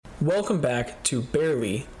Welcome back to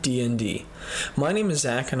Barely D&D. My name is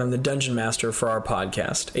Zach, and I'm the Dungeon Master for our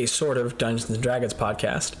podcast, a sort of Dungeons & Dragons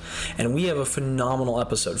podcast, and we have a phenomenal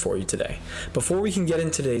episode for you today. Before we can get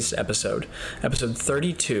into today's episode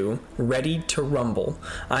 32, Ready to Rumble,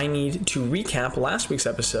 I need to recap last week's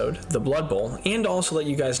episode, The Blood Bowl, and also let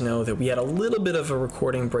you guys know that we had a little bit of a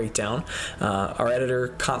recording breakdown. Our editor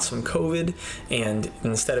caught some COVID, and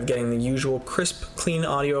instead of getting the usual crisp, clean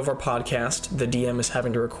audio of our podcast, the DM is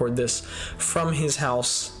having to record this from his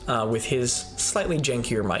house with his slightly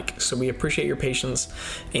jankier mic. So we appreciate your patience,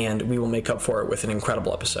 and we will make up for it with an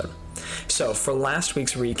incredible episode. So for last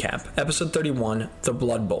week's recap, episode 31, The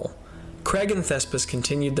Blood Bowl. Craig and Thespis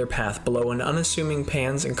continued their path below an unassuming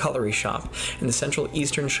pans and cutlery shop in the central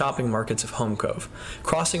eastern shopping markets of Home Cove,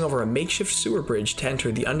 crossing over a makeshift sewer bridge to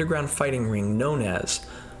enter the underground fighting ring known as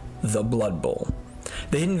The Blood Bowl.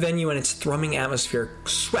 The hidden venue and its thrumming atmosphere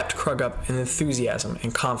swept Krug up in enthusiasm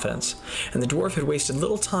and confidence, and the dwarf had wasted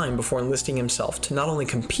little time before enlisting himself to not only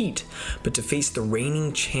compete, but to face the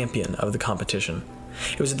reigning champion of the competition.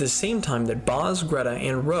 It was at the same time that Boz, Greta,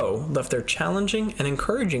 and Ro left their challenging and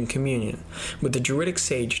encouraging communion with the druidic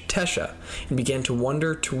sage Tesha and began to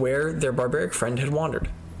wonder to where their barbaric friend had wandered.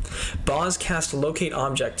 Boz cast Locate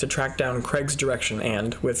Object to track down Craig's direction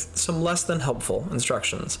and, with some less than helpful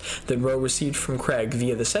instructions that Ro received from Craig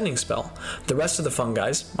via the sending spell, the rest of the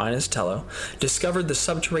Fungais, minus Tello, discovered the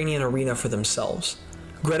subterranean arena for themselves.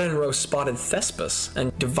 Greta and Ro spotted Thespis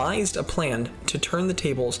and devised a plan to turn the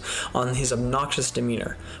tables on his obnoxious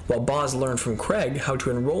demeanor, while Boz learned from Craig how to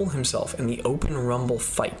enroll himself in the open rumble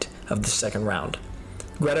fight of the second round.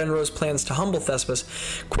 Greta and Ro's plans to humble Thespis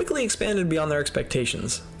quickly expanded beyond their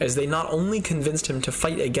expectations, as they not only convinced him to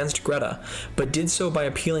fight against Greta, but did so by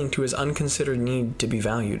appealing to his unconsidered need to be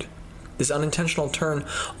valued. This unintentional turn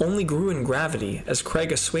only grew in gravity as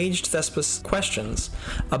Craig assuaged Thespis' questions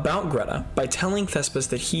about Greta by telling Thespis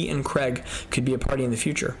that he and Craig could be a party in the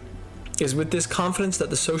future. It was with this confidence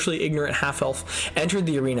that the socially ignorant half-elf entered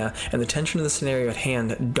the arena, and the tension of the scenario at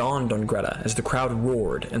hand dawned on Greta as the crowd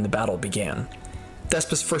roared and the battle began.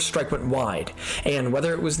 Thespis' first strike went wide, and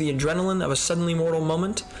whether it was the adrenaline of a suddenly mortal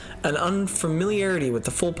moment, an unfamiliarity with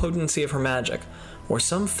the full potency of her magic, or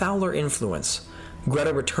some fouler influence,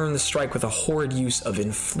 Greta returned the strike with a horrid use of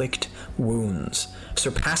inflict wounds,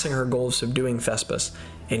 surpassing her goal of subduing Thespis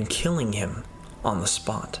and killing him on the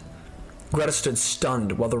spot. Greta stood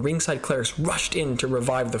stunned while the ringside clerics rushed in to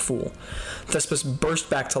revive the fool. Thespis burst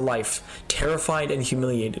back to life, terrified and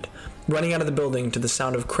humiliated, running out of the building to the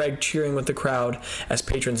sound of Craig cheering with the crowd as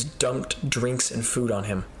patrons dumped drinks and food on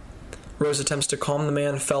him. Ro's attempts to calm the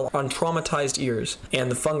man fell on traumatized ears, and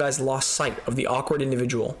the Fungais lost sight of the awkward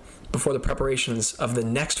individual before the preparations of the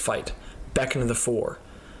next fight beckoned to the four,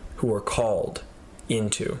 who were called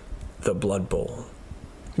into the Blood Bowl.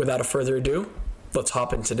 Without further ado, let's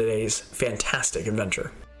hop into today's fantastic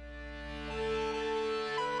adventure.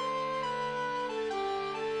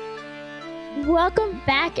 Welcome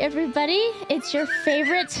back, everybody. It's your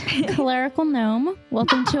favorite clerical gnome.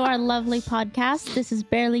 Welcome to our lovely podcast. This is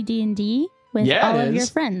Barely D&D with all of your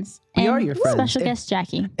friends. We are your friends. Special guest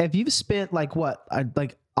Jackie. If you've spent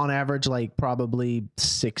on average, probably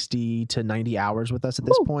 60 to 90 hours with us at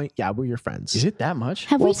this point, yeah, we're your friends. Is it that much?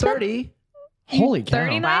 Have we spent 30. Holy cow.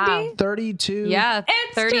 30, 90? 32. Yeah,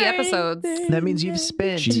 It's 30 episodes. That means you've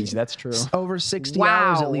spent Jeez, that's true. over 60 Wow.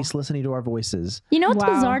 hours at least listening to our voices. You know, it's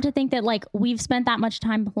Wow. bizarre to think that we've spent that much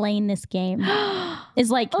time playing this game. Is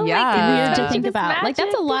Oh weird my to goodness, think it's about. That's a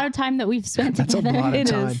magic. lot of time that we've spent That's a together. lot of It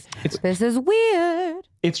time. is. This is weird.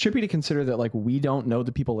 It's trippy to consider that we don't know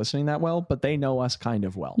the people listening that well, but they know us kind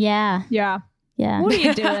of well. Yeah. Yeah. Yeah. What are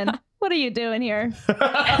you doing? What are you doing here?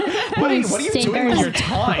 What are you doing with your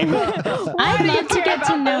time? I'd love to get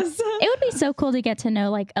to know. It would be so cool to get to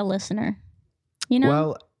know a listener. You know?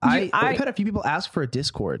 Well, I've had a few people ask for a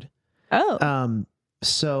Discord. Oh.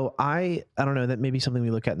 So I don't know, that may be something we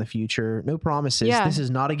look at in the future. No promises. Yeah. This is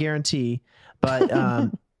not a guarantee, but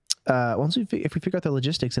if we figure out the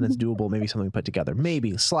logistics and it's doable, maybe something we put together.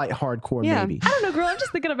 Maybe slight hardcore. Yeah. Maybe. I don't know, girl. I'm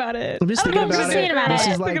just thinking about it. I'm just thinking about just it. thinking about This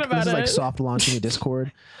it. is like Thinking about it. soft launching a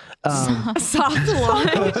Discord. Soft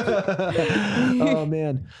launch. Oh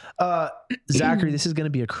man, Zachary, this is going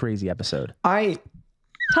to be a crazy episode.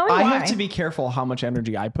 Tell me I why. have to be careful how much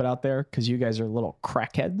energy I put out there because you guys are little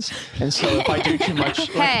crackheads. And so if I do too much,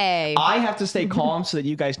 Hey. I have to stay calm so that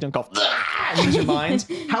you guys don't go lose your minds.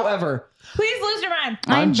 However, Please lose your mind.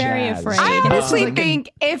 I'm very jazzed. afraid. I honestly like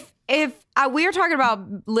think if we were talking about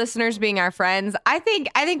listeners being our friends, I think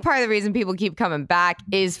part of the reason people keep coming back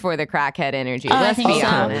is for the crackhead energy. Oh, I Let's think be so.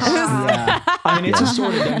 honest. yeah, I mean, it's a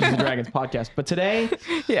sort of Dungeons and Dragons podcast, but today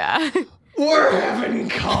Yeah. we're having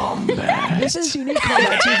calm This is unique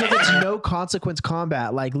combat too because it's no consequence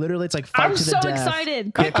combat. Like literally, it's like fight I'm to the so death.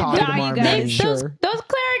 excited. Get coffee Die, tomorrow you guys. morning. Sure. Those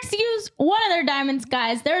clerics use one of their diamonds,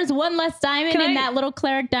 guys. There's one less diamond Can in I- that little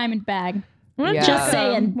cleric diamond bag. Yeah. Just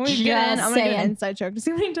saying. When we get in, Just I'm gonna do an saying. inside joke to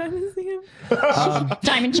see how many diamonds they have.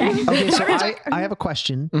 Diamond check. Okay, so I have a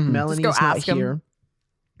question. Melanie's Just go not ask 'em. here.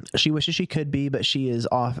 She wishes she could be, but she is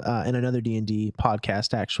off in another D&D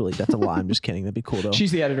podcast. Actually, that's a lie. I'm just kidding. That'd be cool though. She's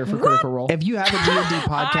the editor for Critical Role. If you have a D&D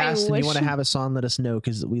podcast and you wish- want to have us on, let us know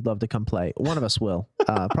because we'd love to come play. One of us will.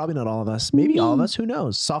 Probably not all of us. Maybe all of us. Who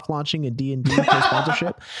knows? Soft launching a D&D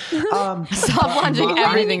co-sponsorship. Stop launching I mean,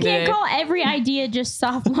 everything you can't today. call every idea just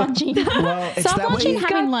soft launching. Well, it's Soft that launching way, having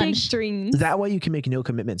Got big lunch. dreams. that way you can make no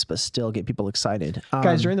commitments but still get people excited.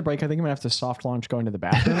 Guys, during the break, I think I'm gonna have to soft launch going to the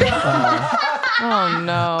bathroom. Oh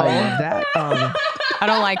no. I love that. I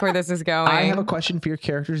don't like where this is going. I have a question for your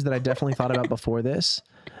characters that I definitely thought about before this.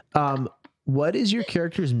 What is your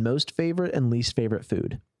character's most favorite and least favorite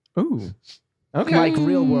food? Ooh. Okay. Like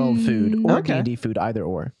real world food or Okay. D&D food, either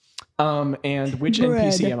or. And which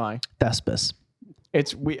NPC am I? Thespis.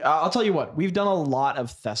 I'll tell you what. We've done a lot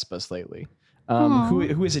of Thespis lately.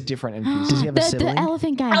 Who is a different NPC? Does he have a The sibling?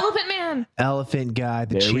 elephant guy. Elephant Man. Elephant guy,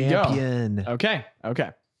 the There we go. champion. Okay.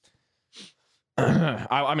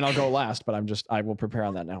 I mean, I'll go last, but I will prepare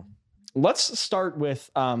on that now. Let's start with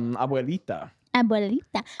Abuelita.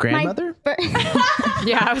 Abuelita. Grandmother?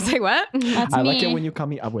 Yeah, I was like, what? That's I me. like it when you call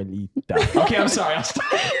me Abuelita. Okay, I'm sorry. I'll stop.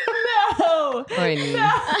 No. Oy vey.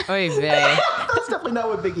 That's definitely not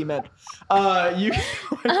what Biggie meant.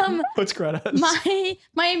 What's Greta's?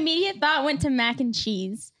 My immediate thought went to mac and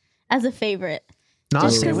cheese as a favorite. Not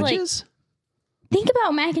Just 'cause, sandwiches? Think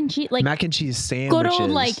about mac and cheese, like Mac and cheese sandwiches. good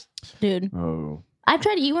old like, dude. Oh. I've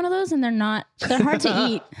tried to eat one of those and they're hard to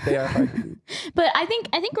eat. They are hard to eat. But I think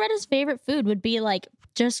Greta's favorite food would be like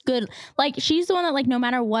just good. Like she's the one that like no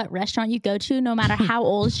matter what restaurant you go to, no matter how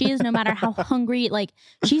old she is, no matter how hungry, like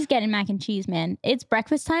she's getting mac and cheese, man. It's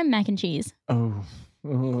breakfast time, mac and cheese. Oh.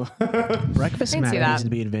 Breakfast I can mac see needs that. to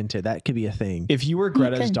be invented. That could be a thing. If you were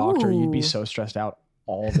Greta's could- doctor, you'd be Ooh. so stressed out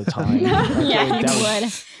all the time. Yeah, you That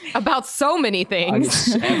would. About so many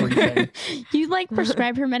things. Everything. You like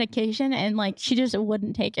prescribe her medication and like she just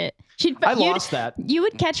wouldn't take it. I lost that. You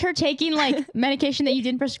would catch her taking like medication that you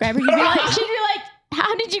didn't prescribe her. She'd be like,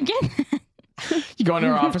 how did you get that? You go into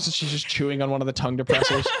her office and she's just chewing on one of the tongue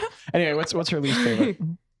depressors. Anyway, what's her least favorite?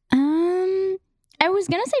 I was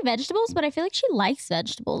gonna say vegetables, but I feel like she likes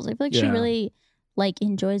vegetables. I feel like she Yeah. really like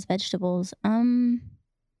enjoys vegetables.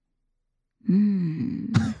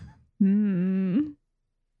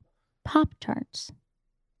 Pop-Tarts.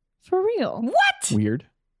 For real. What? Weird.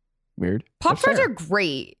 Pop-Tarts That's are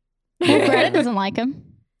great. Greta doesn't like them.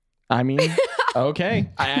 I mean, okay.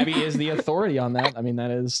 Abby is the authority on that. I mean, that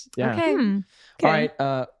is, yeah. Okay. All right.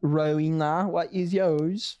 Rowena, what is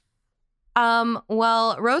yours?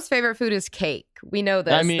 Well, Rose's favorite food is cake. We know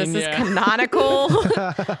this. I mean, this yeah. is canonical.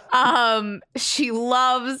 She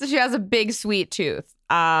has a big sweet tooth.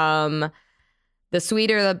 The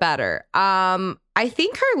sweeter the better. I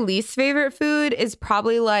think her least favorite food is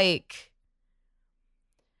probably like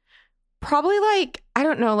I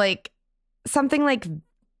don't know, like something like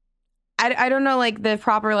I don't know like the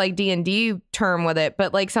proper like D&D term with it,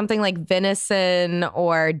 but like something like venison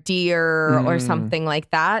or deer or something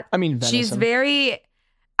like that. I mean, venison. She's very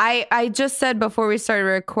I just said before we started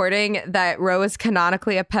recording that Ro is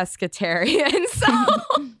canonically a pescatarian.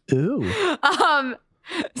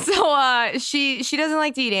 So she doesn't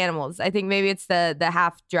like to eat animals. I think maybe it's the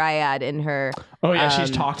half dryad in her. Oh, yeah.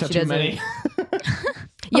 She's talked to she too doesn't- many.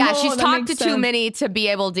 Yeah, Oh, she's that talked to makes too sense. many to be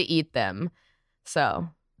able to eat them. So,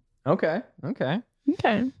 Okay. Okay.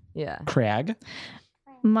 yeah. Crag.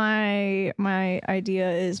 My idea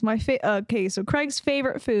is okay, so Craig's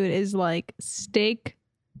favorite food is like steak.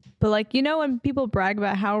 But like, you know, when people brag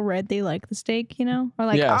about how red they like the steak, you know? Or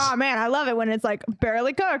like, Yes. oh man, I love it when it's like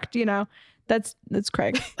barely cooked, you know? That's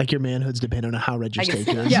Craig. Like your manhood's dependent on how red your I guess-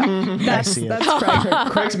 steak is. Yeah. That's see it.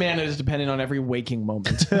 Craig. Craig's manhood is dependent on every waking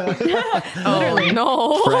moment. Oh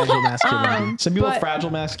no. Fragile masculinity. Some people have But- fragile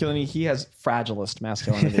masculinity. He has fragilist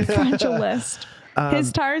masculinity. Fragilist.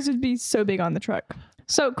 His tires would be so big on the truck.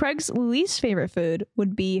 So Craig's least favorite food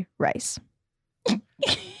would be rice.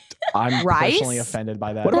 I'm Rice? personally offended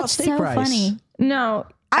by that. What about That's steak so rice? funny. No.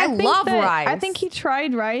 I think love that- rice. I think he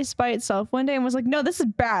tried rice by itself one day and was like, no, this is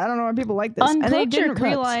bad. I don't know why people like this. And they Uncooked or didn't cooked?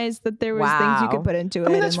 realize that there was things you Wow. could put into it.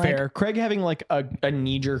 I mean, that's and like, fair. Craig having like a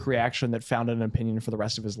knee-jerk reaction that founded an opinion for the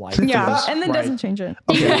rest of his life. Yeah. is And then right. doesn't change it.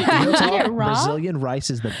 Okay, Yeah. real talk, Eat it raw? Brazilian rice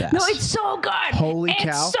is the best. No, it's so good. Holy it's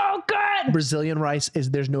cow. so good. Brazilian rice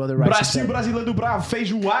is there's no other rice. Brasil except- brasileiro do bravo,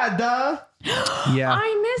 feijoada. Yeah,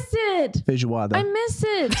 I miss it. feijoada. I miss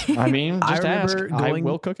it. I mean, I just ask. remember I going-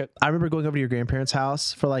 will cook it. I remember going over to your grandparents'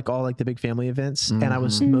 house for like all like the big family events, and I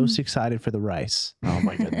was Mhm. most excited for the rice. Oh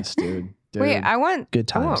my goodness, dude. Wait, I want Good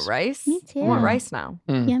I want times. rice. Me too. I want rice now.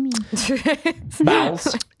 Yummy.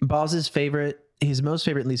 Bowels. Ball's his most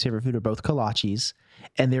favorite and least favorite food are both kolaches,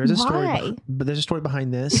 and there's a story. Why? But there's a story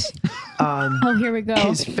behind this. Oh, here we go.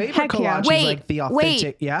 His favorite Heck yeah. kolache Wait, is like the wait.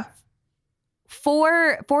 authentic. Yeah.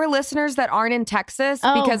 For listeners that aren't in Texas,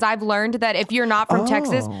 Oh. because I've learned that if you're not from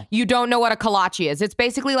Texas, Oh. you don't know what a kolache is. It's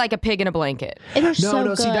basically like a pig in a blanket. They're No, so no.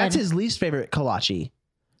 good. See, that's his least favorite kolache.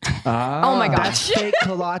 Oh my That's gosh. fake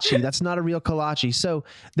kolache. That's not a real kolache. So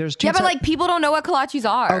there's two. Yeah, but ty- like people don't know what kolaches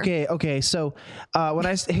are. Okay. So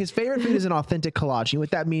his favorite food is an authentic kolache.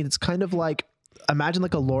 What that means, it's kind of like, imagine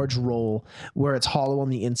like a large roll where it's hollow on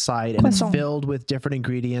the inside and it's Croissant. filled with different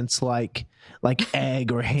ingredients like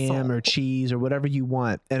egg or ham or cheese or whatever you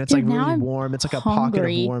want, and it's Dude, like now really I'm warm. It's like a pocket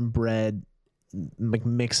hungry. of warm bread, like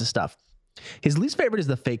mix of stuff. His least favorite is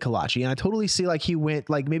the fake kolache, and I totally see like he went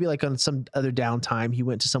like maybe like on some other downtime he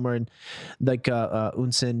went to somewhere in like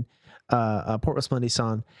Unsen, Port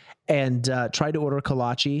Resplandecon, and tried to order a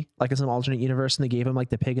kolache like in some alternate universe, and they gave him like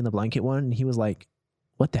the pig in the blanket one, and he was like,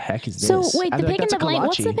 "What the heck is this?" So wait, And the they're pig like, in the "That's a blanket.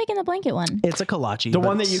 What's the kolache." pig in the blanket one? It's a kolache. The but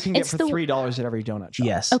one that you can get It's for the- $3 at every donut shop.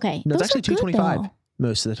 Yes. Okay, No, it's those are actually good, $2.25 though.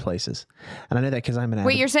 most of the places, and I know that because I'm an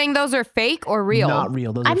Wait, avid- you're saying those are fake or real? not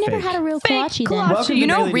real. Those I've are never fake. had a real Fake kolache then. kolache. Welcome You to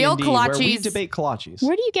know Daily real D&D, where we kolaches- debate kolaches.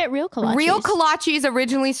 Where do you get real kolaches? Real kolaches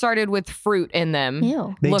originally started with fruit in them.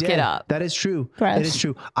 Ew. They Look did. it up. That is true. Gross. It is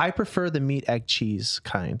true. I prefer the meat, egg, cheese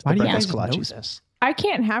kind. Why the do you guys breakfast know kolaches. this? I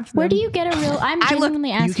can't have them. Where do you get a real? I'm I look- genuinely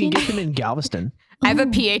You can asking. get them in Galveston. I have a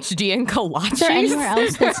PhD in kolaches. Is there anywhere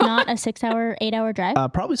else that's not a 6-hour, 8-hour drive?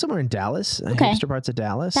 Probably somewhere in Dallas, Okay. hipster parts of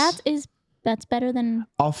Dallas. That's better than.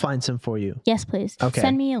 I'll find some for you. Yes, please. Okay.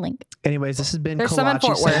 Send me a link. Anyways, this has been There's some in Kolache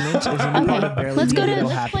Fort Worth. segment. Is a new part of Barely Let's go D&D to. that'll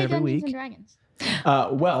Let's happen play every Dungeons week. and Dragons.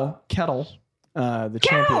 Well, Kettle, the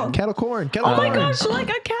champion. Kettle corn. Kettle Oh my corn. gosh, like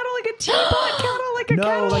a kettle, like a teapot kettle, like a No,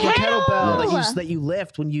 kettle. like a kettlebell Kettle. that you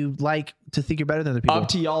lift when you like to think you're better than other people. Up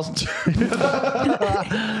to y'all's.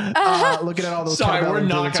 Looking at all those. Sorry, kettlebell we're not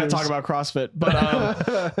going influencers. to talk about CrossFit, but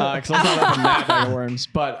because let's not open that bag of worms.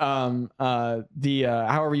 But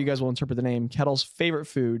however you guys will interpret the name, Kettle's favorite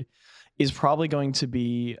food is probably going to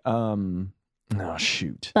be oh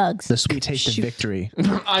shoot. Bugs. The sweet taste of victory.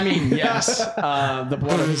 I mean, yes, the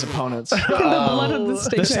blood of his opponents, The blood of the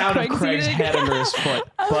steak the that sound of Craig's Craig's eating. head under his foot.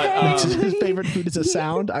 But His favorite food is a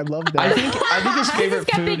sound. I love that. I think his favorite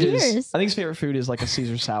got food big is ears. I think his favorite food is like a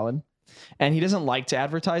Caesar salad. And he doesn't like to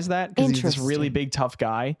advertise that because he's this really Interesting. big tough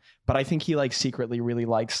guy, but I think he like secretly really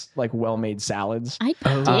likes like well-made salads. I dig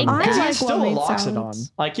Oh. that. I Because like he's still a well-made loxodon.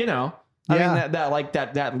 salads. Like, you know, I Yeah. mean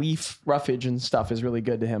that leaf roughage and stuff is really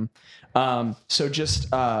good to him. So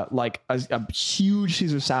just like a huge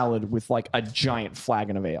Caesar salad with like a giant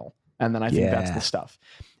flagon of ale. And then I think that's Yeah. the stuff.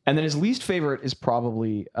 And then his least favorite is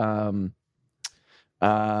probably I'm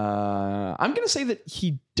gonna say that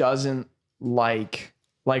he doesn't like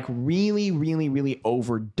really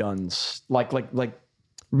overdone like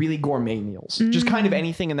really gourmet meals. Just kind of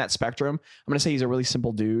anything in that spectrum. I'm gonna say he's a really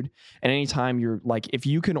simple dude. And anytime you're like, if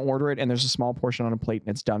you can order it and there's a small portion on a plate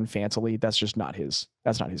and it's done fancily, that's just not his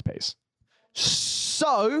pace.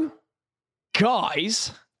 So,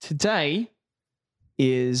 guys, today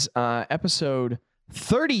is episode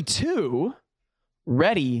 32,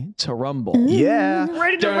 Ready to Rumble. Yeah.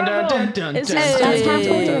 Ready to Dun, dun, rumble. dun, dun, It's dun, his dun, That's dun, not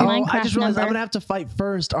dun, the dun. Oh, I Minecraft just realized I'm number. gonna have to fight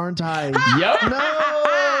first, aren't I? Yep.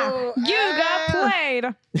 No. You got played.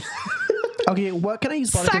 Okay, what can I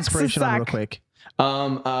use bardic Sucks a inspiration on real suck. quick?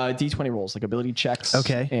 D20 rolls, like ability checks,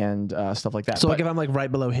 Okay. and stuff like that. So But- like if I'm like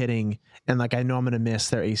right below hitting and like I know I'm gonna miss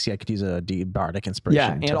their AC, I could use a bardic inspiration.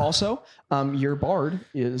 yeah, and to- also, your bard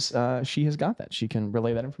is she has got that. She can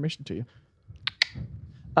relay that information to you.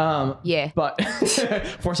 Yeah. But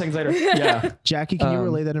 4 seconds later, yeah. Jackie, can you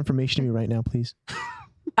relay that information to me right now, please?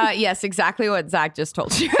 Yes, exactly what Zach just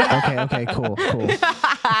told you. Okay, cool.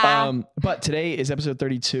 But today is episode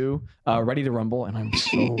 32, Ready to Rumble, and I'm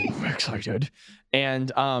so excited.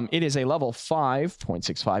 And it is a level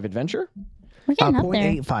 5.65 adventure. We're getting up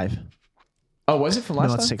there. 0.85. Oh, was it from last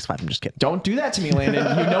No, time? it's 6.5. I'm just kidding. Don't do that to me, Landon.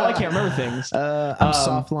 You know I can't remember things. I'm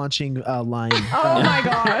soft launching line. Oh my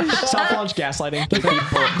gosh. Soft launch gaslighting.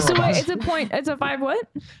 So wait, it's a point. It's a 5 what?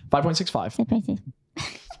 5.65.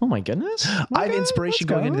 Oh my goodness. I have inspiration let's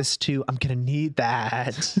going go. into this too. I'm gonna need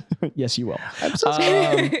that. Yes, you will.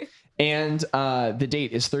 And the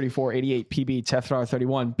date is 3488 PB Tefrar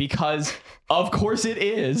 31 because, of course, it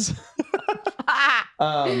is.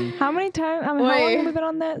 How many times? How long Wait. have we been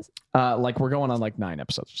on that? Like we're going on like 9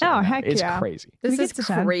 episodes. Or something Oh, now. heck It's yeah. crazy. This We is get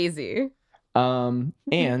to 10. crazy. And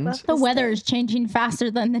The weather is changing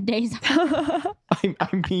faster than the days. I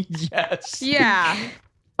mean, yes. Yeah.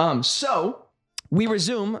 So we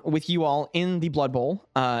resume with you all in the Blood Bowl,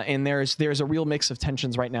 and there's a real mix of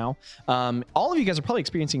tensions right now. All of you guys are probably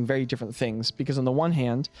experiencing very different things because on the one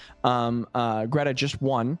hand, Greta just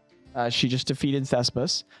won. She just defeated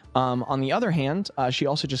Thespis. On the other hand, she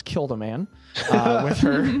also just killed a man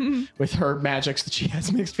with her magics that she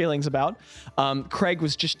has mixed feelings about. Craig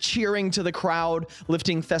was just cheering to the crowd,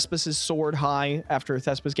 lifting Thespis' sword high after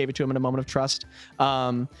Thespis gave it to him in a moment of trust.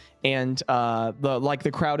 And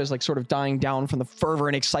the crowd is like sort of dying down from the fervor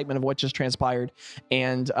and excitement of what just transpired.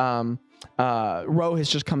 And Ro has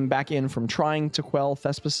just come back in from trying to quell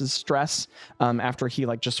Thespis' stress after he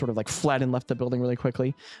like just sort of like fled and left the building really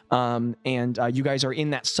quickly. And you guys are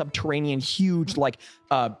in that subterranean huge like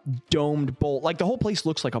domed bowl. Like the whole place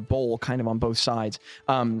looks like a bowl kind of on both sides.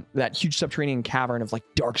 That huge subterranean cavern of like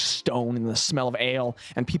dark stone and the smell of ale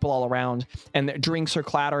and people all around, and the drinks are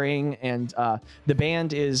clattering, and the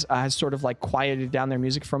band has sort of like quieted down their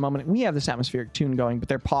music for a moment. We have this atmospheric tune going, but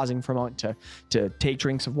they're pausing for a moment to take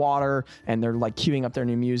drinks of water, and they're like queuing up their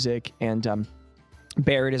new music, and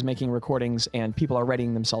Barrett is making recordings, and people are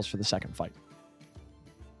readying themselves for the second fight.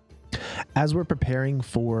 As we're preparing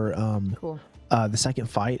for Cool. the second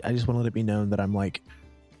fight, I just want to let it be known that I'm like,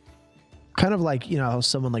 kind of like, you know, how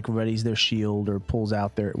someone like readies their shield or pulls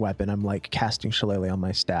out their weapon. I'm like casting Shillelagh on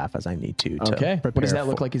my staff as I need to Okay. What does prepare that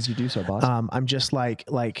look for- like as you do so, boss? I'm just like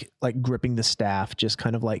gripping the staff, just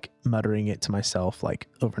kind of like muttering it to myself, like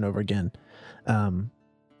over and over again,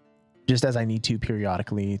 just as I need to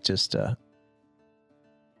periodically, just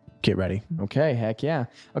get ready. Okay, heck yeah.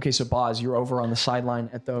 Okay, so Boz, you're over on the sideline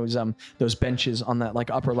at those benches on that like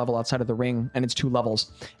upper level outside of the ring, and it's 2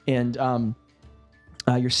 levels, and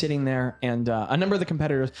you're sitting there, and a number of the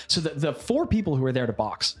competitors. So the 4 people who are there to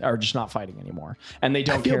box are just not fighting anymore, and they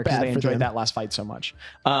don't feel care because bad they for enjoyed them. that last fight so much.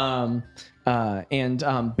 And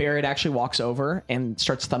Barrett actually walks over and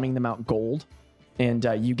starts thumbing them out gold. And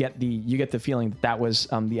you get the feeling that was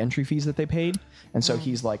the entry fees that they paid, and so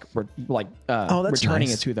he's like that's returning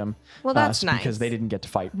nice. it to them. Well, that's nice. because they didn't get to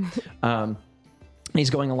fight. He's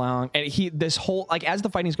going along, and this whole like as the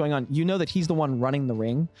fighting's going on, you know that he's the one running the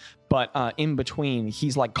ring, but in between,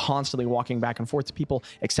 he's like constantly walking back and forth to people,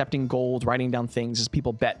 accepting gold, writing down things as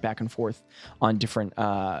people bet back and forth on different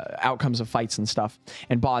outcomes of fights and stuff.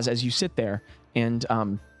 And Boz, as you sit there and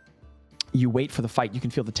you wait for the fight, you can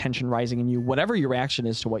feel the tension rising in you, whatever your reaction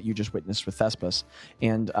is to what you just witnessed with Thespis.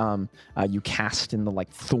 And you cast in the like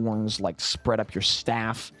thorns, like spread up your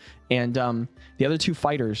staff. And the other 2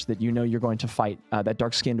 fighters that you know you're going to fight, that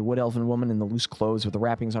dark-skinned wood elven woman in the loose clothes with the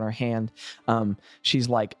wrappings on her hand, she's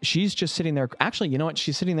just sitting there. Actually, you know what?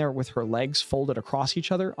 She's sitting there with her legs folded across each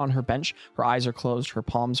other on her bench. Her eyes are closed. Her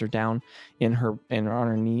palms are down on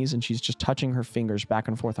her knees, and she's just touching her fingers back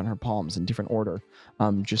and forth on her palms in different order,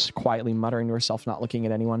 just quietly muttering to herself, not looking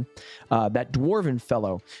at anyone. That dwarven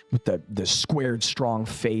fellow with the squared, strong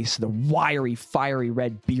face, the wiry, fiery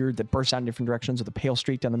red beard that bursts out in different directions with a pale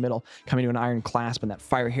streak down the middle, coming to an iron clasp, and that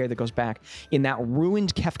fire hair that goes back in that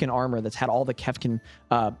ruined Kefkin armor that's had all the Kefkin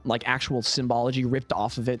like actual symbology ripped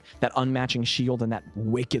off of it, that unmatching shield, and that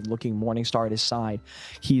wicked looking morning star at his side.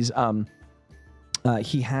 He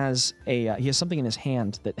has something in his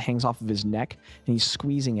hand that hangs off of his neck, and he's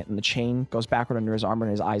squeezing it, and the chain goes backward under his armor,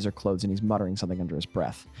 and his eyes are closed, and he's muttering something under his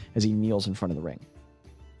breath as he kneels in front of the ring.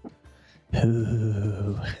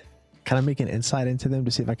 Ooh. Can I make an insight into them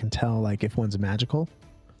to see if I can tell like if one's magical?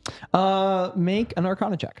 Make an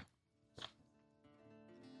Arcana check.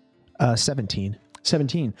 17.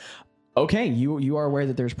 17. Okay, you are aware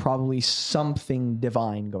that there's probably something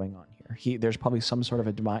divine going on here. There's probably some sort of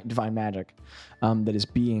a divine magic that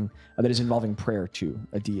is involving prayer to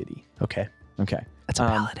a deity. Okay. Okay, That's a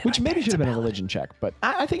paladin. which maybe It's should have a been a paladin. religion check, but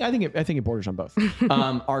I think it borders on both.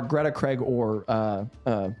 Are Greta, Craig, or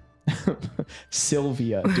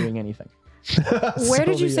Sylvia doing anything? Where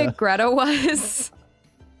did you say Sylvia. Greta was?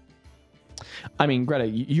 I mean, Greta,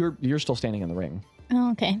 you're still standing in the ring.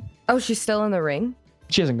 Oh, okay. Oh, she's still in the ring?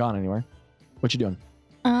 She hasn't gone anywhere. What you doing?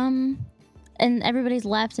 And everybody's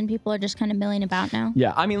left, and people are just kind of milling about now.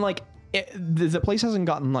 Yeah, I mean, like, the place hasn't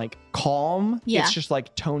gotten, like, calm. Yeah. It's just,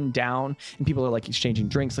 like, toned down, and people are, like, exchanging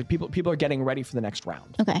drinks. Like, people are getting ready for the next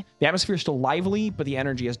round. Okay. The atmosphere is still lively, but the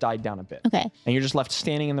energy has died down a bit. Okay. And you're just left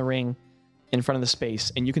standing in the ring in front of the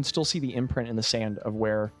space, and you can still see the imprint in the sand of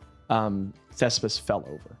where Thespis fell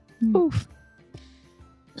over. Oof.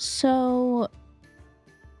 So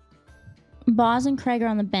Boz and Craig are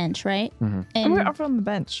on the bench, right? Mhm. And We're up on the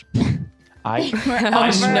bench. I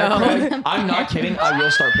over. no. Craig, I'm not kidding. I will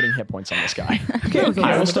start putting hit points on this guy. Okay.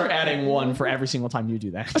 I will start adding 1 for every single time you do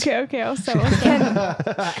that. Okay. I'll start.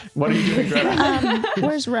 What are you doing, Greta?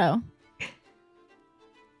 where's Ro?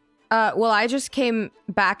 Well, I just came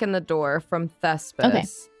back in the door from Thespis. Okay.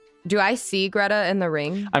 Do I see Greta in the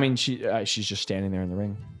ring? I mean, she's just standing there in the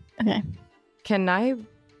ring. Okay. Can I?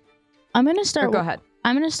 I'm gonna Or start. go ahead.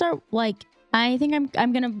 I'm gonna start like I think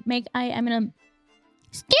I'm gonna make I'm gonna.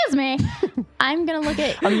 Excuse me. I'm gonna look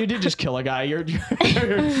at. I mean, you did just kill a guy. You're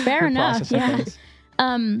Fair enough. processing Yeah.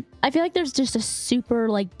 things. I feel like there's just a super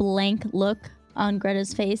like blank look on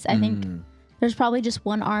Greta's face. I think Mm. there's probably just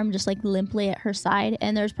one arm just like limply at her side,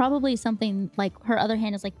 and there's probably something like her other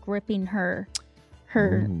hand is like gripping her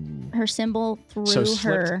symbol through So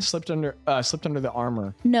her. slipped under the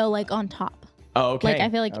armor. No, like on top. Oh, okay. Like I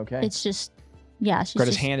feel like okay. it's just yeah. She's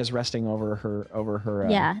Greta's just, hand is resting over her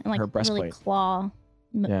yeah, and like her really breastplate. claw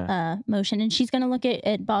Yeah. motion, and she's gonna look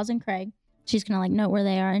at Boz and Craig. She's gonna like note where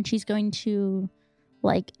they are, and she's going to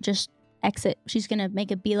like just exit. She's gonna make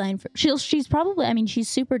a beeline for. She's probably. I mean, she's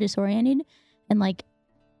super disoriented, and like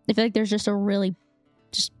I feel like there's just a really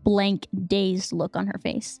just blank, dazed look on her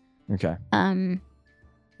face. Okay.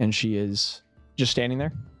 And she is just standing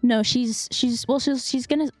there. No, she's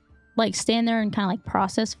gonna like stand there and kind of like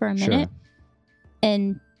process for a minute,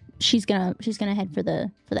 and she's gonna head for the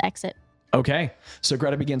exit. Okay, so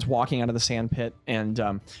Greta begins walking out of the sand pit, and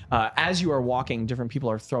as you are walking, different people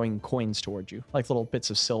are throwing coins towards you, like little bits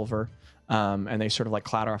of silver, and they sort of like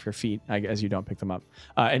clatter off your feet as you don't pick them up.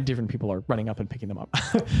 And different people are running up and picking them up.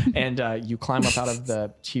 And you climb up out of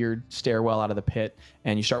the tiered stairwell out of the pit,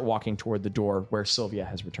 and you start walking toward the door where Sylvia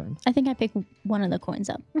has returned. I think I picked one of the coins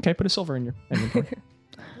up. Okay, put a silver in your inventory.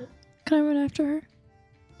 Can I run after her?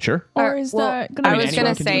 Sure. Or is that gonna I be was anyone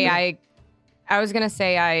gonna can do say that. I was gonna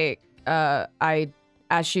say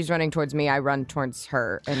as she's running towards me, I run towards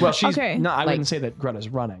her. And Well, she's Okay. no. I Like- wouldn't say that Greta's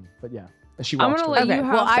running, but yeah, as she I'm walks. gonna towards let you. you okay.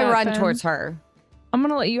 Well, have I that run then. towards her. I'm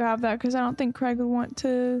gonna let you have that because I don't think Craig would want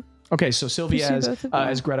to. Okay, so Sylvia, Pursue both of them.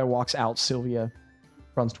 as Greta walks out, Sylvia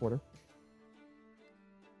runs toward her.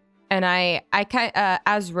 And I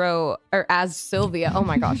as Sylvia. Oh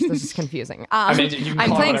my gosh, this is confusing. I mean, you can I'm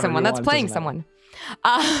call it playing whatever someone. you That's want, playing doesn't matter.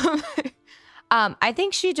 someone. I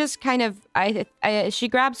think she just kind of she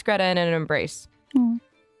grabs Greta in an embrace. Mm.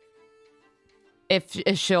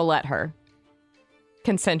 If she'll let her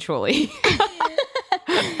consensually.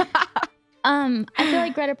 I feel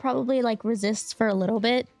like Greta probably like resists for a little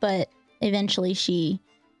bit, but eventually she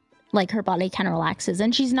like her body kind of relaxes,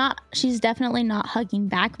 and she's definitely not hugging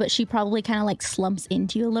back, but she probably kind of like slumps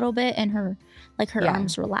into you a little bit, and her Yeah.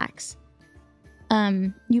 arms relax.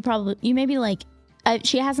 You maybe like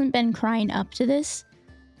she hasn't been crying up to this,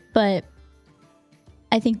 but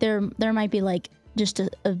I think there might be like just a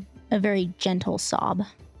very gentle sob.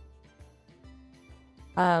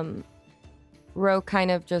 Ro kind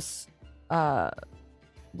of just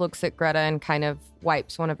looks at Greta and kind of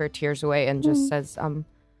wipes one of her tears away and just says,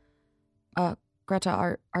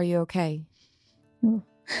 Greta, are you okay?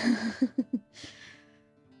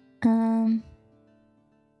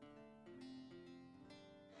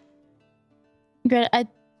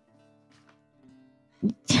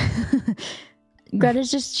 Greta,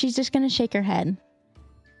 she's just gonna shake her head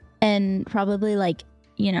and probably like,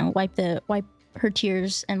 wipe her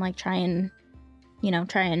tears and like try and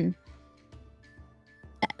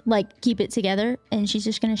like keep it together, and she's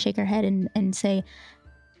just gonna shake her head and say,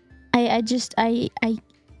 I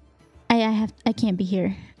can't be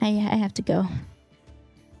here. I have to go.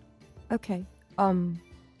 Okay.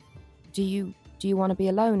 Do you want to be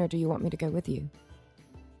alone or do you want me to go with you?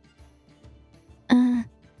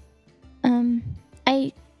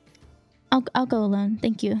 I'll go alone.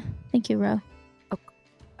 Thank you, Ro.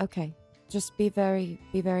 Okay. Just be very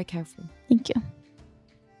careful. Thank you.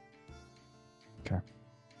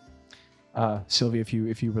 Sylvia, if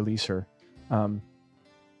you release her,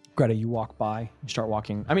 Greta, you walk by, you start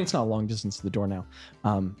walking. I mean, it's not a long distance to the door now.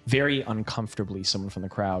 Very uncomfortably, someone from the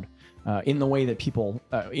crowd, in the way that people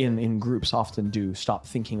in groups often do, stop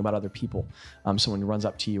thinking about other people. Someone runs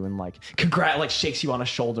up to you and like shakes you on a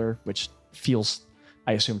shoulder, which feels,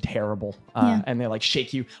 I assume, terrible. Yeah. And they like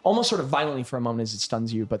shake you almost sort of violently for a moment as it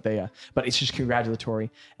stuns you, but but it's just congratulatory.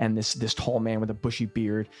 And this tall man with a bushy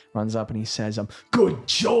beard runs up and he says, "Good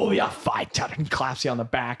job, you fighter," and claps you on the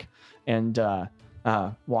back and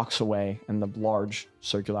walks away. And the large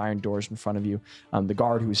circular iron doors in front of you, the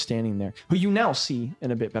guard who is standing there, who you now see in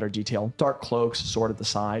a bit better detail, dark cloaks, sword at the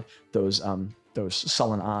side, those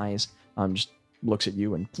sullen eyes, just looks at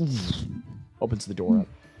you and opens the door up.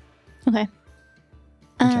 Okay.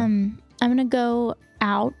 I'm gonna go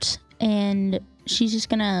out, and she's just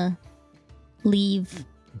gonna leave.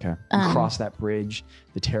 Okay. You cross that bridge,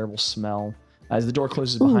 the terrible smell. As the door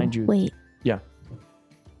closes Ooh, behind you. Wait. Yeah.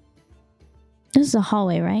 This is a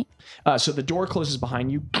hallway, right? So the door closes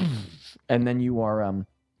behind you, and then you are in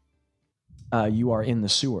the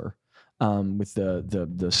sewer, with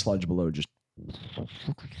the sludge below just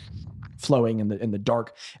flowing in the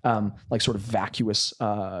dark, like sort of vacuous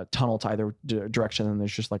tunnel to either direction. And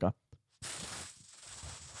there's just like a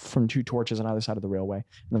from two torches on either side of the railway, and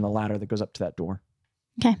then the ladder that goes up to that door.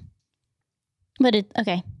 Okay.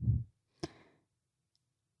 Okay.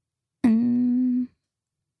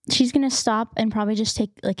 She's gonna stop and probably just take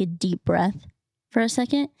like a deep breath for a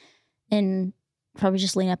second, and probably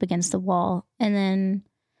just lean up against the wall, and then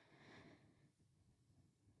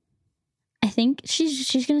I think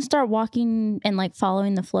she's gonna start walking and like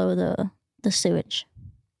following the flow of the sewage.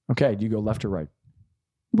 Okay. Do you go left or right?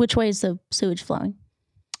 Which way is the sewage flowing?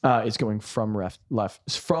 It's going from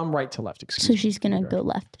from right to left. Excuse So me. she's gonna go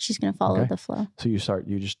left. She's gonna follow Okay. the flow. So you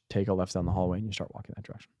just take a left down the hallway and you start walking that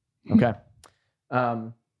direction. Okay.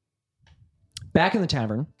 Back in the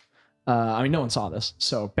tavern. I mean, no one saw this.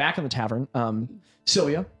 So back in the tavern,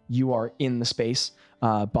 Sylvia, you are in the space.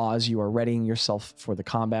 Boz, you are readying yourself for the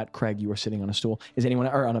combat. Craig, you are sitting on a stool. Is anyone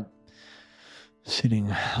or on a sitting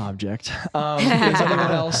object? Is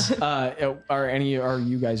anyone else? Are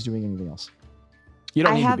you guys doing anything else? You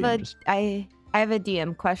don't need to be. I have a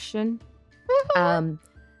DM question.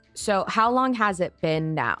 So how long has it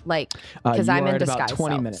been now? Like, because you I'm are in at about disguise.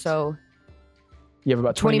 20 self, minutes. So You have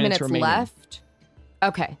about 20 minutes remaining. left.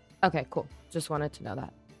 Okay, cool. Just wanted to know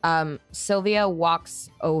that. Sylvia walks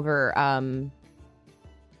over.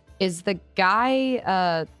 Is the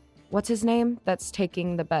guy what's his name that's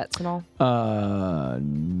taking the bets and all?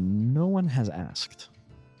 No one has asked.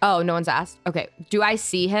 Oh, no one's asked. Okay, do I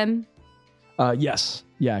see him? Yes.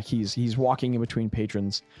 Yeah, he's walking in between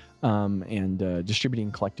patrons, and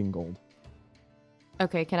distributing, collecting gold.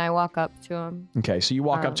 Okay, can I walk up to him? Okay, so you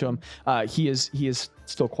walk up to him. He is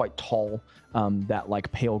still quite tall. That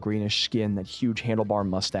like pale greenish skin, that huge handlebar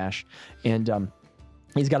mustache, and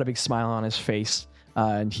he's got a big smile on his face.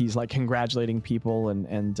 And he's like congratulating people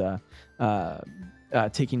and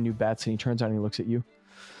taking new bets. And he turns out and he looks at you.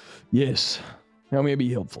 Yes, how may I be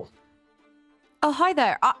helpful? Oh, hi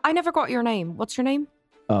there. I never got your name. What's your name?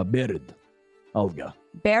 Berid, Olga.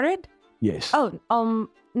 Berid? Yes. Oh,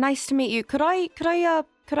 nice to meet you. Could I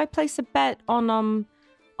place a bet on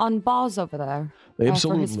Boz over there?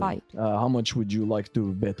 Absolutely. For his fight. How much would you like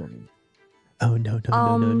to bet on him? Oh no.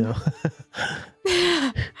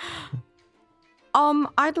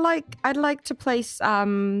 I'd like to place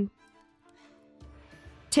 10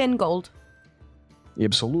 gold.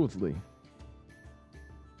 Absolutely.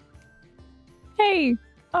 Hey,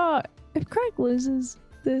 if Craig loses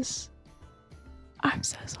this, I'm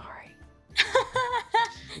so sorry.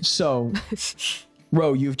 So,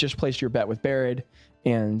 Ro, you've just placed your bet with Barid,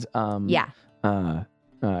 and Yeah.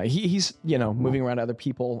 he's moving around other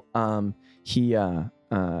people. He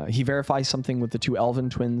verifies something with the two elven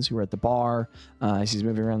twins who are at the bar. As he's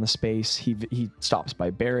moving around the space, he stops by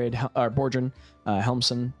Barid, Bordrin,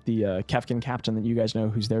 Helmson, the Kefkin captain that you guys know,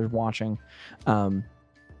 who's there watching.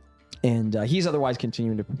 And he's otherwise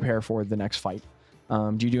continuing to prepare for the next fight.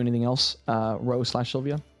 Do you do anything else,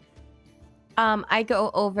 Ro/Sylvia? I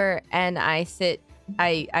go over and I sit.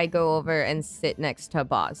 I go over and sit next to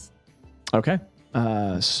Boz. Okay.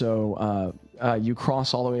 So you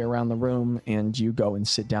cross all the way around the room and you go and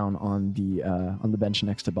sit down on the bench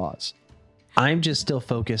next to Boz. I'm just still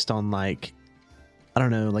focused on like, I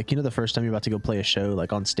don't know, like, the first time you're about to go play a show,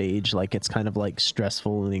 like on stage, like it's kind of like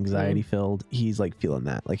stressful and anxiety filled. He's like feeling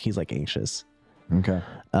that, like he's like anxious. Okay.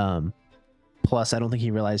 Plus, I don't think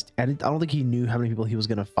he realized. I don't think he knew how many people he was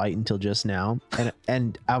going to fight until just now.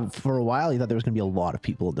 And for a while, he thought there was going to be a lot of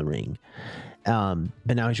people in the ring.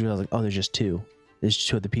 But now he's realized, like, oh, there's just two. There's just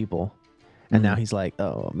two other people. And now he's like,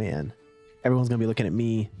 oh man, everyone's going to be looking at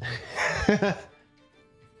me.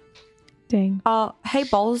 Dang. Hey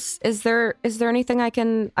Boz, is there anything I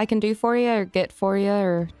can do for you or get for you,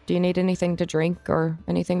 or do you need anything to drink or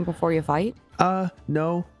anything before you fight?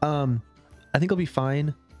 No. I think I'll be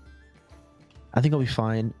fine. I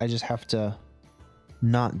just have to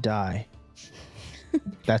not die.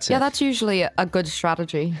 That's it. Yeah, that's usually a good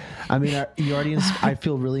strategy. I mean, you already. I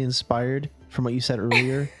feel really inspired from what you said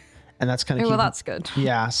earlier, and that's kind of. Well, that's good.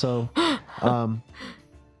 Yeah. So,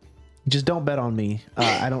 just don't bet on me.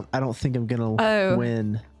 I don't think I'm gonna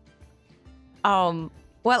win.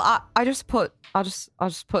 Well, I'll just put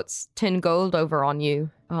 10 gold over on you.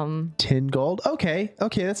 10 gold. Okay,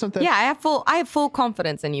 that's not that. Yeah, I have full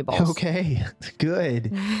confidence in you, boss. Okay,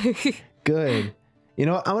 good. You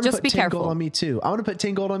know what? I want to Just put be 10 careful. gold on me too. I want to put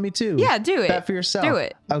 10 gold on me too. Yeah, do it. Bet for yourself. Do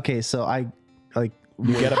it. Okay, so I like.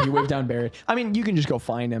 You get up, you wave down Barry. I mean, you can just go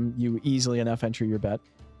find him. You easily enough enter your bet.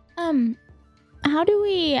 How do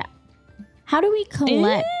we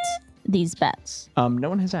collect these bets? No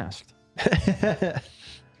one has asked.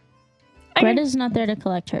 Greta's not there to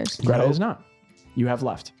collect hers. Greta is not. You have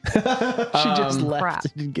left. She just left crap.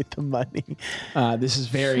 and didn't get the money. This is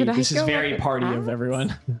very go party of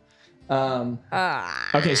everyone.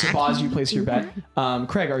 Okay, so pause. You place your bet.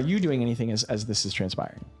 Craig, are you doing anything as this is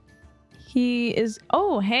transpiring? He is.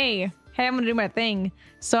 Oh, hey, I'm gonna do my thing.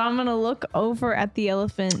 So I'm gonna look over at the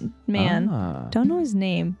elephant man. Ah. Don't know his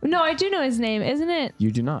name. No, I do know his name. Isn't it?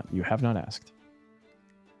 You do not. You have not asked.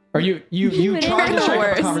 Or you Even tried to the strike up a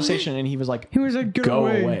worst. conversation and he was like, He was like, go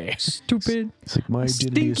away. stupid. It's like my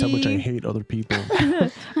identity is how much I Stinky. hate other people.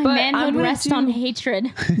 My But manhood I'm gonna rests on do- hatred.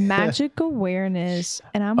 Magic awareness,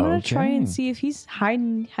 and I'm gonna try Okay. and see if he's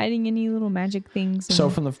hiding any little magic things.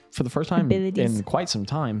 So and- for the first time Abilities. in quite some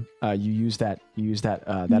time, you use that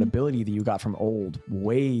ability that you got from old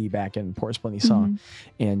way back in Port Splendid Song,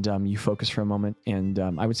 and you focus for a moment, and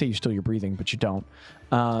I would say you still your breathing, but you don't.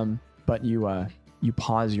 But you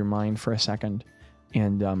pause your mind for a second,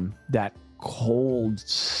 and that cold,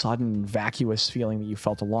 sudden, vacuous feeling that you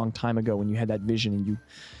felt a long time ago when you had that vision and you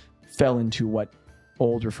fell into what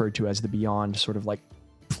old referred to as the beyond, sort of like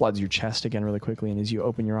floods your chest again really quickly. And as you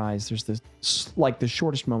open your eyes, there's this like the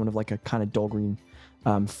shortest moment of like a kind of dull green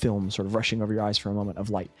film sort of rushing over your eyes for a moment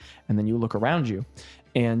of light. And then you look around you,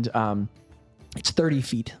 and it's 30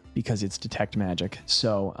 feet because it's detect magic.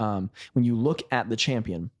 So when you look at the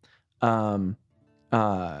champion,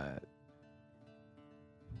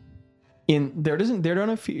 there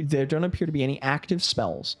don't appear to be any active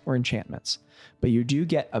spells or enchantments, but you do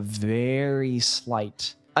get a very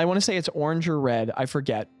slight, I want to say it's orange or red, I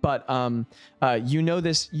forget, but you know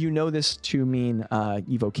this to mean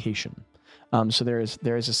evocation. So there is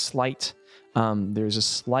a slight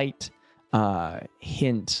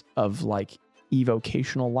hint of like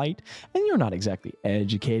evocational light, and you're not exactly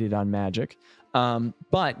educated on magic.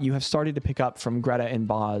 But you have started to pick up from Greta and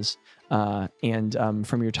Boz, and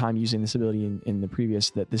from your time using this ability in the previous,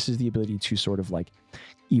 that this is the ability to sort of like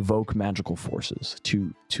evoke magical forces,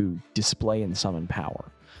 to display and summon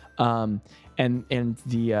power. And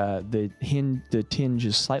the tinge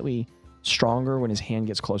is slightly stronger when his hand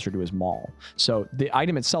gets closer to his maul. So the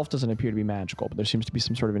item itself doesn't appear to be magical, but there seems to be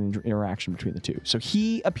some sort of an interaction between the two. So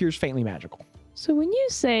he appears faintly magical. So when you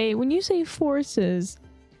say forces,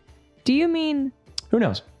 do you mean Who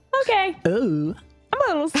knows? okay? Oh. I'm a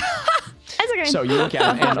little. It's okay. So you look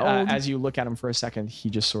at him, and Old. as you look at him for a second, he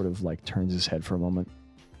just sort of like turns his head for a moment,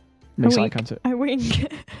 makes eye wink. contact. I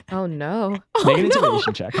wink. Oh no. Make an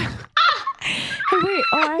intimidation check. Oh wait.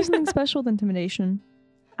 Oh, I have something special with intimidation.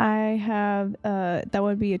 I have that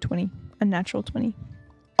would be a natural 20.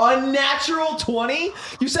 A natural 20?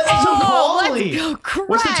 You said that so calmly. Let's go, Craig.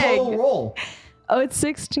 What's the total roll? Oh, it's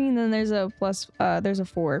 16. Then there's a plus. There's a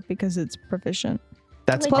 4 because it's proficient.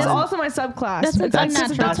 That's Wait, Plus That's- also my subclass. that's It's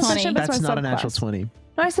unnatural 20. proficient, but it's That's my not a natural subclass. 20.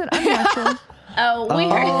 No, I said unnatural. Oh, we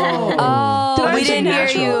heard that. Oh, Did I we say didn't hear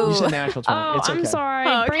natural. you. You said natural 20. Oh, It's okay. I'm sorry.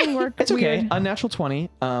 Oh, okay. Brain work. It's okay. weird. Unnatural 20.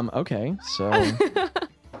 Okay, so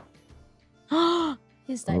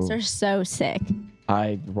His dice are so sick.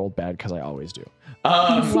 I rolled bad because I always do.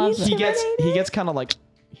 Love He it. gets kind of like,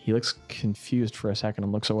 he looks confused for a second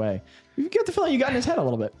and looks away. You get the feeling you got in his head a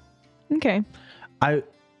little bit. Okay. I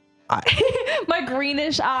My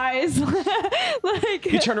greenish eyes. Like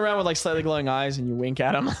You turn around with like slightly glowing eyes and you wink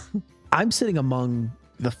at him. I'm sitting among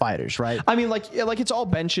the fighters, right? I mean, like it's all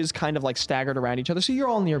benches kind of like staggered around each other, so you're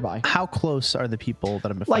all nearby. How close are the people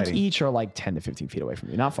that I'm Like fighting? each are like 10 to 15 feet away from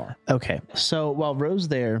you, not far. Okay, so while Ro's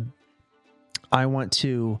there, I want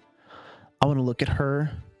to look at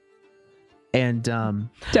her and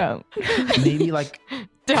don't. maybe like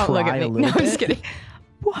Don't look cry at a me. little No, I'm just bit. kidding.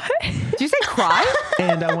 What? Did you say cry?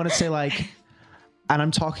 And I want to say like, and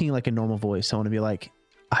I'm talking like a normal voice. I want to be like,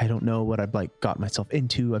 I don't know what I've like got myself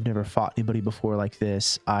into. I've never fought anybody before like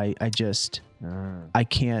this. I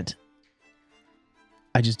can't.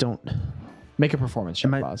 I just don't. Make a performance check,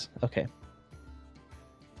 Am I- Boz. Okay.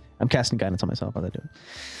 I'm casting guidance on myself. How do I do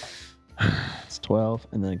it? It's 12,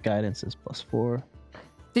 and then guidance is +4.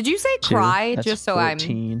 Did you say 2. cry? That's Just so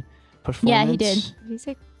 14. Yeah, he did. Did you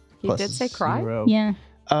say? You did say cry? 0. Yeah.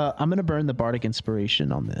 I'm gonna burn the bardic inspiration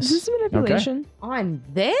on Is this. this manipulation? On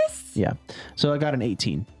this? Yeah. So I got an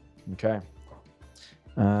 18. Okay.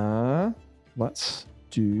 Let's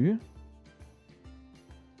do.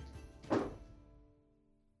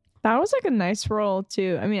 That was like a nice roll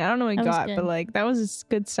too. I mean, I don't know what That he was got, good. but like that was a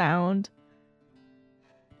good sound.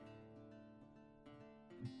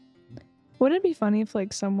 Would it be funny if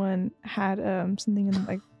like someone had something in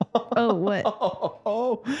like oh what?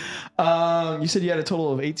 You said you had a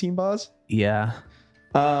total of 18 bars? Yeah.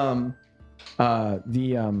 The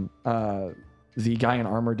guy in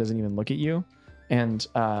armor doesn't even look at you, and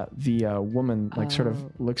the woman like sort of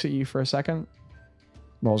looks at you for a second,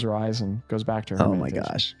 rolls her eyes, and goes back to her. Oh my meditation.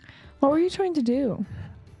 gosh. What were you trying to do?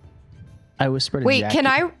 I whispered to Wait, Jack. can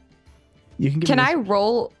I You can give can me I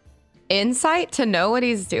roll insight to know what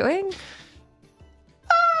he's doing?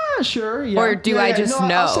 Sure. Yeah. Or do I just No,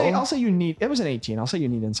 know? I'll say you need. It was an 18. I'll say you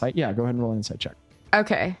need insight. Yeah. Go ahead and roll an insight check.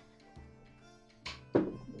 Okay.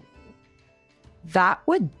 That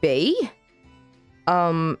would be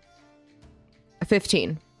 15.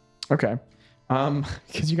 Okay.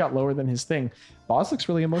 Because you got lower than his thing. Boss looks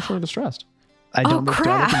really emotionally distressed. I don't look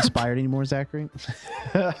crap. inspired anymore, Zachary.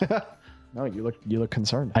 No, you look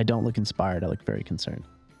concerned. I don't look inspired. I look very concerned.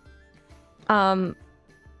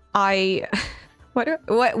 I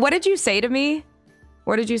what did you say to me?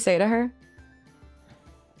 What did you say to her?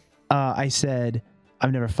 I said,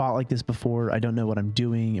 I've never fought like this before. I don't know what I'm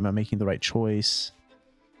doing. Am I making the right choice?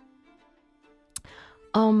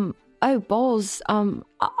 Oh, Balls,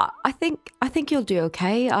 I think you'll do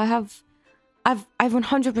okay. I've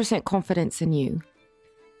 100% confidence in you.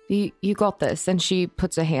 You got this. And she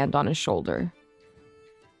puts a hand on his shoulder.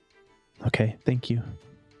 Okay, thank you.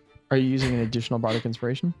 Are you using an additional bardic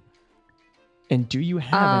inspiration? And do you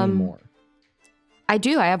have any more? I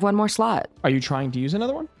do. I have one more slot. Are you trying to use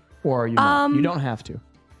another one, or are you not? You don't have to.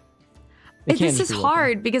 It can This just is be local.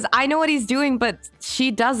 hard because I know what he's doing, but she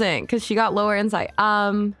doesn't because she got lower insight.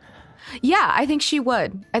 Yeah, I think she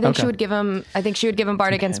would. I think she Okay. would give him. I think she would give him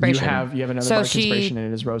bardic inspiration. You have another So bardic she- inspiration, and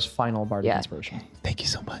it is Rose's final bardic Yeah. inspiration. Thank you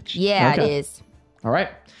so much. Yeah, Okay. it is. All right.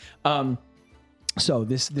 So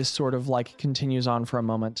this sort of like continues on for a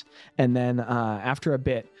moment, and then after a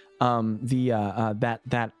bit,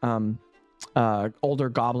 that older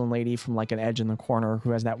goblin lady from like an edge in the corner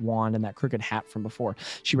who has that wand and that crooked hat from before,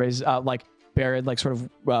 she raises like Barrett like sort of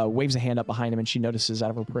waves a hand up behind him, and she notices out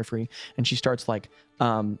of her periphery, and she starts like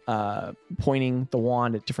pointing the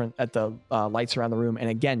wand at the lights around the room, and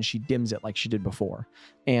again she dims it like she did before,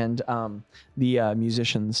 and the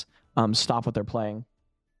musicians stop what they're playing.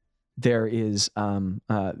 There is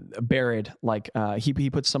Barrett, like he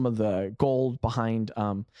puts some of the gold behind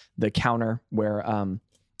the counter where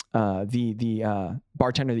the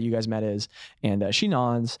bartender that you guys met is, and she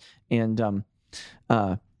nods, and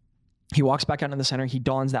he walks back out in the center. He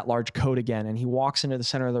dons that large coat again, and he walks into the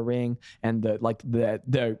center of the ring. And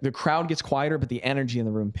the crowd gets quieter, but the energy in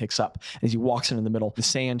the room picks up as he walks into the middle. The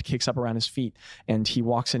sand kicks up around his feet, and he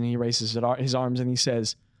walks in and he raises his arms and he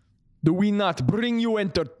says, "Do we not bring you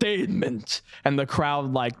entertainment?" And the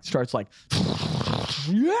crowd like starts like,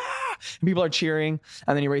 yeah, and people are cheering.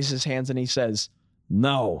 And then he raises his hands and he says,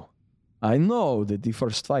 "No, I know that the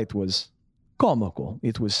first fight was comical.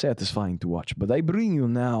 It was satisfying to watch, but I bring you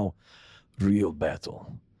now real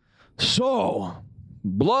battle. So,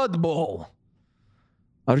 Blood Bowl,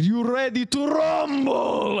 are you ready to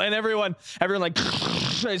rumble?" And everyone like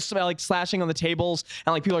is like slashing on the tables,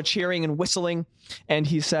 and like people are cheering and whistling. And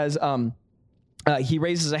he says, he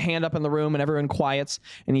raises a hand up in the room, and everyone quiets.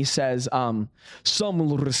 And he says, "Some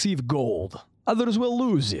will receive gold, others will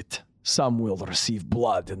lose it. Some will receive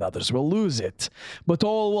blood and others will lose it, but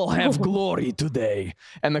all will have glory today."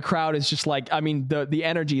 And the crowd is just like, I mean, the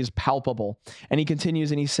energy is palpable. And he continues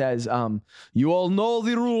and he says, "You all know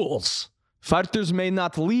the rules. Fighters may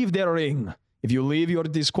not leave their ring. If you leave, you're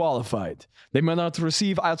disqualified. They may not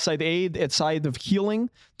receive outside aid outside of healing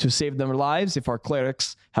to save their lives if our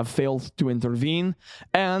clerics have failed to intervene.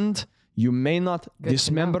 And you may not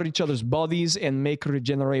dismember each other's bodies and make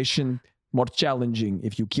regeneration more challenging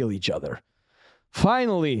if you kill each other.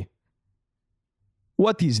 Finally,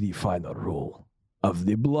 what is the final rule of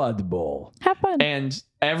the Blood Bowl?" Have fun. And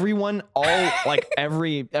everyone, all like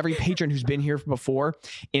every patron who's been here before,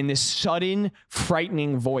 in this sudden,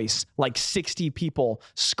 frightening voice, like 60 people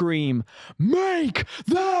scream, "Make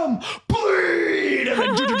them bleed!"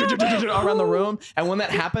 And then around the room. And when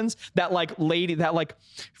that happens, that like lady, that like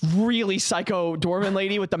really psycho dwarven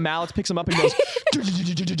lady with the mallets picks them up and goes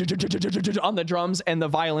on the drums, and the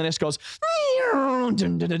violinist goes,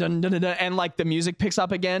 and like the music picks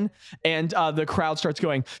up again, and the crowd starts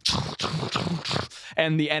going,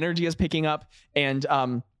 and the energy is picking up, and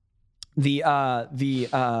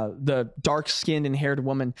the dark-skinned and haired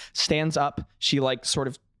woman stands up. She like sort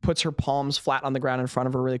of puts her palms flat on the ground in front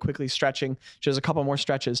of her, really quickly stretching. She does a couple more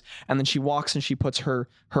stretches, and then she walks and she puts her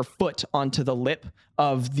foot onto the lip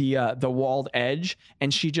of the walled edge,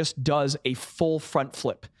 and she just does a full front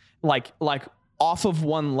flip, like off of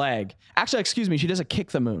one leg. Actually, excuse me, she does a kick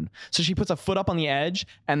the moon. So she puts a foot up on the edge,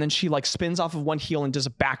 and then she like spins off of one heel and does a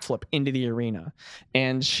backflip into the arena,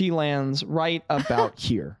 and she lands right about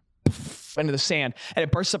here. Into the sand, and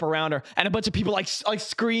it bursts up around her, and a bunch of people like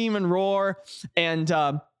scream and roar, and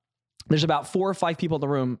there's about 4 or 5 people in the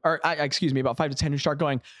room, or excuse me, about 5 to 10 who start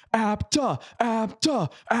going Apta,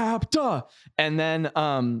 Apta, Apta, and then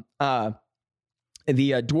the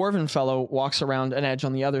dwarven fellow walks around an edge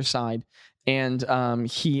on the other side, and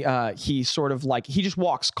he sort of like he just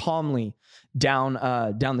walks calmly down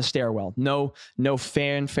the stairwell. No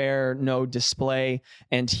fanfare, no display,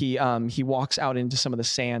 and he walks out into some of the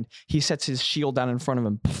sand. He sets his shield down in front of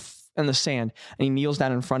him in the sand, and he kneels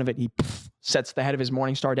down in front of it. He sets the head of his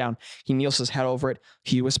morning star down. He kneels his head over it.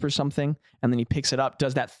 He whispers something, and then he picks it up,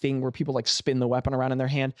 does that thing where people like spin the weapon around in their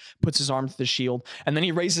hand, puts his arm to the shield, and then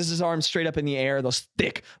he raises his arms straight up in the air, those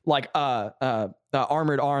thick like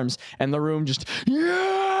armored arms, and the room just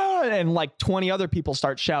and like 20 other people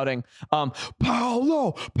start shouting,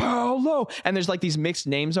 Paolo, Paolo, and there's like these mixed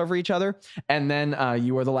names over each other, and then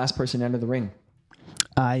you are the last person to enter the ring.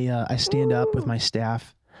 I stand up with my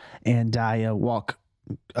staff, and I walk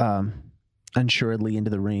unsuredly into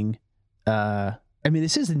the ring. I mean,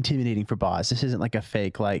 this is intimidating for Boz. This isn't like a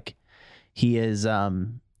fake, like he is,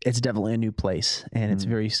 it's definitely a new place, and it's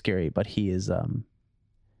very scary, but he is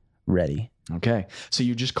ready. Okay. So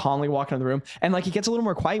you just calmly walk into the room, and like it gets a little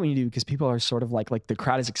more quiet when you do, because people are sort of like the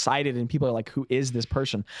crowd is excited, and people are like, who is this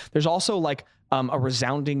person? There's also like a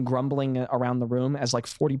resounding grumbling around the room as like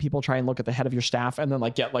 40 people try and look at the head of your staff and then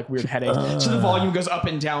like get like weird headaches. So the volume goes up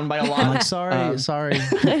and down by a lot. I'm like, sorry.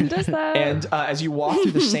 It does that. And as you walk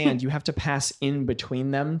through the sand, you have to pass in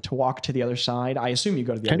between them to walk to the other side. I assume you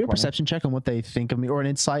go to the Can I other do a corner. perception check on what they think of me, or an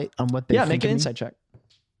insight on what they Yeah, think make an of me? insight check.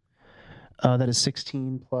 That is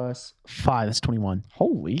 16 plus 5. That's 21.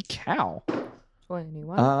 Holy cow.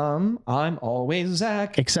 21. I'm always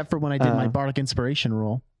Zach. Except for when I did my Bardic Inspiration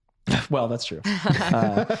roll. Well, that's true.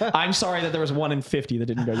 I'm sorry that there was 1 in 50 that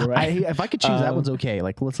didn't go your way. If I could choose, that one's okay.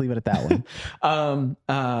 Like, let's leave it at that one.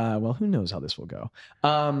 Well, who knows how this will go.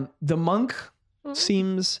 The monk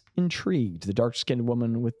seems intrigued. The dark-skinned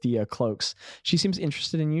woman with the cloaks. She seems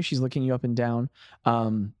interested in you. She's looking you up and down.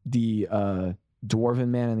 The dwarven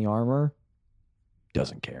man in the armor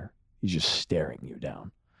doesn't care. He's just staring you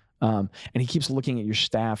down. And he keeps looking at your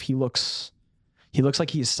staff. He looks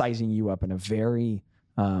like he is sizing you up in a very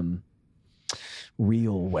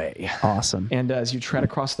real way. Awesome. And as you tread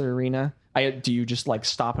across the arena, do you just like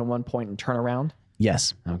stop at one point and turn around?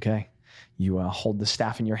 Yes. Okay. You hold the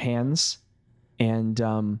staff in your hands,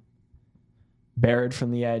 and Baird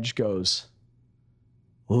from the edge goes,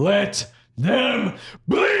 "Let them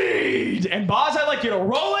bleed!" And Boz, I'd like you to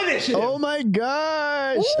roll initiative. Oh my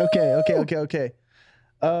gosh. Okay.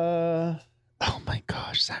 Oh my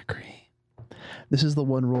gosh, Zachary. This is the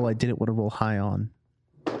one roll I didn't want to roll high on.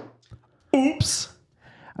 Oops.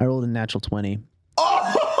 I rolled a natural 20.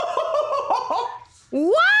 Oh!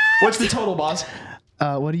 What? What's the total, Boz?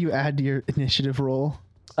 What do you add to your initiative roll?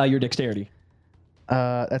 Your dexterity.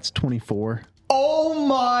 That's 24. Oh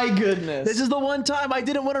my goodness. This is the one time I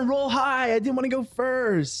didn't want to roll high. I didn't want to go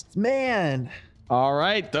first. Man. All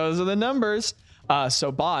right. Those are the numbers.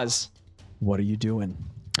 So Boz, what are you doing?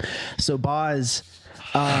 So Boz,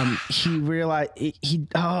 he realized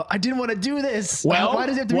I didn't want to do this. Well, why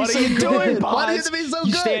does it have to what be so are you good? doing, Boz? Why does it have to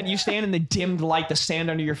be so good? You stand in the dimmed light, the sand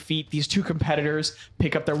under your feet. These two competitors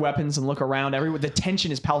pick up their weapons and look around. The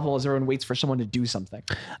tension is palpable as everyone waits for someone to do something.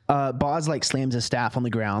 Boz like slams his staff on the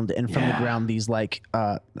ground, and from the ground these like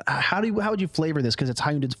how would you flavor this? Because it's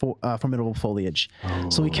Hyundan's formidable foliage.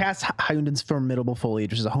 So we cast Hyundan's formidable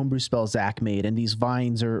foliage, which is a homebrew spell Zach made, and these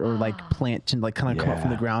vines are like plant and like kind of come up from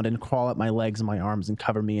the ground and crawl up my legs and my arms and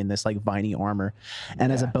cover me in this like viney armor.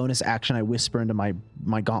 And as a bonus action, I whisper into my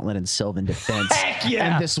gauntlet in Sylvan defense. Heck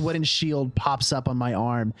yeah! And this wooden shield pops up on my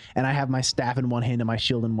arm, and I have my staff in one hand and my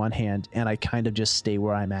shield in one hand, and I kind of just stay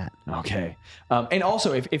where I'm at. Okay. And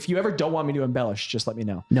also, if you ever don't want me to embellish, just let me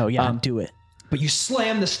know. No, do it. But you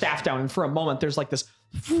slam the staff down, and for a moment, there's like this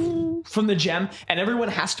from the gem, and everyone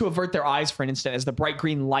has to avert their eyes for an instant as the bright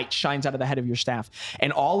green light shines out of the head of your staff.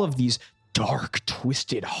 And all of these dark,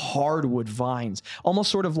 twisted hardwood vines, almost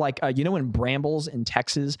sort of like, when brambles in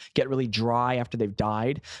Texas get really dry after they've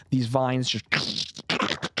died, these vines just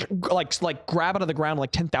like grab out of the ground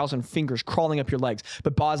like 10,000 fingers crawling up your legs.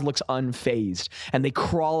 But Boz looks unfazed, and they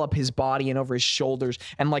crawl up his body and over his shoulders,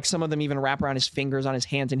 and like some of them even wrap around his fingers on his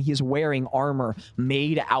hands. And he is wearing armor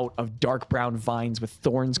made out of dark brown vines with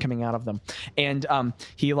thorns coming out of them. And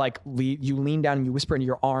he like you lean down and you whisper into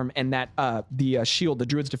your arm, and that the shield, the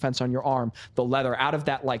druid's defense on your arm, the leather, out of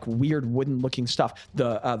that like weird wooden looking stuff,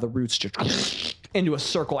 the roots just into a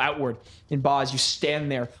circle outward. And Boz, you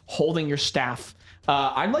stand there holding your staff.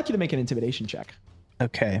 I'd like you to make an intimidation check.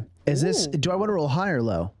 Okay. Is this? Do I want to roll high or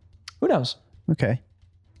low? Who knows? Okay.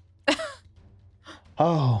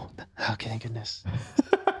 Oh, thank goodness.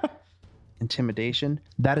 Intimidation.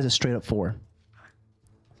 That is a straight up 4.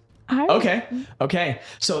 Okay.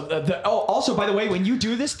 So also, by the way, when you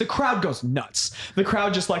do this, the crowd goes nuts. The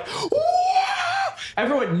crowd just like, "Whoa!"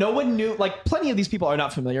 Everyone, no one knew, like plenty of these people are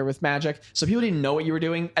not familiar with magic. So people didn't know what you were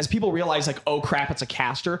doing. As people realize like, oh crap, it's a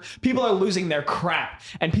caster. People are losing their crap,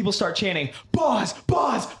 and people start chanting, Boz,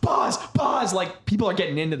 Boz, Boz, Boz. Like people are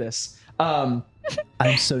getting into this. I'm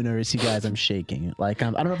so nervous, you guys. I'm shaking. Like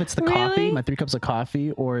I don't know if it's the coffee, Really? my 3 cups of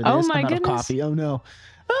coffee, or this Oh my amount of goodness. coffee. Oh no.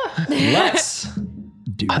 Let's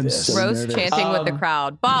do I'm this. so Rose nervous. chanting with the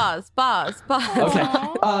crowd. Boz, Boz, Boz.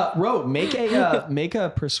 Okay. Ro, make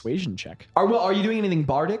a persuasion check. Are you doing anything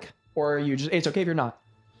bardic, or are you just? It's okay if you're not.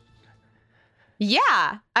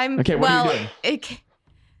 Yeah, I'm. Okay, what are you doing?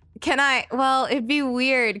 Can I? Well, it'd be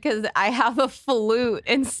weird because I have a flute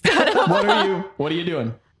instead of. What are you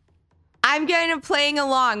doing? I'm going to playing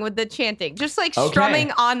along with the chanting, just like Okay.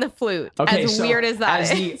 strumming on the flute. Okay, as so weird as that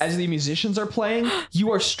is. as the musicians are playing,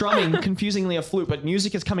 you are strumming confusingly a flute, but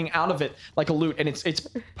music is coming out of it like a lute, and it's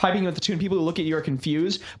piping with the tune. People who look at you are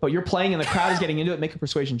confused, but you're playing and the crowd is getting into it. Make a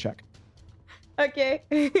persuasion check. Okay.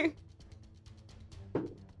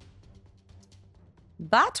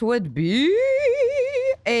 That would be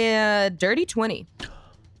a dirty 20.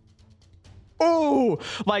 Oh,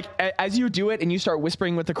 like as you do it and you start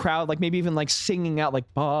whispering with the crowd, like maybe even like singing out like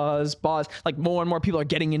Boz, Boz, like more and more people are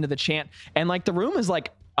getting into the chant, and like the room is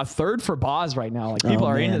like a third for Boz right now. Like people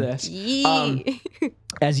are into this. Yee.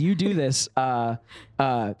 As you do this, the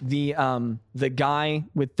guy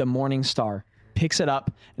with the morning star picks it up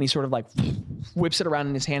and he sort of like whips it around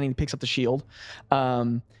in his hand and he picks up the shield.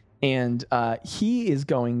 And he is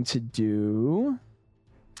going to do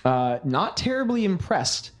not terribly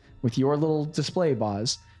impressed with your little display,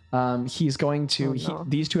 Boz. He's going to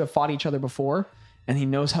these two have fought each other before, and he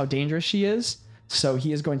knows how dangerous she is. So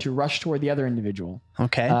he is going to rush toward the other individual.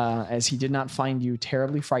 Okay. As he did not find you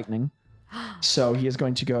terribly frightening. So he is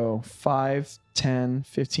going to go 5, 10,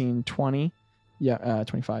 15, 20. Yeah,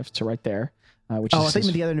 25 to right there. Which I is think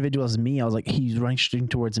the other individual is me. I was like, he's running straight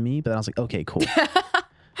towards me, but then I was like, okay, cool.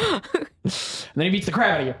 and then he beats the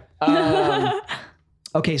crap out of you.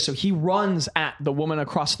 Okay, so he runs at the woman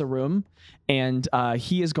across the room, and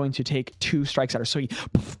he is going to take 2 strikes at her. So he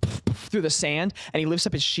through the sand, and he lifts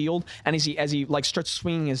up his shield, and as he like starts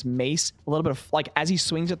swinging his mace, a little bit of like as he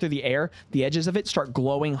swings it through the air, the edges of it start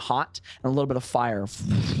glowing hot, and a little bit of fire,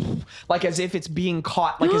 like as if it's being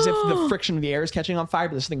caught, like as if the friction of the air is catching on fire,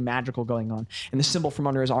 but there's something magical going on, and the symbol from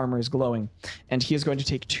under his armor is glowing, and he is going to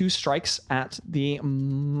take 2 strikes at the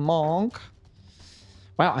monk.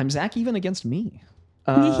 Wow, I'm Zach even against me.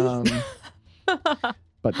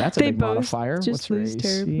 But that's a They big both modifier. just What's your lose AC?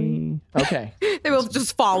 terribly. Okay. They will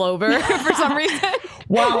just fall over for some reason.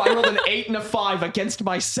 Wow, I rolled an 8 and a 5 against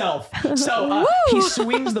myself. So he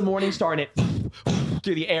swings the morning star and it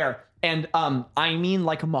through the air. And I mean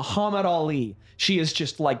like Muhammad Ali. She is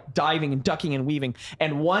just like diving and ducking and weaving.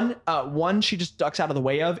 And one she just ducks out of the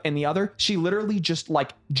way of, and the other she literally just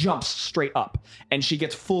like jumps straight up, and she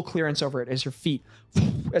gets full clearance over it as her feet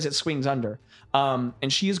as it swings under.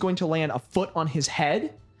 And she is going to land a foot on his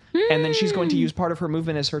head, and then she's going to use part of her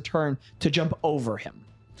movement as her turn to jump over him.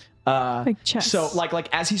 Like chess. So like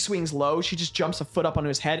as he swings low, she just jumps a foot up onto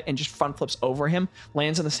his head and just front flips over him,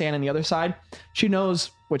 lands on the sand on the other side. She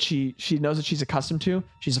knows what she knows what she's accustomed to.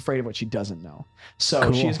 She's afraid of what she doesn't know. So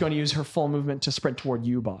Cool. she is going to use her full movement to sprint toward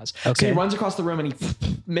you, Boz. So Okay. he runs across the room and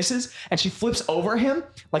he misses, and she flips over him,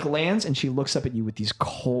 like lands, and she looks up at you with these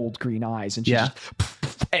cold green eyes, and she Yeah.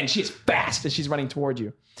 and she is fast as she's running toward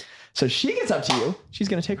you. So she gets up to you. She's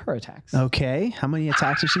going to take her attacks. Okay. How many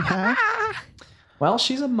attacks does she have? Well,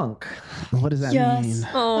 she's a monk. What does that Yes. mean?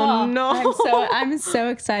 Oh, no. I'm so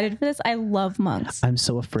excited for this. I love monks. I'm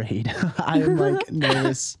so afraid. I am like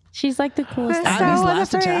nervous. She's like the coolest. I'm Abby's so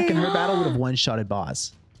last attack in afraid. her battle would have one-shotted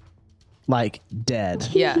Boz. Like, dead.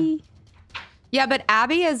 Yeah. Yeah, but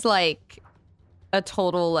Abby is like a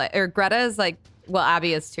total, or Greta is like, well,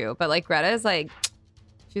 Abby is too, but like Greta is like,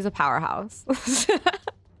 she's a powerhouse.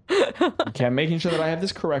 Okay, I'm making sure that I have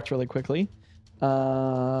this correct really quickly.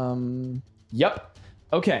 Yep.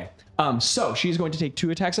 Okay. So she's going to take 2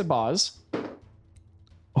 attacks at Boz.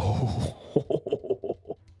 Oh.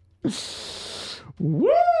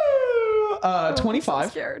 Woo!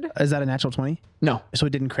 25. Scared. Is that a natural 20? No, So it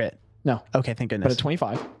didn't crit. no, Okay, thank but goodness. a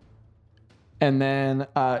 25. And then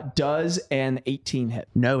does an 18 hit?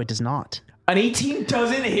 No, it does not. An 18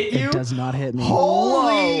 doesn't hit you? It does not hit me.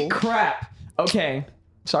 Holy crap. Okay.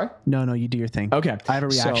 Sorry? No, you do your thing. Okay. I have a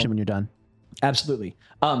reaction So- when you're done. Absolutely.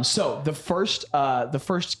 So the first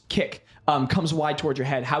kick comes wide towards your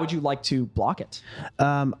head. How would you like to block it?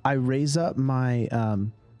 I raise up my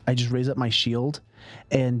I just raise up my shield,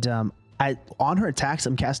 and on her attacks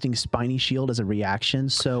I'm casting Spiny Shield as a reaction.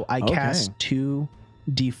 So I cast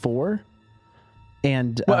 2d4,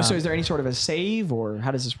 and Well, so is there any sort of a save, or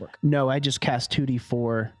how does this work? no, I just cast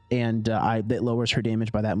 2d4, and that lowers her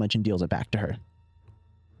damage by that much and deals it back to her.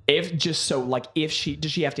 Does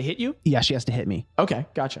she have to hit you? Yeah, she has to hit me. Okay,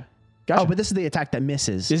 gotcha. Oh, but this is the attack that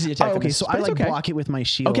misses. This is the attack that okay, misses, so but I it's like okay. block it with my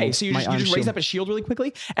shield. Okay, so you my just arm raise shield. up a shield really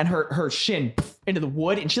quickly, and her shin into the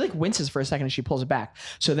wood, and she like winces for a second as she pulls it back.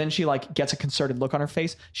 So then she like gets a concerted look on her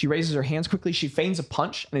face. She raises her hands quickly. She feigns a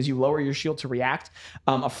punch, and as you lower your shield to react,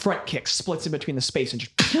 a front kick splits in between the space and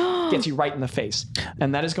just gets you right in the face.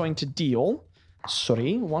 And that is going to deal.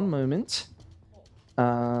 Sorry, one moment.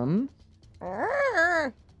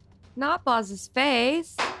 Not Boz's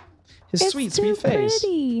face. His It's sweet too face.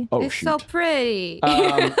 pretty. Oh It's shoot. so pretty.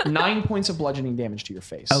 9 points of bludgeoning damage to your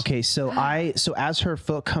face. Okay, so as her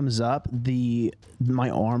foot comes up, my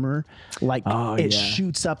armor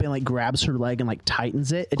shoots up and like grabs her leg and like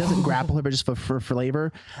tightens it. It doesn't grapple her, but just for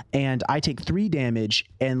flavor. And I take 3 damage,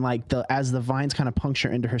 and like as the vines kind of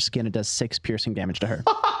puncture into her skin, it does 6 piercing damage to her.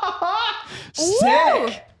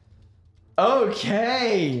 Sick.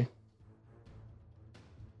 Okay.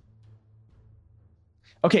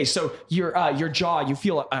 Okay, so your jaw, you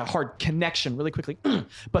feel a hard connection really quickly,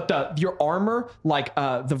 but your armor, like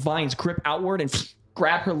the vines, grip outward and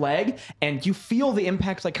grab her leg, and you feel the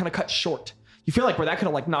impact like kind of cut short. You feel like where that could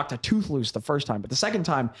have like knocked a tooth loose the first time, but the second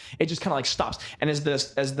time it just kind of like stops. And as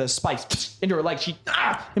the spikes into her leg, she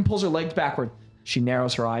and pulls her legs backward. She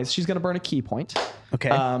narrows her eyes. She's gonna burn a key point. Okay.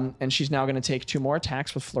 And she's now gonna take 2 more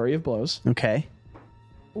attacks with flurry of blows. Okay.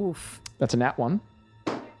 Oof. That's a nat 1.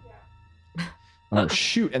 Oh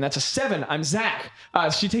shoot! And that's a 7. I'm Zach.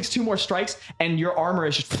 She takes 2 more strikes, and your armor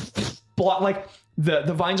is just like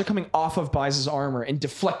the vines are coming off of Boz's armor and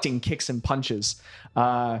deflecting kicks and punches.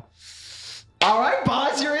 All right,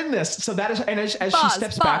 Boz, you're in this. So that is, and as she Boz,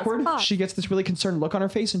 steps Boz, backward, Boz. she gets this really concerned look on her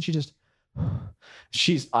face, and she's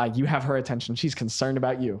you have her attention. She's concerned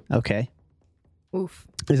about you. Okay. Oof.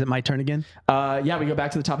 Is it my turn again? Yeah, we go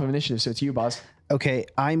back to the top of initiative, so it's you, Boz. Okay,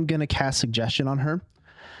 I'm gonna cast suggestion on her,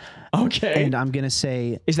 Okay. and I'm gonna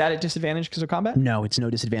say Is that at disadvantage because of combat? no. It's no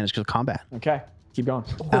disadvantage because of combat. Okay, keep going.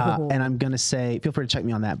 And I'm gonna say, feel free to check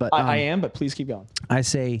me on that. But I am, but please keep going. I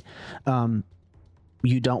say,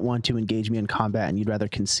 you don't want to engage me in combat, and you'd rather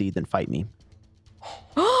concede than fight me.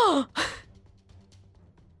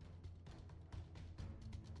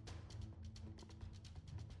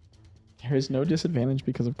 There is no disadvantage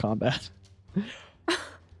because of combat.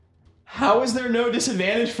 How is there no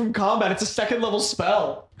disadvantage from combat? It's a 2nd level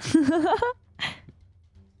spell.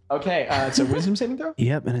 Okay, it's a wisdom saving throw.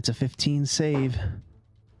 Yep, and it's a 15 save.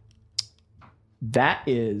 That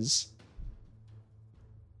is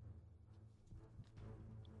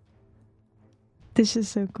This is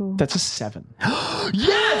so cool. that's a 7.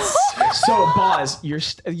 Yes. So Boz,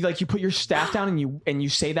 you put your staff down and you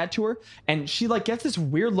say that to her, and she like gets this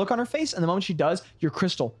weird look on her face, and the moment she does, your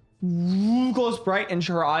crystal glows bright, and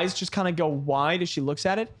her eyes just kind of go wide as she looks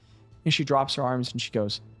at it, and she drops her arms and she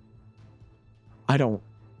goes, I don't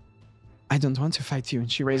want to fight you.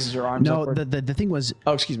 And she raises her arms No, upward. the thing was,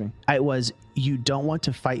 Oh, excuse me. you don't want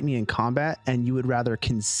to fight me in combat, and you would rather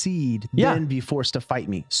concede Yeah. than be forced to fight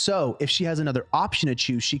me. So if she has another option to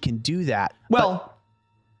choose, she can do that. Well,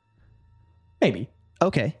 maybe.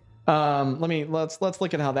 Okay, Let's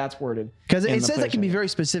look at how that's worded. because in it the says I can be playset. very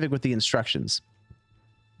specific with the instructions.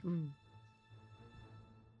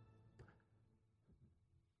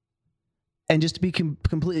 And just to be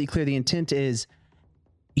completely clear, the intent is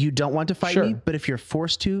you don't want to fight me, Sure. but if you're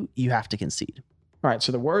forced to, you have to concede. All right,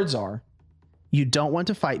 so the words are You don't want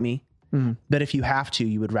to fight me, Mhm. but if you have to,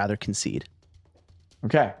 you would rather concede.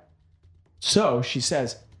 okay. So she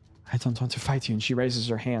says, I don't want to fight you. And she raises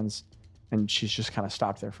her hands, and she's just kind of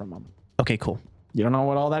stopped there for a moment. Okay, cool. You don't know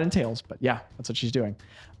what all that entails, but yeah, that's what she's doing.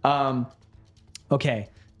 Okay.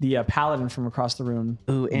 The paladin from across the room.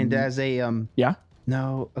 Ooh, and as a Yeah.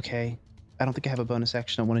 no, okay. don't think I have a bonus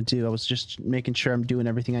action I want to do. I was just making sure I'm doing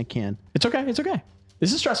everything I can. It's okay. It's okay.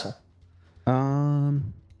 This is stressful. I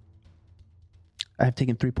have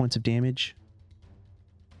taken 3 points of damage.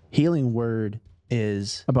 Healing word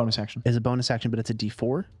is A bonus action. a bonus action, but it's a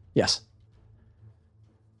D4. Yes.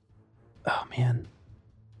 Oh man,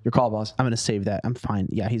 Your call, boss. I'm gonna save that. I'm fine.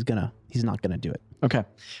 Yeah, he's not gonna do it. Okay.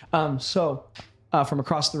 So from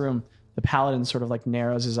across the room, the paladin sort of like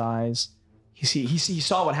narrows his eyes. He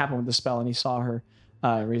saw what happened with the spell, and he saw her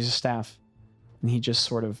raise his staff, and he just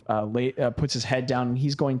sort of puts his head down, and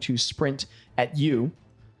he's going to sprint at you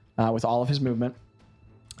with all of his movement.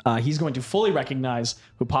 He's going to fully recognize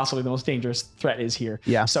who possibly the most dangerous threat is here.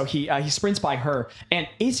 Yeah. So he sprints by her, and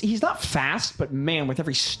he's not fast, but man, with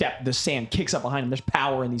every step, the sand kicks up behind him. There's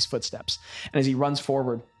power in these footsteps, and as he runs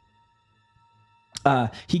forward,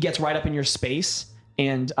 he gets right up in your space,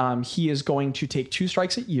 and he is going to take 2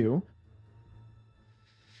 strikes at you.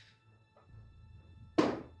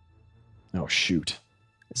 Oh shoot!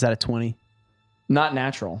 Is that a 20? Not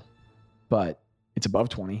natural, but it's above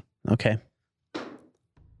 20. Okay.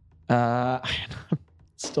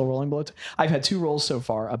 Still rolling below. I've had 2 rolls so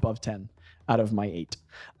far above 10 out of my 8.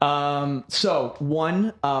 So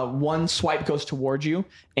one swipe goes towards you,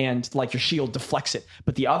 and like your shield deflects it,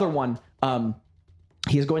 but the other one,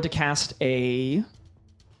 he is going to cast a.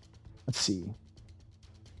 Let's see.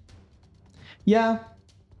 Yeah,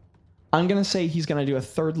 I'm gonna say he's gonna do a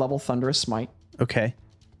 3rd level Thunderous Smite. Okay.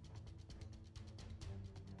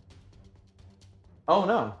 Oh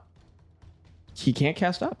no, he can't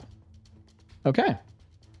cast up. Okay.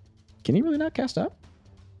 Can he really not cast up?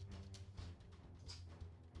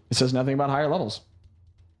 It says nothing about higher levels.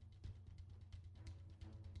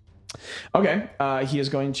 Okay. He is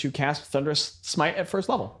going to cast Thunderous Smite at 1st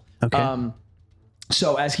level. Okay.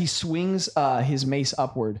 So as he swings his mace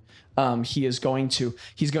upward, he's going to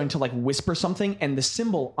like whisper something, and the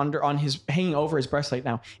symbol hanging over his breastplate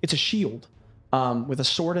now, it's a shield with a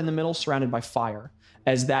sword in the middle surrounded by fire.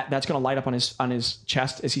 As that's going to light up on his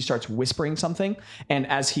chest as he starts whispering something, and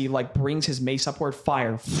as he like brings his mace upward,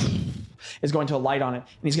 fire is going to light on it,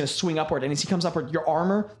 and he's going to swing upward. And as he comes upward, your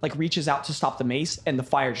armor like reaches out to stop the mace, and the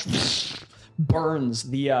fire just burns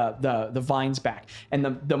the vines back, and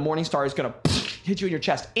the morning star is going to hit you in your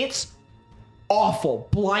chest. It's awful,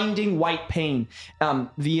 blinding white pain.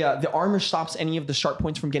 The armor stops any of the sharp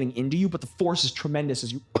points from getting into you, but the force is tremendous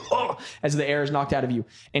as the air is knocked out of you,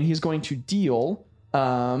 and he's going to deal.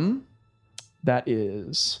 That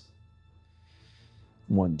is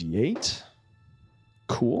 1d8.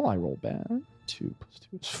 Cool. I roll bad. 2 plus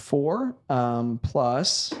 2 is 4.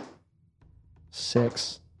 Plus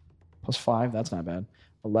 6 plus 5. That's not bad.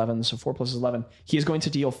 11. So 4 plus 11. He is going to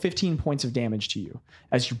deal 15 points of damage to you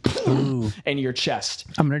as you in your chest.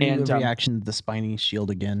 I'm going to do the reaction to the spiny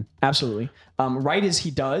shield again. Absolutely. Right as he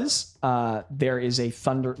does, there is a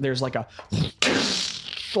thunder. There's like a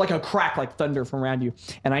crack like thunder from around you,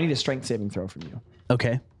 and I need a strength saving throw from you.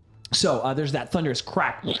 Okay. So there's that thunderous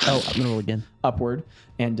crack. Oh, I'm gonna roll again. Upward,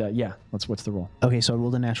 and what's the roll? Okay, so I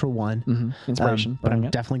rolled a natural 1. Inspiration, but I'm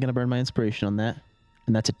definitely gonna burn my inspiration on that,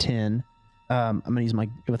 and that's a 10. I'm gonna use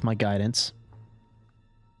my guidance.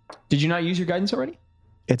 Did you not use your guidance already?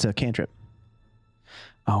 It's a cantrip.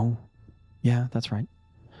 Oh, yeah, that's right.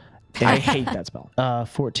 I hate that spell.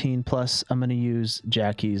 14 plus. I'm gonna use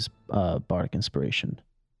Jackie's bardic inspiration,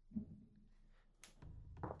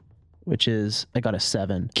 which is I got a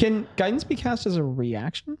 7. Can guidance be cast as a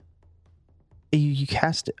reaction? You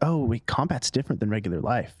cast it. Oh, wait, combat's different than regular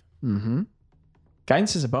life. Mm-hmm.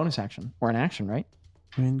 Guidance is a bonus action or an action, right?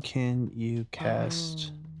 When can you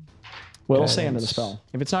cast? Well, it'll say under the Guidance. spell.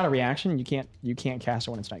 If it's not a reaction, you can't cast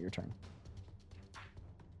it when it's not your turn.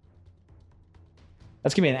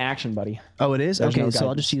 That's gonna be an action, buddy. Oh, it is. There's Okay, no so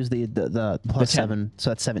I'll guidance. just use the plus 10. 7. So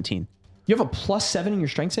that's 17. You have a +7 in your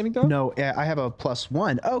strength saving throw? No, I have a plus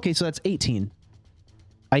 1. Oh, okay, so that's 18.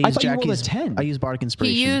 I used thought you rolled a Jackie's 10. I used bardic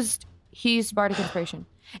inspiration. He used bardic inspiration.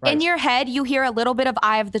 Right. In your head, you hear a little bit of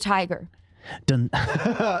Eye of the Tiger. Dun.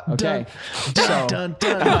 Okay. Dun, dun,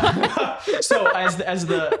 dun. So as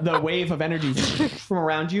the wave of energy from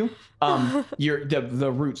around you,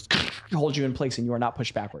 the roots hold you in place, and you are not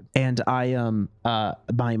pushed backward. And I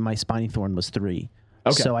my spiny thorn was 3.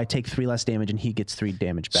 Okay. So I take 3 less damage, and he gets 3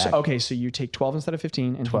 damage back. So you take 12 instead of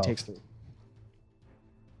 15, and 12. he takes 3.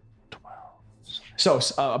 12. So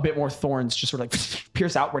a bit more thorns just sort of like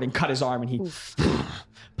pierce outward and cut his arm, and he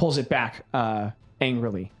pulls it back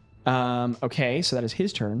angrily. Okay, so that is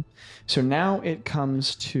his turn. So now it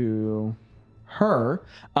comes to her.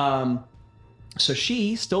 So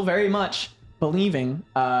she, still very much believing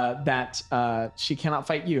that she cannot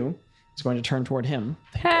fight you, is going to turn toward him.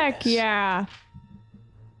 Heck yeah.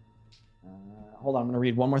 Hold on, I'm going to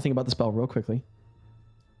read one more thing about the spell real quickly.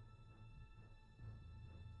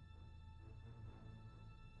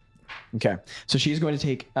 Okay, so she's going to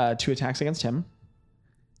take 2 attacks against him.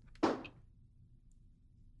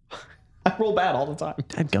 I roll bad all the time.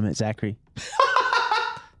 Dadgummit, Zachary.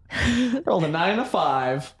 Rolled a 9 and a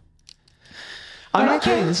 5. I'm not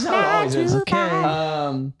kidding. This is how it always is.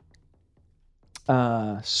 Okay.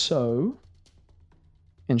 So,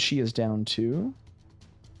 and she is down to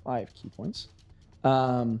 5 key points.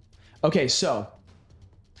 Okay, so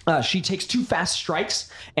she takes 2 fast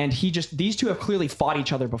strikes, and these two have clearly fought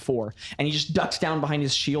each other before, and he just ducks down behind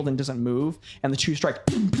his shield and doesn't move, and the 2 strike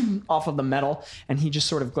off of the metal, and he just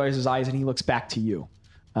sort of glares his eyes and he looks back to you.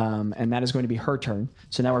 And that is going to be her turn.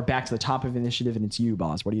 So now we're back to the top of initiative, and it's you,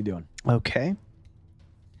 Boz. What are you doing? Okay.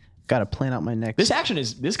 Got to plan out my next.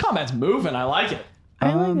 This combat's moving. I like it.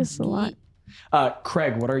 I like this a lot.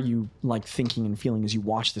 Craig, what are you like thinking and feeling as you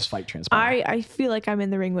watch this fight transpire? I feel like I'm in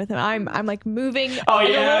the ring with him. I'm like moving. Oh like,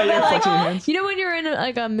 yeah, you're like, flexing your hands. you know when you're in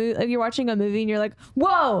like you're watching a movie and you're like,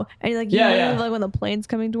 whoa, and like you move like when the plane's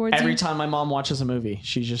coming towards you. Every time my mom watches a movie,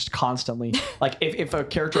 she's just constantly like, if a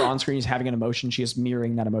character on screen is having an emotion, she is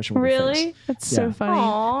mirroring that emotion with her face. Really? That's so funny.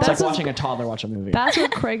 Aww. It's That's like watching a toddler watch a movie. That's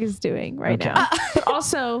what Craig is doing right Okay. now. But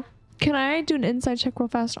also, can I do an inside check real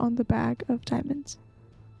fast on the bag of diamonds?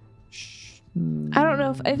 I don't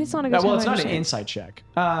know if it's not a good Well, time, it's I not an understand. insight check.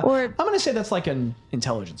 Or- I'm going to say that's like an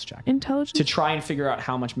intelligence check Intelligence. to try and figure out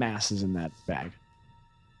how much mass is in that bag.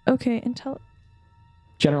 Okay,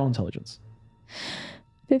 General intelligence.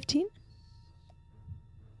 15.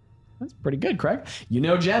 That's pretty good, Craig. You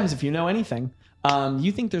know gems if you know anything.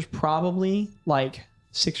 You think there's probably like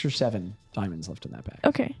 6 or 7 diamonds left in that bag.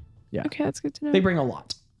 Okay. Yeah. Okay, that's good to know. They bring a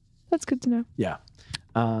lot. That's good to know. Yeah.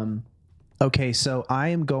 Okay, so I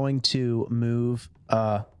am going to move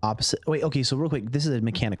opposite. Wait, okay, so real quick, this is a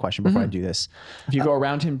mechanic question before I do this. If you go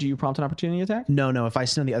around him, do you prompt an opportunity attack? No, if I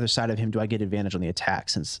sit on the other side of him, do I get advantage on the attack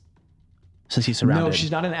since he's surrounded? No, she's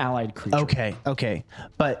not an allied creature. Okay.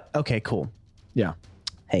 But, okay, cool. Yeah.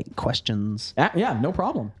 Hey, questions? Yeah, no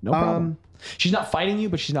problem. No problem. She's not fighting you,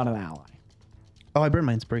 but she's not an ally. Oh, I burned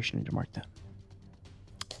my inspiration. I need to mark that.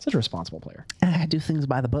 Such a responsible player. I do things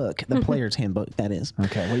by the book. The player's handbook, that is.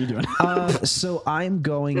 Okay, what are you doing? So I'm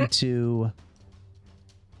going to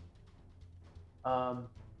trying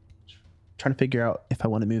to figure out if I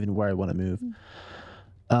want to move and where I want to move.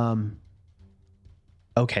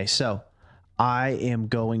 Okay, so I am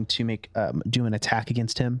going to make do an attack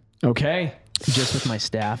against him Okay. just with my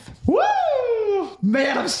staff. Woo!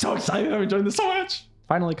 Man, I'm so excited. I'm enjoying this so much.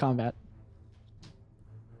 Finally, combat.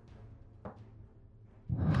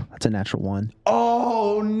 That's a natural 1.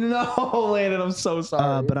 Oh, no, Landon. I'm so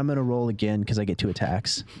sorry. But I'm going to roll again because I get 2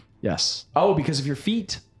 attacks. yes. Oh, because of your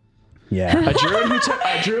feet. Yeah. A druid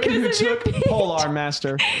who took Polearm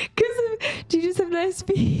Master. Do you just have nice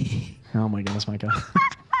feet? Oh, my goodness, Micah.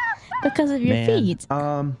 Because of your Man. feet.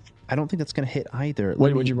 I don't think that's going to hit either.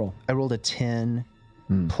 What would you roll? I rolled a 10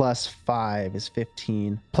 plus 5 is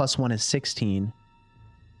 15 plus 1 is 16.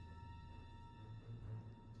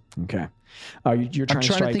 Okay. You're I'm trying to trying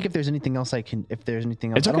strike. to think if there's anything else I can. If there's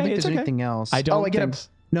anything else, It's I don't okay, think it's there's okay. anything else. I don't Oh, I get think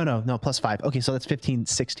a no plus 5. Okay, so that's 15,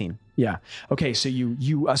 16. Yeah. Okay. So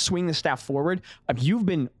you swing the staff forward. You've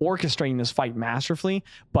been orchestrating this fight masterfully,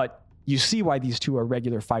 but you see why these two are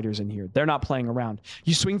regular fighters in here. They're not playing around.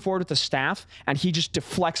 You swing forward with the staff, and he just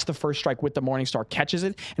deflects the first strike with the Morningstar, catches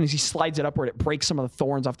it, and as he slides it upward, it breaks some of the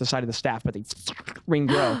thorns off the side of the staff, but they ring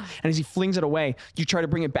grow. And as he flings it away, you try to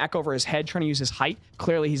bring it back over his head, trying to use his height.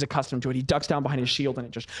 Clearly, he's accustomed to it. He ducks down behind his shield, and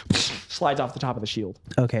it just slides off the top of the shield.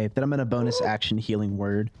 Okay, then I'm gonna bonus action healing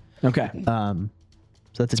word. Okay. So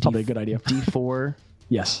that's Probably a good idea. D4.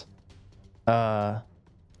 Yes. But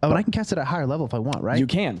I can cast it at a higher level if I want, right? You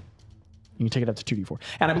can. You can take it up to 2d4,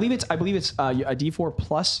 and I believe it's a d4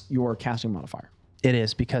 plus your casting modifier. It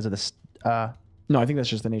is because of this. No, I think that's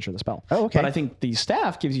just the nature of the spell. Oh, okay. But I think the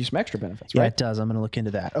staff gives you some extra benefits, Yeah, right? it does. I'm gonna look into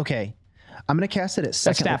that. Okay, I'm gonna cast it at That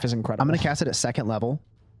second. staff is incredible. I'm gonna cast it at second level.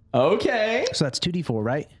 Okay. So that's 2d4,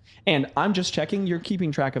 right? And I'm just checking. You're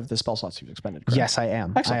keeping track of the spell slots you've expended, correct? Yes, I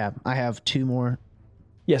am. Excellent. I have 2 more.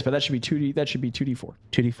 Yes, but that should be 2d. That should be 2d4.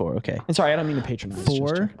 2d4. Okay. And sorry, I don't mean to patronize. Just 4.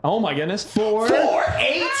 checking. Oh my goodness. 4.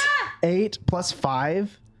 8. 8 plus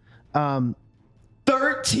 5.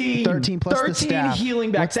 13. 13 plus the 13 staff.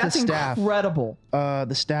 healing back. What's the That's staff? incredible.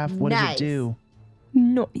 The staff. What does Nice. it do?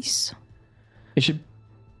 Nice. It should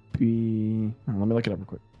be. Let me look it up real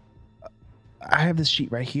quick. I have this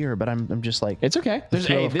sheet right here, but I'm just like. It's okay. There's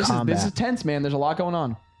thrill hey, of this combat. is tense, man. There's a lot going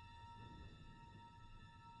on.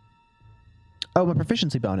 Oh, my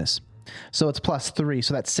proficiency bonus. So it's +3,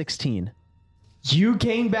 so that's 16. You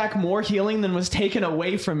gain back more healing than was taken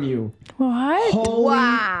away from you. What? Holy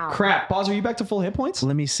Wow. crap. Boz, are you back to full hit points?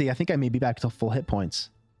 Let me see. I think I may be back to full hit points.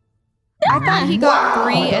 I thought he got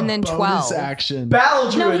 3 and then 12. Action. Battle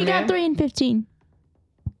Druid, No, he man. got 3 and 15.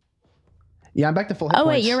 Yeah, I'm back to full hit Oh,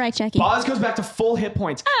 points. wait, you're right, Jackie. Boz goes back to full hit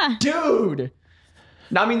points. Dude.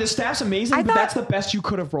 Now, I mean, the staff's amazing, but thought- that's the best you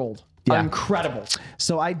could have rolled. Yeah. Incredible.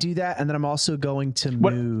 So I do that, and then I'm also going to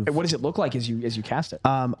What move. does it look like as you cast it?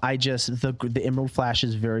 I just the emerald flash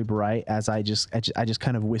is very bright as I just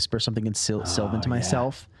kind of whisper something in Sylvan to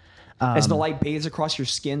myself. As the light bathes across your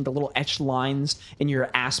skin, the little etched lines in your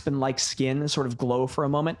aspen-like skin sort of glow for a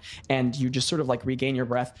moment, and you just sort of like regain your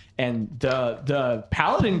breath. And the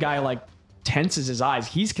paladin guy like tenses his eyes.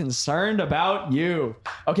 He's concerned about you.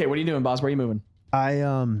 Okay, what are you doing, Boz? Where are you moving?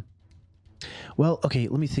 Well, okay,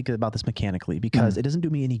 let me think about this mechanically because it doesn't do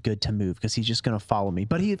me any good to move because he's just going to follow me.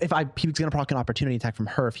 But he was going to proc an opportunity attack from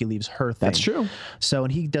her if he leaves her thing. That's true. So,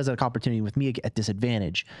 and he does an opportunity with me at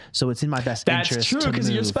disadvantage. So it's in my best That's interest. true to because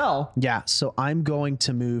of your move. spell. Yeah, so I'm going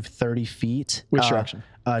to move 30 feet. Which direction?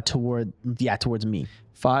 Towards me.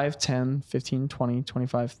 5, 10, 15, 20,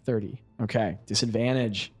 25, 30. Okay,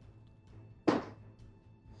 disadvantage.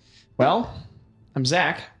 Well, I'm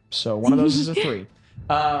Zach, so one of those is a 3.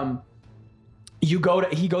 He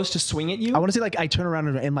goes to swing at you. I want to say like I turn around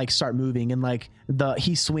and like start moving and like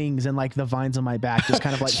he swings and like the vines on my back just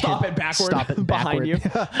kind of like Stop it backward behind you.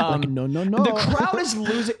 like no. The crowd is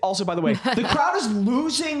losing. Also, by the way, the crowd is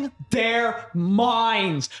losing their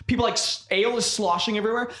minds. People like ale is sloshing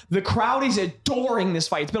everywhere. The crowd is adoring this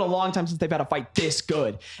fight. It's been a long time since they've had a fight this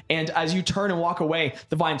good. And as you turn and walk away,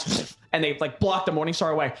 the vines and they like block the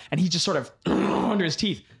Morningstar away, and he just sort of under his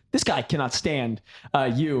teeth. This guy cannot stand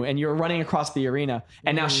you, and you're running across the arena,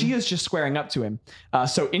 and now she is just squaring up to him.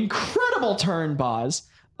 So incredible turn, Boz.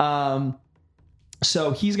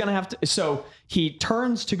 So he's gonna have to. So he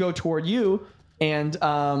turns to go toward you, and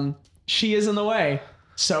she is in the way.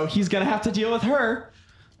 So he's gonna have to deal with her.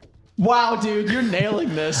 Wow, dude, you're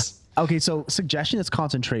nailing this. Okay, so suggestion is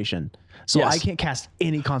concentration. So Yes. I can't cast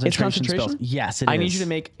any concentration spells. Yes, it is. I need you to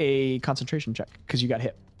make a concentration check because you got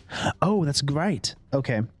hit. Oh, that's great.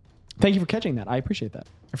 Okay. Thank you for catching that. I appreciate that.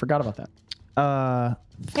 I forgot about that.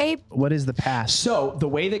 Hey, What is the pass? So the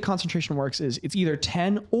way that concentration works is it's either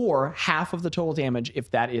 10 or half of the total damage if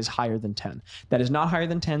that is higher than 10. That is not higher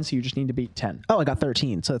than 10, so you just need to beat 10. Oh, I got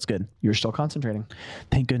 13, so that's good. You're still concentrating.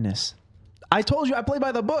 Thank goodness. I told you I play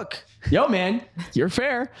by the book. Yo, man, you're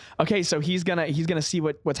fair. Okay, so he's gonna see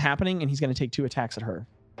what's happening, and he's gonna take 2 attacks at her.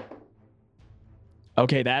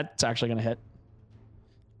 Okay, that's actually gonna hit.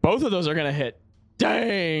 Both of those are gonna hit.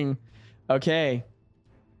 Dang. Okay.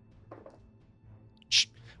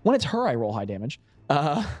 When it's her, I roll high damage.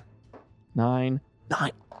 9. Oh,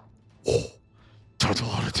 that's a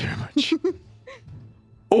lot of damage.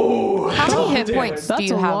 Oh, how many hit points do That's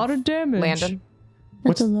you a have, lot of damage. Landon?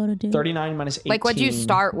 That's a lot of damage. 39 minus 18. Like, what'd you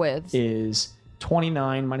start with? Is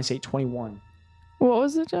 29 minus 8, 21. What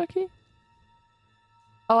was it, Jackie?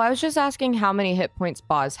 Oh, I was just asking how many hit points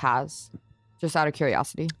Boz has, just out of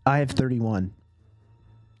curiosity. I have 31.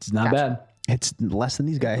 It's not Gotcha. bad. It's less than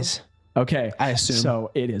these guys. Okay. I assume.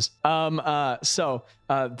 So it is. So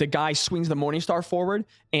the guy swings the Morningstar forward,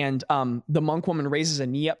 and the monk woman raises a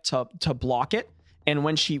knee up to block it. And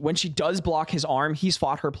when she does block his arm, he's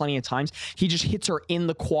fought her plenty of times. He just hits her in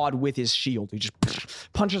the quad with his shield. He just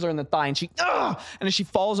punches her in the thigh, and and as she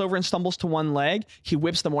falls over and stumbles to one leg, he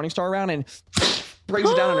whips the Morningstar around and brings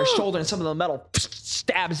it down on her shoulder, and some of the metal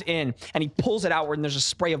stabs in, and he pulls it outward, and there's a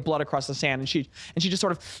spray of blood across the sand, and she just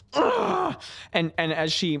sort of and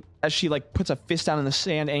as she like puts a fist down in the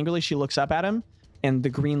sand angrily, she looks up at him, and the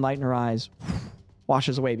green light in her eyes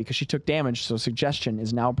washes away because she took damage. So suggestion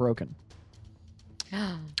is now broken.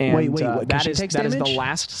 And, Wait, what, 'cause that she is takes that is the damage?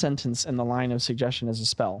 last sentence in the line of suggestion as a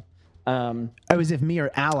spell. Oh, as if me or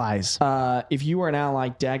allies. If you were an ally,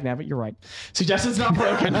 Dagnabbit, you're right. Suggestion's not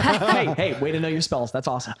broken. hey, way to know your spells. That's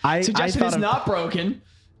awesome. Suggestion is not broken.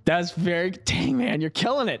 That's very dang, man. You're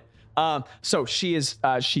killing it. So she's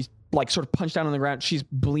like sort of punched down on the ground. She's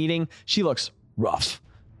bleeding. She looks rough.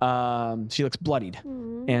 She looks bloodied,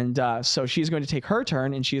 and so she's going to take her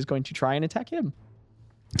turn, and she is going to try and attack him.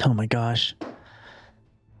 Oh my gosh.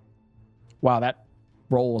 Wow, that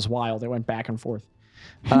roll was wild. It went back and forth.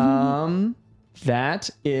 That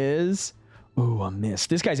is, a miss.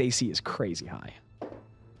 This guy's AC is crazy high.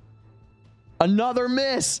 Another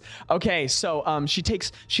miss. Okay, so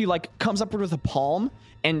she like comes upward with a palm,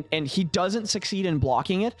 and he doesn't succeed in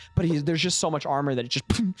blocking it, but there's just so much armor that it just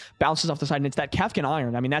bounces off the side, and it's that Kefkin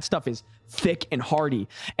iron. I mean, that stuff is thick and hardy.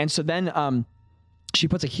 And so then She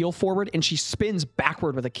puts a heel forward and she spins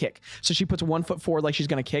backward with a kick. So she puts 1 foot forward like she's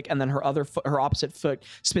going to kick, and then her other foot, her opposite foot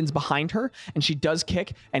spins behind her, and she does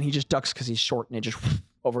kick, and he just ducks because he's short, and it just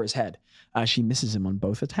over his head. She misses him on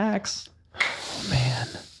both attacks. Oh, man.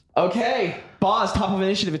 Okay, Boz, top of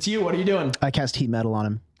initiative. It's you. What are you doing? I cast heat metal on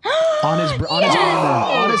him. On his armor.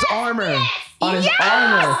 On his armor. On his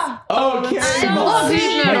armor. Okay, I Boz. love heat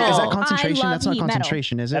Wait, metal. is that concentration? I love That's not heat metal.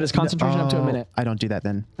 concentration, is it? That is concentration up to a minute. I don't do that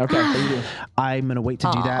then. Okay, what do you do? I'm going to wait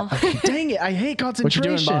to do that. Okay, dang it. I hate What concentration.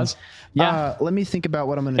 you doing, Boz? Yeah. Let me think about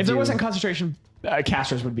what I'm going to do. If there wasn't concentration,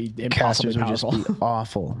 casters would be impossibly Casters would just powerful. be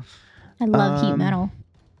awful. I love heat metal.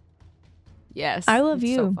 Yes. I love it's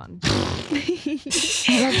you. So fun.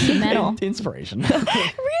 I love heat metal. Inspiration. Really?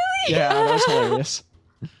 Yeah, that was hilarious.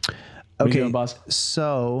 What are you Okay, doing, Boz?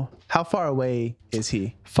 so how far away is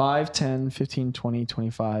he? 5, 10, 15, 20,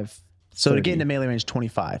 25. So 30. to get into melee range,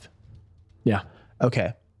 25. Yeah. Okay.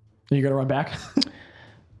 Are you going to run back?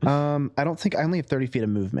 I don't think I only have 30 feet of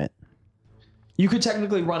movement. You could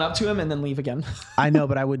technically run up to him and then leave again. I know,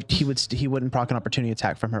 but he wouldn't proc an opportunity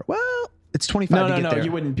attack from her. Well, it's 25 to get there.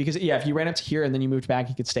 You wouldn't, because if you ran up to here and then you moved back,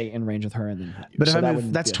 he could stay in range with her and then hit you. But if So I that move,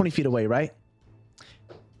 wouldn't that's be 20 feet away, right?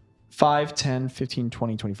 5, 10, 15,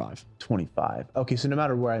 20, 25. 25. Okay, so no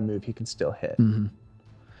matter where I move, he can still hit. Mm-hmm.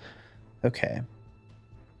 Okay.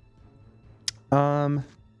 I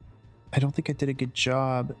don't think I did a good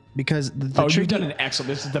job because the You've tricky- done an excellent.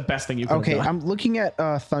 This is the best thing you could Okay, have done. I'm looking at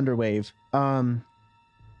Thunder Wave. Y'all,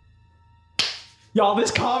 this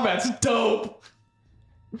combat's dope.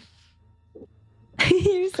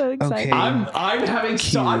 You're so excited. Okay. I'm having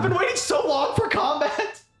so. I've been waiting so long for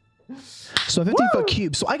combat. So a 15-foot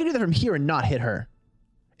cube. So I can do that from here and not hit her.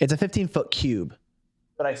 It's a 15-foot cube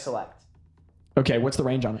that I select. Okay, what's the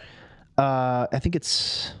range on it? I think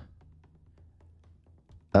it's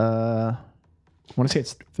I want to say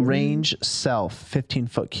it's 30. range self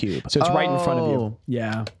 15-foot cube. So it's right in front of you. Oh,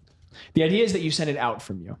 Yeah. The idea is that you send it out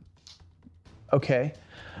from you. Okay.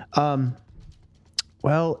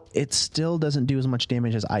 Well, it still doesn't do as much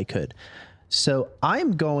damage as I could. So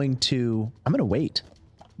I'm going to wait.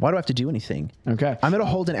 Why do I have to do anything? Okay. I'm going to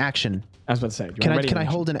hold an action I was about to say. Can I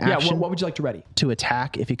hold an Yeah. action? What would you like to ready? to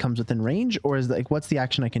attack if he comes within range, or is like what's the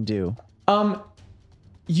action I can do?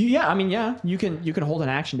 You can hold an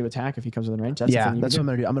action to attack if he comes within range. That's Yeah, the thing you that's can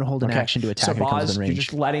what I'm gonna do. I'm gonna hold an Okay. action to attack So if he comes Boz, within you're range.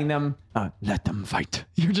 just letting them let them fight.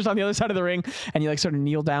 You're just on the other side of the ring, and you like sort of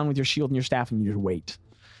kneel down with your shield and your staff, and you just wait.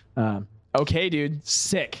 Okay, dude,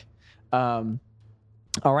 sick. All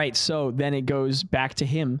right, so then it goes back to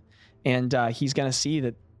him, and he's gonna see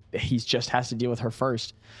that he just has to deal with her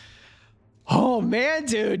first. Oh man,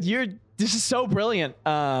 dude, this is so brilliant.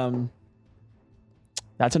 That's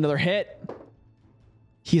another hit.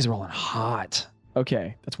 He is rolling hot.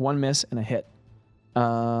 Okay, that's one miss and a hit.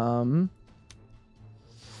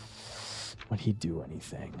 Would he do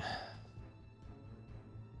anything?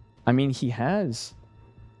 I mean, he has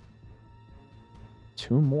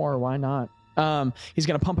 2 more. Why not? He's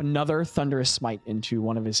gonna pump another thunderous smite into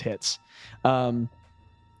one of his hits.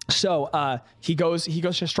 So he goes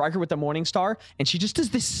to strike her with the Morning Star, and she just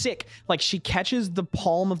does this sick, like she catches the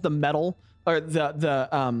palm of the metal or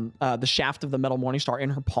the shaft of the metal Morning Star in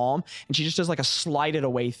her palm, and she just does like a slide it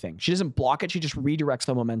away thing. She doesn't block it; she just redirects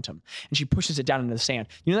the momentum, and she pushes it down into the sand.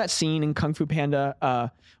 You know that scene in Kung Fu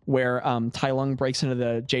Panda where Tai Lung breaks into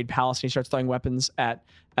the Jade Palace and he starts throwing weapons at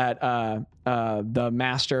the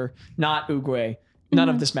master, not Oogway. None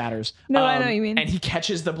of this matters. No, I know what you mean. And he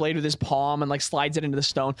catches the blade with his palm and like slides it into the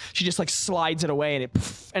stone. She just like slides it away and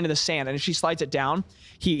it into the sand. And as she slides it down,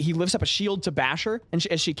 he lifts up a shield to bash her. And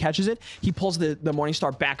as she catches it, he pulls the Morning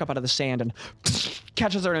Star back up out of the sand and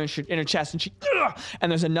catches her in her chest. And she and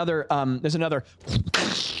there's another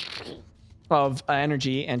of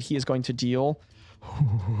energy, and he is going to deal.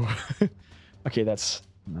 Okay, that's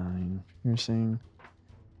 9 piercing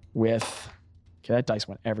with. Okay, that dice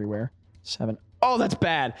went everywhere. 7. Oh, that's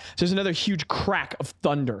bad. So there's another huge crack of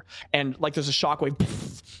thunder, and like there's a shockwave,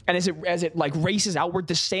 and as it like races outward,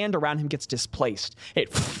 the sand around him gets displaced. It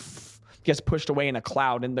gets pushed away in a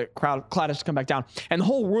cloud, and the cloud has to come back down. And the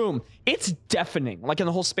whole room, it's deafening. Like in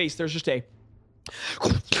the whole space, there's just a.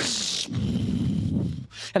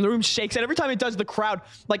 And the room shakes, and every time it does, the crowd,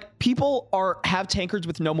 like people have tankards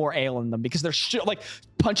with no more ale in them because they're like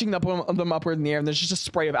punching them upward in the air, and there's just a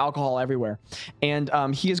spray of alcohol everywhere. And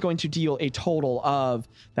he is going to deal a total of,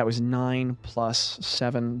 that was 9 plus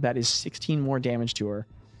 7, that is 16 more damage to her.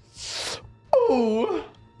 Ooh.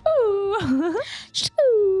 Ooh.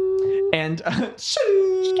 And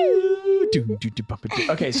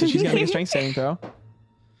okay, so she's gonna make a strength saving throw.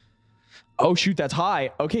 Oh shoot, that's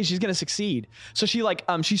high. Okay, she's gonna succeed. So she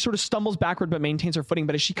she sort of stumbles backward but maintains her footing.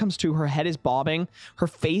 But as she comes to, her head is bobbing. Her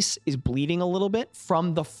face is bleeding a little bit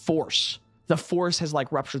from the force. The force has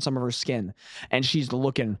like ruptured some of her skin, and she's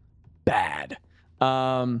looking bad.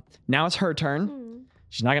 Now it's her turn.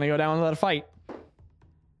 She's not gonna go down without a fight.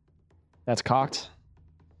 That's cocked.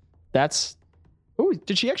 That's. Oh,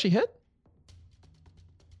 did she actually hit?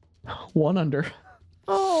 1 under.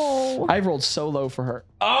 Oh. I rolled so low for her.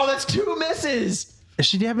 Oh, that's 2 misses. Does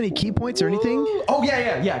she have any key points or anything? Ooh. Oh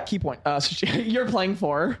yeah. Key point. You're playing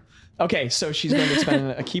for her. Okay, so she's going to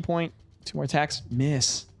expend a key point. 2 more attacks.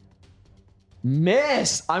 Miss. I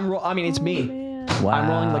mean, it's me. Man. Wow. I'm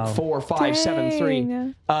rolling like 4, 5, 7, 3.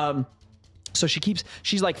 Dang. So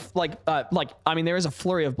she's like, I mean, there is a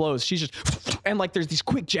flurry of blows. She's just, and like, there's these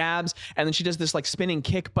quick jabs, and then she does this like spinning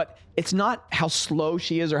kick, but it's not how slow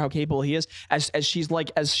she is or how capable he is. As she's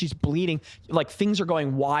bleeding, like things are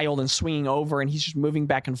going wild and swinging over, and he's just moving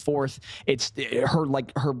back and forth.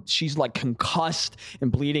 She's like concussed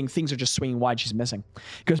and bleeding. Things are just swinging wide. She's missing.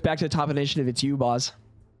 Goes back to the top of the initiative. It's you, Boz.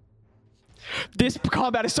 This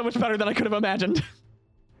combat is so much better than I could have imagined.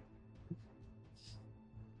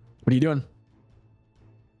 What are you doing?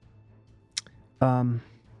 I'm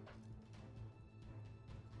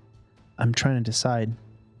trying to decide.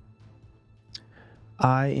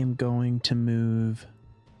 I am going to move.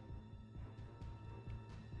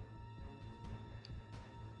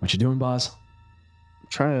 What you doing, Boz?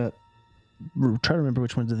 Try to remember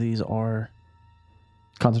which ones of these are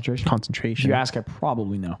Concentration. concentration. If you ask, I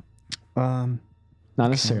probably know. Um, Not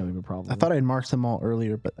necessarily, but probably. I thought I had marked them all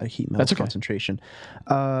earlier, but I heat metal That's okay. concentration.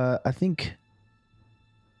 I think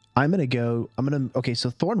okay, so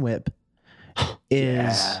Thorn Whip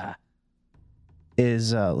is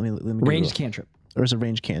let me Ranged cantrip, there's a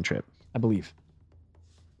ranged cantrip. I believe.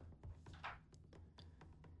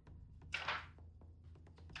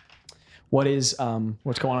 What is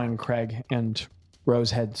what's going on in Craig and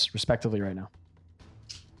Rose heads respectively right now?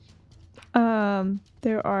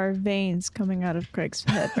 There are veins coming out of Craig's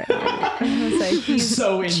head right now. I'm gonna say he's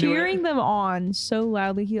So into cheering them on so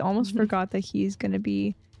loudly. He almost forgot that he's gonna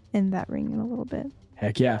be in that ring in a little bit.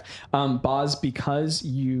 Heck yeah. Boz, because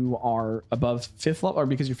you are above 5th level, or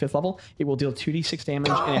because you're 5th level, it will deal 2d6 damage,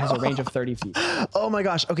 and it has a range of 30 feet. Oh my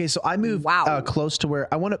gosh. Okay, so I move close to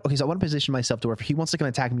where I want to. Okay, so I want to position myself to where if he wants to come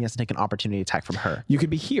attack me, he has to take an opportunity attack from her. You could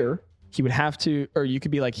be here. He would have to, or you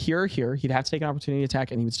could be like here or here. He'd have to take an opportunity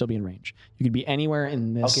attack, and he would still be in range. You could be anywhere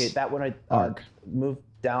in this. Okay, that one I arc. Move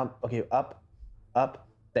down. Okay, up,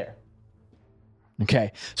 there.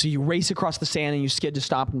 Okay, so you race across the sand and you skid to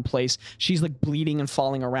stop in place. She's like bleeding and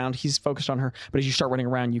falling around. He's focused on her, but as you start running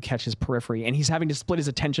around, you catch his periphery, and he's having to split his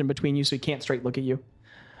attention between you, so he can't straight look at you.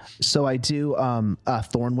 So I do a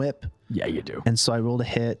Thorn Whip. Yeah, you do. And so I rolled a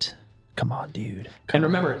hit. Come on, dude. And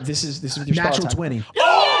remember, this is with your Natural spell attack. 20.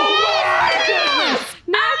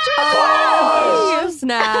 Oh,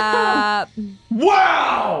 snap.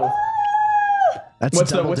 Wow! That's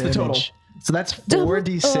What's double the total? damage. So that's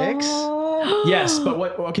 4d6. Yes, but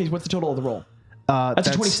what's the total of the roll? That's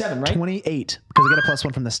a 27, right? 28, because I get a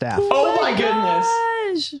 +1 from the staff. Oh my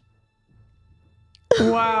goodness.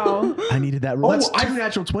 Wow. I needed that roll. Oh, That's 2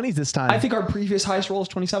 natural 20s this time. I think our previous highest roll is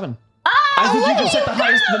 27. I think you just set the new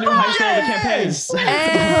highest roll of the campaign.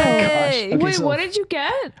 Hey. Okay, Wait, so- what did you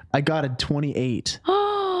get? I got a 28.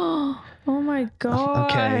 Oh my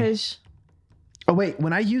gosh. Oh wait,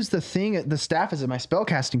 when I use the staff as my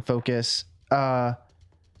spellcasting focus, and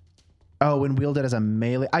wielded as a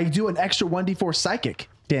melee, I do an extra 1d4 psychic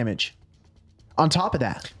damage on top of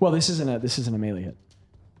that. Well, this isn't a melee hit.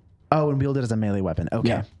 Oh, and wielded as a melee weapon. Okay,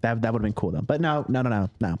 Yeah. that would have been cool though. But no. Can't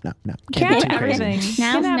be have too crazy. everything. No, Can't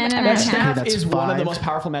have no, no, no, everything. no. Staff that's is one of the 5, most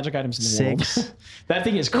powerful magic items in the 6, world. That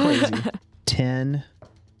thing is crazy. 10,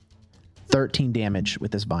 13 damage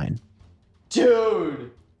with this vine.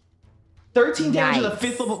 Dude. 13 damage Nice. at the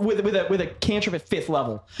 5th level with a cantrip at 5th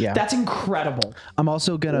level. Yeah. That's incredible. I'm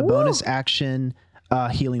also gonna bonus action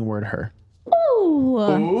healing word her. Ooh.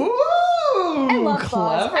 Ooh. I love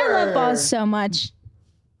Boz. I love Boz so much.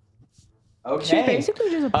 Okay. She's basically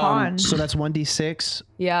just a pawn. So that's 1d6,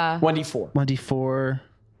 Yeah. 1d4 1d4.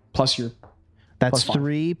 plus your That's Plus 5.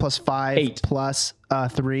 3 plus 5 8. plus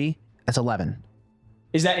 3. That's 11.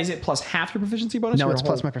 is it plus half your proficiency bonus? No, or it's your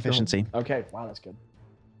plus whole- my proficiency. Okay, wow, that's good.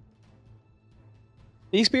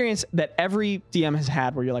 The experience that every DM has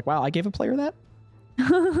had where you're like, wow, I gave a player that?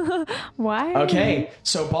 Why? Okay,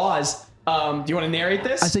 so Boz, Do you want to narrate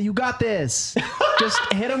this? I say, you got this. Just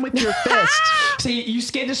hit him with your fist. So you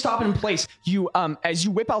skid to stop in place. You, as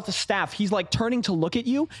you whip out the staff, he's like turning to look at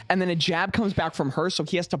you, and then a jab comes back from her, so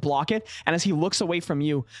he has to block it. And as he looks away from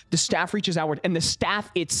you, the staff reaches outward, and the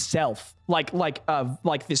staff itself, like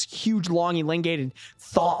this huge, long, elongated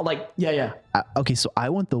thought, Okay, so I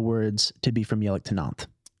want the words to be from Yelik Tenanth.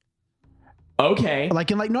 Okay.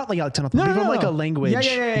 Like not like Yelik Tenanth, but from like a language.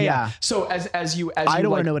 Yeah. So as you I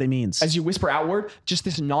don't want to know what it means. As you whisper outward, just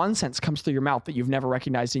this nonsense comes through your mouth that you've never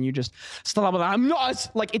recognized, and you just I'm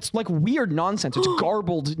not like it's like weird nonsense. It's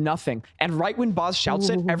garbled nothing. And right when Boz shouts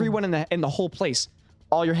it, everyone in the whole place,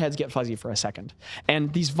 all your heads get fuzzy for a second,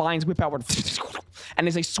 and these vines whip outward, and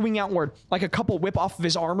as they swing outward, like a couple whip off of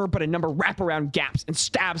his armor, but a number wrap around gaps and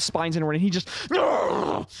stab spines inward, and he just,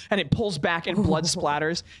 and it pulls back and blood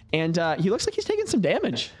splatters, and he looks like he's taking some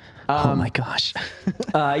damage. Oh my gosh.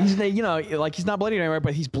 He's he's not bleeding anywhere,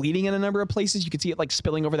 but he's bleeding in a number of places. You can see it like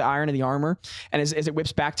spilling over the iron of the armor, and as it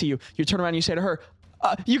whips back to you, you turn around and you say to her,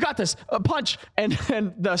 you got this, punch. And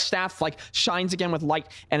the staff like shines again with light,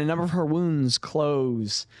 and a number of her wounds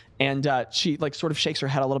close. And she like sort of shakes her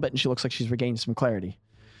head a little bit, and she looks like she's regained some clarity.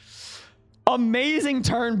 Amazing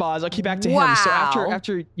turn, Boz. I'll keep back to him. So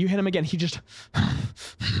after you hit him again, he just,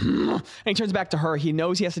 and he turns back to her. He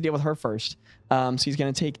knows he has to deal with her first. So he's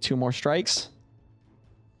going to take 2 more strikes.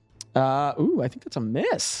 I think that's a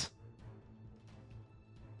miss.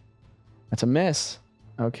 That's a miss.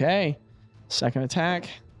 Okay. Second attack.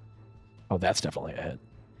 Oh, that's definitely a hit.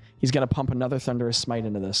 He's going to pump another Thunderous Smite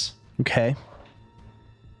into this. Okay.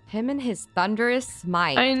 Him and his Thunderous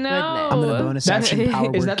Smite. I know. Goodness. I'm going to bonus action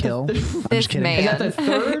power is word that kill. I'm This just kidding. man. Is that the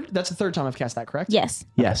third? That's the third time I've cast that, correct? Yes.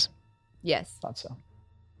 Yes. Yes. Thought so.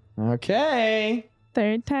 Okay.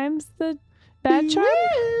 Third time's the bad charm.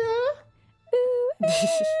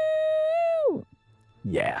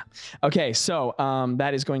 Yeah. Okay, so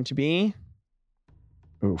that is going to be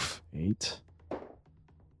 8.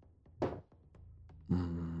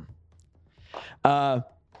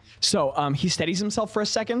 So he steadies himself for a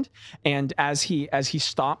second, and as he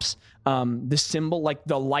stops, the symbol, like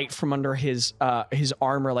the light from under his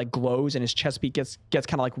armor, like glows, and his chest beat gets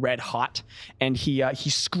kind of like red hot, and he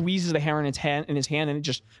squeezes the hammer in his hand, and it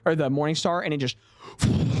just, or the Morning Star, and it just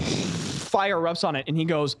fire erupts on it, and he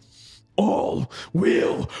goes, all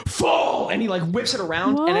will fall, and he like whips it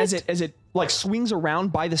around, and as it like swings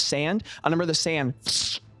around by the sand, a number of the sand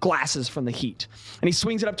glasses from the heat, and he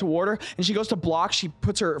swings it up toward her, and she goes to block. She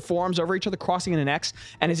puts her forearms over each other, crossing in an X,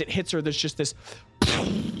 and as it hits her, there's just this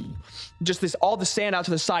all the sand out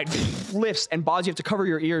to the side lifts, and Boz, you have to cover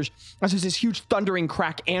your ears as there's this huge thundering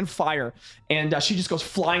crack and fire, and she just goes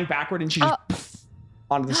flying backward, and she just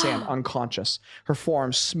onto the sand, unconscious, her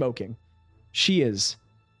forearms smoking. She is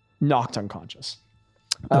knocked unconscious.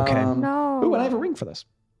 Okay. No. Ooh, and I have a ring for this.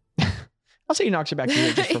 I'll say he knocks you back to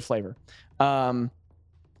here just for flavor. And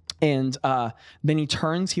then he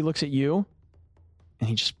turns, he looks at you, and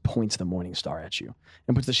he just points the Morning Star at you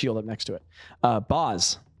and puts the shield up next to it.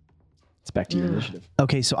 Boz, it's back to your initiative.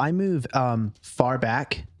 Okay, so I move far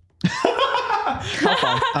back. How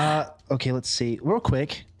far? Okay, let's see. Real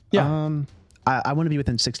quick. Yeah. I want to be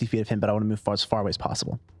within 60 feet of him, but I want to move as far away as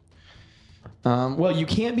possible. Well, you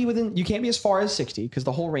can't be as far as 60 because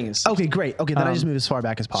the whole ring is 60. Okay, great. Okay, then I just move as far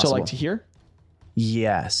back as possible. So like to here?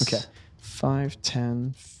 Yes. Okay. 5,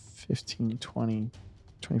 10, 15, 20,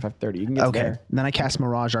 25, 30. You can get to Okay. there. Then I cast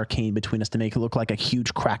Mirage Arcane between us to make it look like a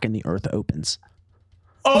huge crack in the earth opens.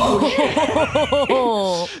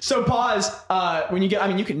 Oh. So pause. When you get,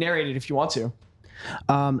 you can narrate it if you want to.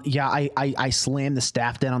 Yeah, I slam the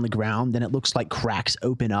staff down on the ground, then it looks like cracks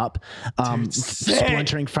open up,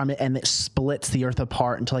 splintering from it, and it splits the earth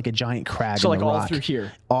apart into like a giant crag. So in like the all rock. through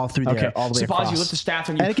here. All through there, Okay. all the way So across. pause. You lift the staff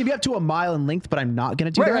and And it can be up to a mile in length, but I'm not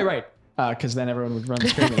going to do that. Right. Because then everyone would run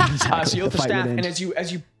screaming. So you lift the The fight staff, would end. and as you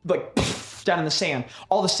like down in the sand,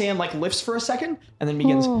 all the sand like lifts for a second, and then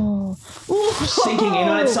begins sinking in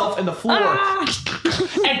on itself in the floor.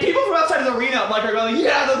 And people from outside of the arena like are going,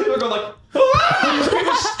 yeah. Those people are going like, people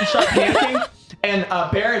start panicking. And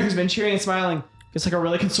Barrett, who's been cheering and smiling, gets like a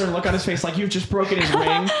really concerned look on his face, like you've just broken his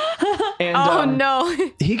ring. And, Oh no.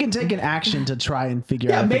 He can take an action to try and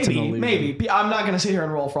figure Yeah, out if it's an maybe, illusion. maybe. I'm not going to sit here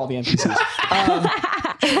and roll for all the NPCs.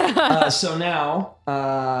 So now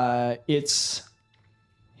it's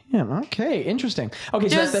him. Okay, interesting. Okay,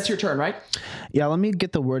 so Just- that's your turn, right? Yeah, let me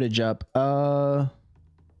get the wordage up.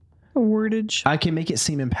 Wordage. I can make it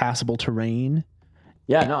seem impassable terrain,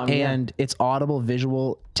 Yeah, no, and it's audible,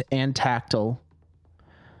 visual, and tactile.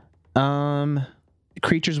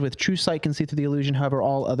 Creatures with true sight can see through the illusion. However,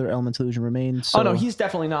 all other elements of the illusion remain. So, oh no, he's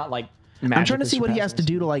definitely not like I'm trying to see what he has to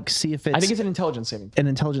do to like see if it's I think it's an intelligence saving. an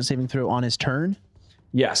intelligence saving throw on his turn.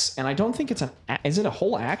 Yes, and I don't think it's is it a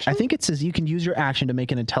whole action? I think it says you can use your action to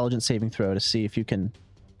make an intelligence saving throw to see if you can.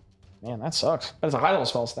 Man, that sucks. But it's a high level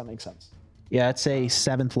spell, so that makes sense. Yeah, it's a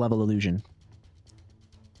 7th level illusion.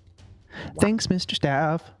 Thanks, Mr.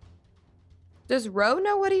 Staff. Does Ro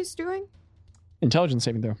know what he's doing? Intelligence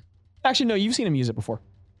saving throw. Actually, no, you've seen him use it before.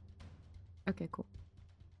 Okay, cool.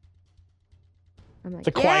 I'm like,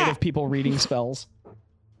 The quiet of people reading spells.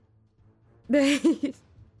 yeah.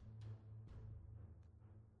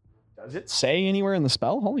 Does it say anywhere in the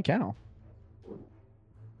spell? Holy cow.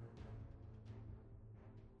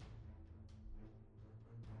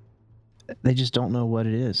 They just don't know what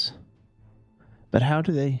it is. But how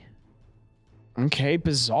do they? Okay,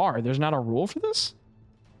 bizarre. There's not a rule for this?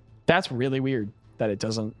 That's really weird that it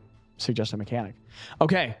doesn't suggest a mechanic.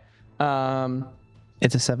 Okay.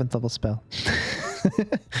 It's a 7th level spell.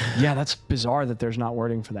 Yeah, that's bizarre that there's not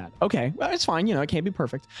wording for that. Okay, well, it's fine. You know, it can't be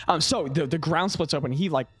perfect. So the ground splits open. He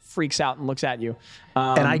like freaks out and looks at you.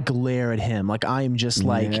 And I glare at him like I am just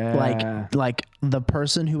like Yeah. like the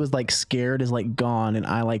person who was like scared is like gone, and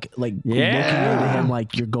I like looking Yeah. at him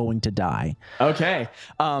like you're going to die. Okay.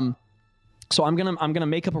 So I'm gonna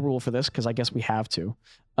make up a rule for this because I guess we have to.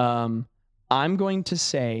 I'm going to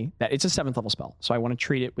say that it's a 7th level spell, so I want to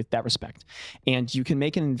treat it with that respect. And you can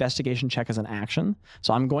make an investigation check as an action.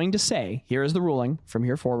 So I'm going to say, here is the ruling from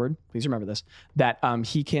here forward. Please remember this: that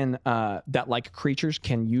he can that like creatures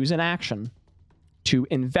can use an action to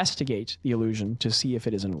investigate the illusion to see if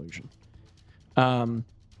it is an illusion. And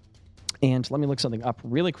let me look something up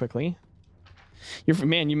really quickly.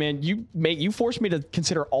 You forced me to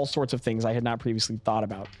consider all sorts of things I had not previously thought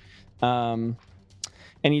about.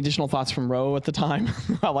 Any additional thoughts from Ro at the time?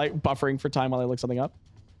 I like buffering for time while I look something up.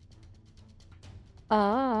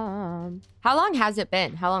 How long has it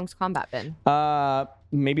been? How long's combat been?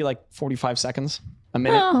 Maybe like 45 seconds, a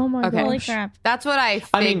minute. Oh my Okay. god. Holy crap. That's what I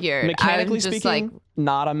I mean, figured. mechanically I'm just speaking,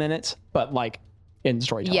 not a minute, but like in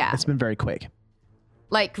storytelling. Yeah. It's been very quick.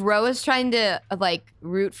 like Ro is trying to like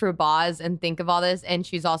root for Boz and think of all this, and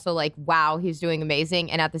she's also like, wow, he's doing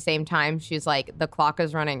amazing. And at the same time, she's like, the clock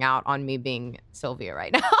is running out on me being Sylvia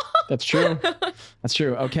right now. That's true. That's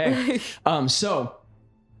true. Okay.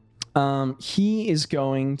 He is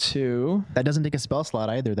going to. That doesn't take a spell slot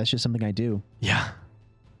either. That's just something I do. Yeah.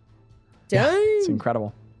 Dang. It's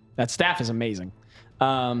incredible. That staff is amazing.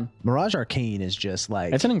 Mirage Arcane is just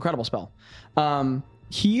like It's an incredible spell.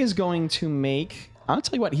 He is going to make. I'll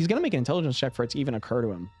tell you what. He's going to make an intelligence check for it to even occur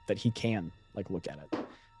to him that he can like look at it.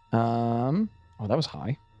 Oh, that was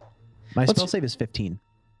high. my let's- spell save is 15.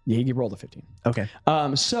 Yeah, he rolled a 15. Okay.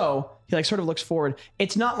 So he like sort of looks forward.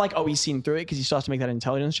 It's not like, oh, he's seen through it because he still has to make that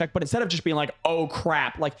intelligence check. But instead of just being like, oh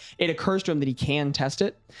crap, like it occurs to him that he can test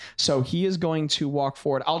it. So he is going to walk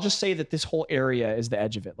forward. I'll just say that this whole area is the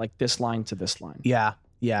edge of it, like this line to this line. Yeah.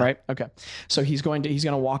 Yeah. Right. Okay. So he's going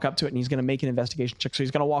to walk up to it and he's going to make an investigation check. So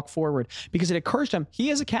he's going to walk forward because it occurs to him he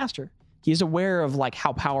is a caster. He is aware of like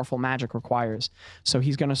how powerful magic requires. So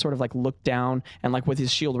he's going to sort of like look down and like with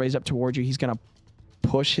his shield raised up towards you, he's going to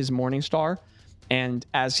push his morning star, and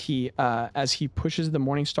as he pushes the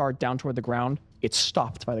morning star down toward the ground, it's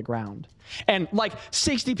stopped by the ground, and like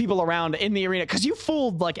 60 people around in the arena, because you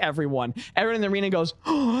fooled like everyone in the arena goes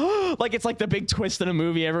like it's like the big twist in a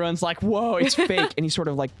movie. Everyone's like, whoa, it's fake. And he sort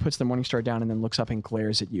of like puts the morning star down and then looks up and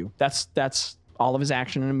glares at you. That's all of his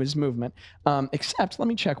action and his movement, except let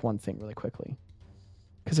me check one thing really quickly,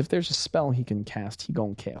 because if there's a spell he can cast, he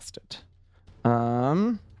gonna cast it.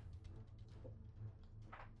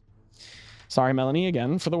 Sorry, Melanie,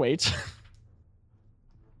 again, for the wait.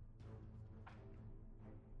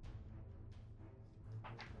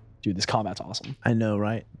 Dude, this combat's awesome. I know,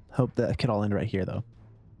 right? Hope that could all end right here, though.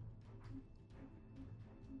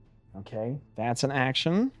 Okay, that's an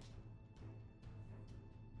action.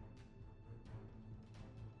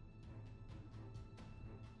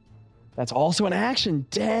 That's also an action.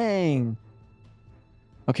 Dang.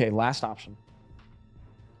 Okay, last option.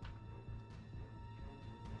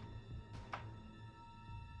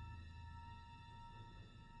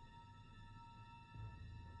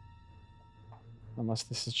 Unless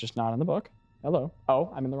this is just not in the book. Hello.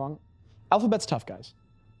 Oh, I'm in the wrong. Alphabet's tough, guys.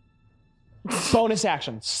 Bonus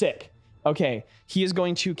action. Sick. Okay. He is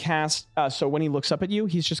going to cast. So when he looks up at you,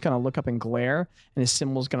 he's just going to look up and glare, and his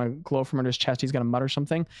symbol's going to glow from under his chest. He's going to mutter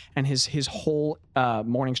something, and his whole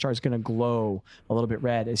morning star is going to glow a little bit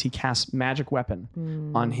red as he casts magic weapon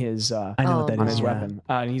on his I know what that on is. his Yeah. weapon.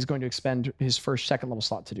 And he's going to expend his first second level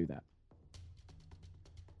slot to do that.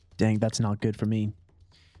 Dang, that's not good for me.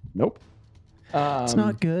 Nope. It's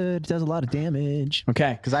not good. It does a lot of damage.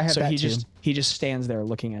 Okay. 'Cause I have so that he too. he just stands there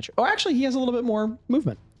looking at you. Oh, actually, he has a little bit more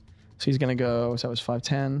movement. So he's going to go, so that was 5,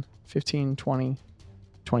 10, 15, 20,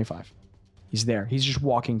 25. He's there. He's just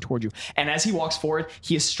walking toward you. And as he walks forward,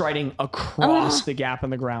 he is striding across the gap in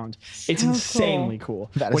the ground. It's insanely cool.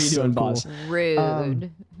 That What are is you so doing, cool. Boz?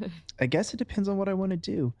 Rude. I guess it depends on what I want to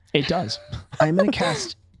do. It does. I'm gonna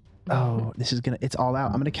cast. Oh, this is gonna. It's all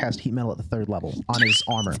out. I'm gonna cast heat metal at the 3rd level on his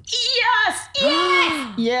armor.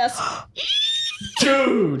 Yes.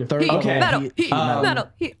 Dude. Third level Okay. Metal.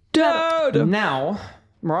 Dude. Now,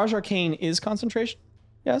 Mirage Arcane is concentration?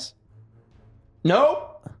 Yes? Nope.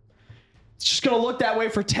 It's just going to look that way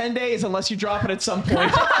for 10 days unless you drop it at some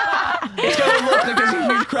point. It's going to look like there's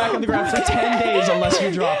a huge crack in the ground for 10 days unless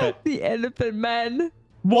you drop it. The elephant man.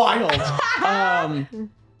 Wild.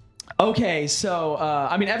 Okay, so,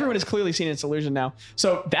 I mean, everyone has clearly seen its illusion now.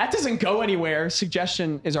 So that doesn't go anywhere.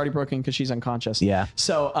 Suggestion is already broken because she's unconscious. Yeah.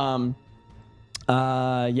 So,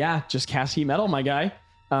 yeah, just cast heat metal, my guy.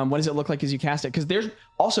 What does it look like as you cast it? Because there's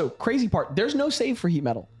also crazy part. There's no save for heat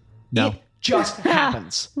metal. No. It just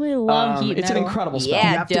happens. We love heat It's an metal. incredible spell.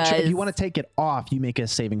 Yeah. You have It to if does. you want to take it off, you make a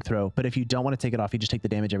saving throw. But if you don't want to take it off, you just take the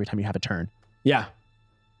damage every time you have a turn. Yeah.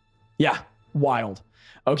 Yeah. Wild.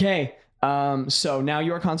 Okay. So now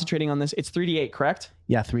you are concentrating on this. It's 3d8, correct?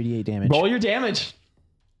 Yeah, 3d8 damage. Roll your damage.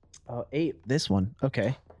 8. This one.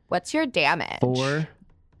 Okay. What's your damage? 4,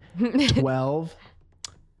 12,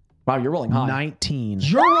 Wow, you're rolling high. 19.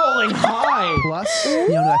 You're rolling high. Plus, no,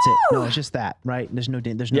 that's it. No, it's just that, right? There's no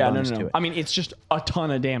Yeah, no, bonus no, to no. it. I mean, it's just a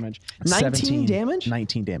ton of damage. 19 17 damage?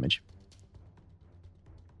 19 damage.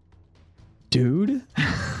 Dude.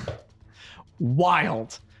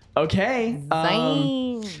 Wild. Okay.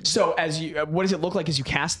 Zing. So as you, what does it look like as you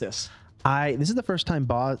cast this? This is the first time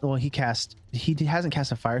Boz. Well, he hasn't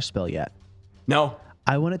cast a fire spell yet. No.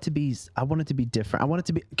 I want it to be different. I want it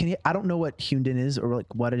to be. I don't know what Hyundin is or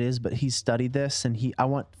like what it is, but he's studied this and I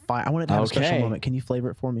want it to have a special Okay. moment. Can you flavor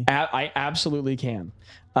it for me? I absolutely can.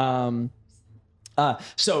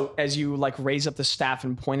 So as you like raise up the staff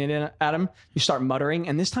and point it at him, you start muttering,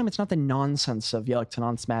 and this time it's not the nonsense of Yelek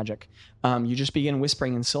Tanant's magic. You just begin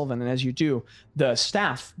whispering in Sylvan, and as you do, the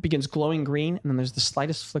staff begins glowing green, and then there's the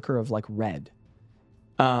slightest flicker of like red.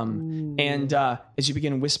 And as you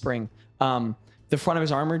begin whispering, the front of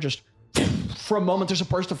his armor just for a moment there's a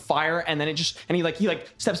burst of fire, and then he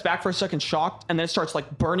steps back for a second shocked, and then it starts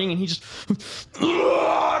like burning, and he just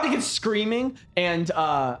he gets screaming, and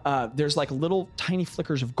there's like little tiny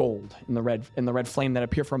flickers of gold in the red flame that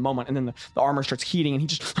appear for a moment, and then the armor starts heating, and he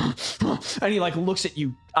just and he like looks at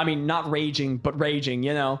you, I mean not raging but raging,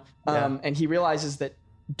 you know. And he realizes that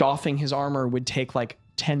doffing his armor would take like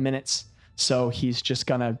 10 minutes, so he's just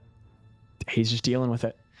dealing with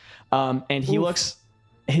it. And he looks,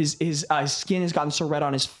 his skin has gotten so red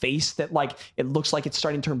on his face that like it looks like it's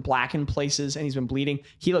starting to turn black in places, and he's been bleeding.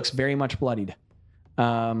 He looks very much bloodied.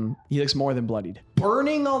 He looks more than bloodied.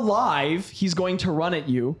 Burning alive, he's going to run at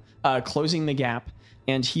you, closing the gap,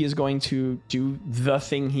 and he is going to do the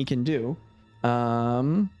thing he can do. How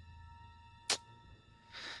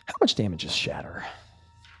much damage is Shatter?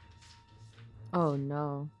 Oh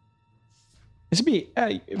no. This would be,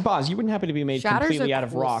 Boz, you wouldn't happen to be made Shatter's completely a out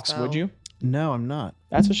of cool rocks, spell. would you? No, I'm not.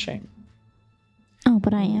 That's a shame. Oh,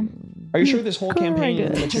 but I am. Are you sure this whole campaign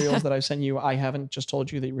and the Correct. materials that I've sent you, I haven't just told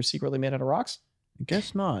you that you were secretly made out of rocks? I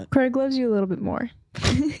guess not. Craig loves you a little bit more.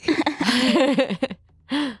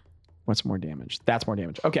 What's more damage? That's more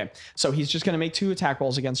damage. Okay, so he's just going to make 2 attack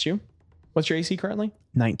rolls against you. What's your AC currently?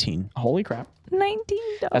 19. Holy crap. 19.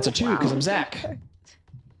 That's a 2 because I'm Zach.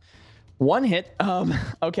 1 hit.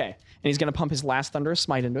 Okay, and he's going to pump his last Thunderous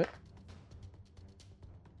Smite into it.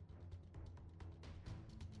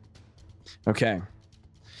 Okay.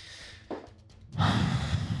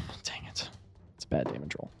 Dang it. It's a bad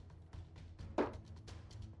damage roll.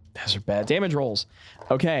 Those are bad damage rolls.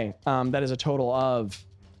 Okay. That is a total of...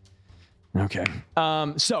 Okay.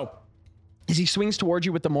 So as he swings towards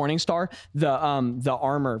you with the Morning Star, the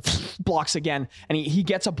armor blocks again, and he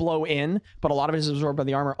gets a blow in, but a lot of it is absorbed by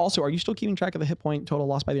the armor. Also, are you still keeping track of the hit point total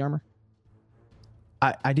lost by the armor?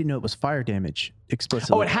 I didn't know it was fire damage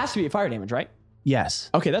explicitly. Oh, it has to be fire damage, right? Yes.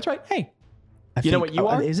 Okay, that's right. Hey, I You know think- what you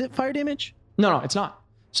are? Is it fire damage? no, it's not.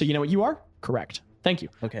 So you know what you are? Correct. Thank you.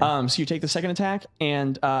 Okay. So you take the second attack,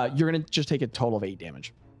 and you're going to just take a total of 8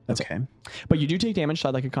 damage. That's okay. it. But you do take damage, so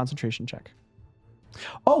I'd like a concentration check.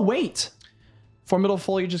 Oh, wait. Formidable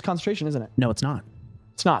Foliage is concentration, isn't it? No, it's not.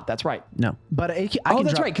 It's not. That's right. No. But I Oh, can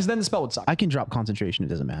that's drop, right, because then the spell would suck. I can drop concentration. It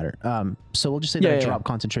doesn't matter. So we'll just say Yeah, that I yeah, drop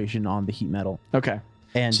concentration on the heat metal. Okay.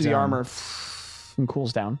 And So the armor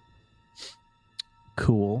cools down.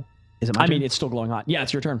 Cool. Is it my I turn? mean, it's still glowing hot. Yeah,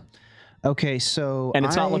 it's your turn. Okay, so And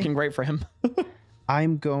it's not looking great for him.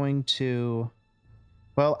 I'm going to.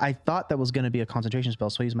 Well, I thought that was going to be a concentration spell,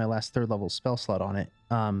 so I used my last 3rd level spell slot on it.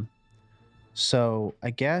 So I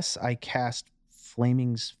guess I cast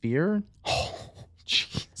Flaming Sphere. Oh,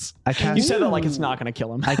 jeez. I cast. You said that like it's not going to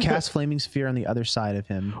kill him. I cast Flaming Sphere on the other side of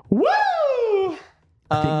him. Woo!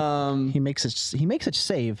 He makes it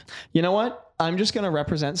save. You know what? I'm just going to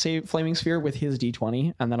represent Flaming Sphere with his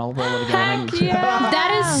D20, and then I'll roll it again when I need to.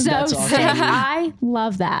 That is so That's awesome. sick. I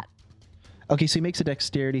love that. Okay, so he makes a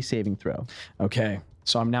dexterity saving throw. Okay,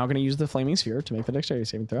 so I'm now going to use the Flaming Sphere to make the dexterity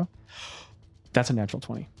saving throw. That's a natural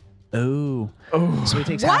 20. Oh. So he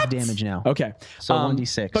takes half damage now. Okay. So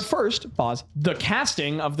 1d6. But first, Boz, the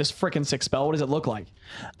casting of this frickin' sick spell, what does it look like?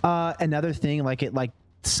 Another thing,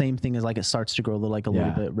 same thing as it starts to grow a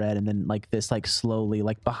little bit red, and then this slowly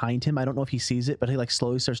behind him. I don't know if he sees it, but he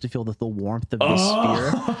slowly starts to feel the warmth of this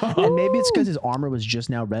sphere, and maybe it's because his armor was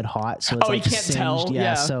just now red hot, so it's he can't singed. tell.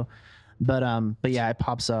 Yeah. So, but yeah, it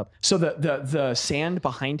pops up. So the sand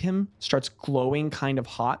behind him starts glowing kind of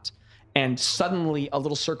hot, and suddenly a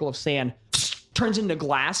little circle of sand turns into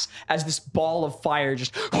glass as this ball of fire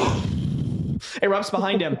just erupts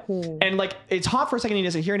behind him. And it's hot for a second, he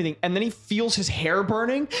doesn't hear anything, and then he feels his hair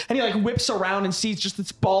burning, and he whips around and sees just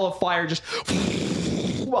this ball of fire just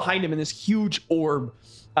behind him in this huge orb.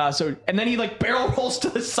 And then he barrel rolls to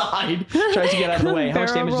the side, tries to get out of the way. How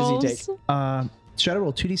much damage does he take? Should I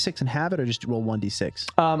roll 2d6 and have it, or just roll 1d6?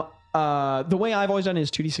 The way I've always done it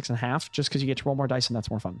is 2d6 and a half, just because you get to roll more dice and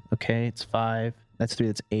that's more fun. Okay, it's 5. That's 3.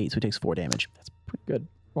 That's 8. So he takes 4 damage. That's pretty good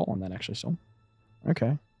roll on that, actually. So,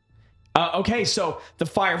 okay. Okay, so the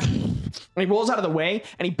fire, and he rolls out of the way,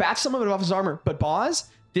 and he bats some of it off his armor. But Boz,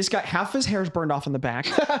 this guy, half of his hair is burned off in the back.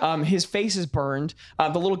 His face is burned.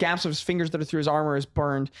 The little gaps of his fingers that are through his armor is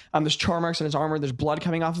burned. There's char marks in his armor. There's blood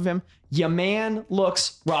coming off of him. Your man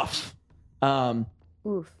looks rough.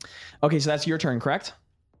 Oof. Okay, so that's your turn, correct?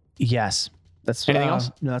 Yes. That's anything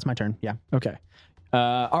else? No, that's my turn. Yeah. Okay.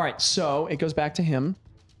 All right, so it goes back to him.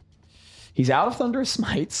 He's out of Thunderous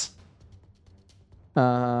Smites.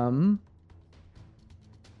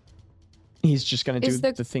 He's just gonna do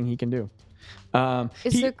the thing he can do.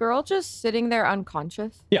 Is the girl just sitting there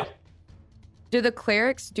unconscious? Yeah. Do the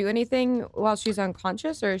clerics do anything while she's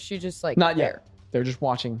unconscious, or is she just not there? yet? They're just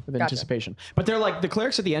watching with anticipation. But they're the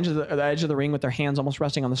clerics at the edge of the ring with their hands almost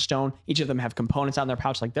resting on the stone. Each of them have components out in their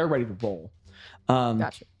pouch, they're ready to roll.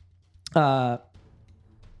 Gotcha.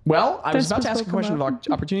 Well, I was about to ask a question of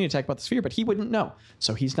opportunity attack about the sphere, but he wouldn't know.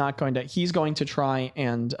 So he's not going to. He's going to try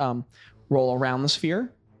and roll around the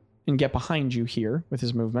sphere and get behind you here with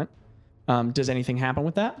his movement. Does anything happen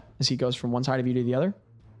with that as he goes from one side of you to the other?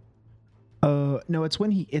 No, it's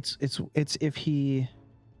when it's if he.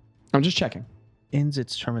 I'm just checking. Ends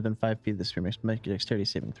its term within 5 feet of the sphere. Make a dexterity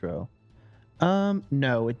saving throw.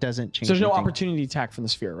 No, it doesn't change. So there's no anything. opportunity attack from the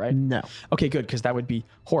sphere, right? No. Okay, good, because that would be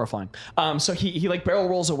horrifying. So he barrel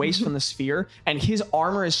rolls away from the sphere, and his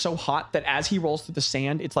armor is so hot that as he rolls through the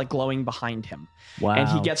sand, it's glowing behind him. Wow. And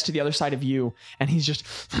he gets to the other side of you, and he's just,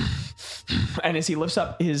 and as he lifts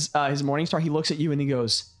up his Morning Star, he looks at you and he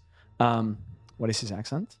goes, what is his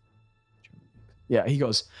accent? Yeah, he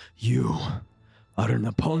goes, "You are an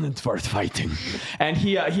opponent worth fighting," and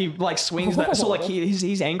he swings that. So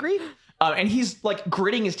he's angry. And he's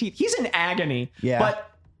gritting his teeth. He's in agony. Yeah.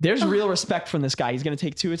 But there's real respect from this guy. He's going to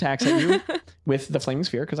take 2 attacks at you with the Flaming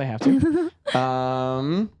Sphere because I have to.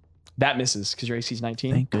 That misses because your AC is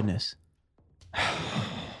 19. Thank goodness.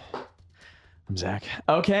 I'm Zach.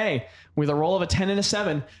 Okay. With a roll of a 10 and a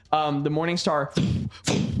 7, the Morning Star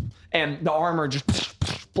and the armor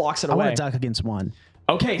just blocks it I away. want to duck against one.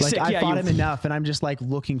 Okay, sick. I fought you him enough, and I'm just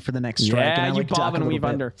looking for the next strike. Yeah, and I you bob duck and a weave little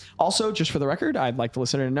bit. under. Also, just for the record, I'd like the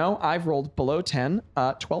listener to know I've rolled below 10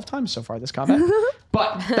 12 times so far this combat.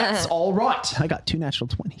 But that's all right. I got 2 natural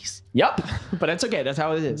 20s. Yep. But that's okay. That's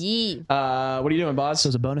how it is. Yee. What are you doing, Boz? So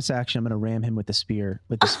as a bonus action, I'm going to ram him with the spear.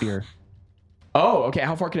 Oh, okay.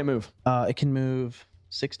 How far can it move? It can move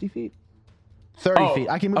 60 feet. 30 feet.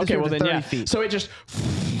 I can move the spear to 30 feet. So it just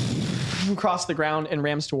across the ground and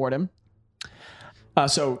rams toward him.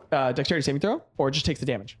 Dexterity saving throw, or just takes the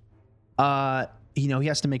damage? He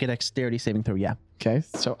has to make a dexterity saving throw. Yeah. Okay.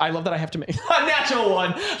 So I love that I have to make a natural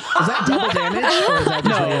one. Is that double damage? Or is that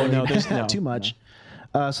just No, there's no. too much.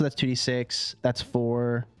 So that's 2d6. That's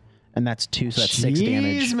 4, and that's 2. So that's 6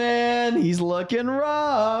 damage. Jeez, man, he's looking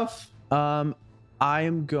rough. I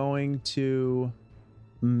am going to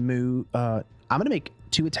move. I'm going to make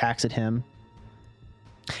 2 attacks at him.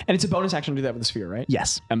 And it's a bonus action to do that with the sphere, right?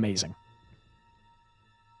 Yes. Amazing.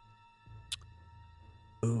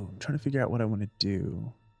 Ooh, I'm trying to figure out what I want to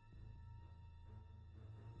do.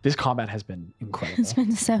 This combat has been incredible. It's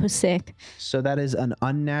been so sick. So that is an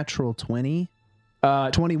unnatural 20.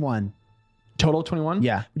 21. Total 21?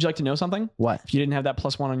 Yeah. Would you like to know something? What? If you didn't have that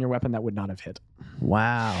 +1 on your weapon, that would not have hit.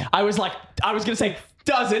 Wow. I was going to say,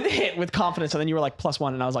 doesn't hit with confidence. And then you were like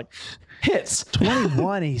 +1. And I was like, hits.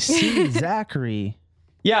 21 AC, Zachary.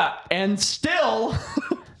 Yeah. And still.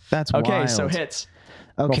 That's okay. wild. So hits.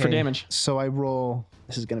 Okay. Roll for damage. So I roll.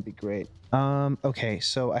 This is going to be great. Okay.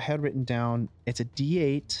 So I had written down, it's a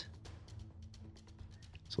D8.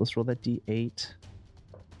 So let's roll that D8.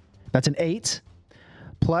 That's an 8.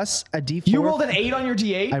 Plus a D4. You rolled an 8 on your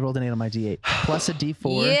D8? I rolled an 8 on my D8. Plus a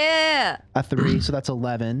D4. Yeah. A 3, so that's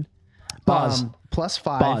 11. Boz. Plus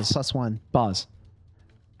 5, Boz. plus 1. Boz,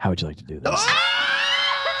 how would you like to do this?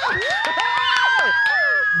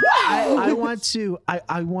 I want to.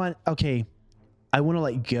 I want. Okay. I want to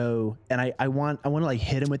like go and I want to like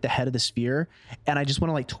hit him with the head of the spear, and I just want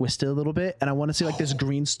to like twist it a little bit, and I want to see like this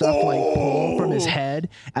green stuff like pull from his head,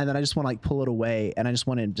 and then I just want to like pull it away, and I just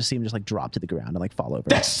want to just see him just like drop to the ground and like fall over.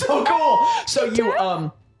 That's so cool.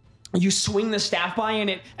 So you swing the staff by and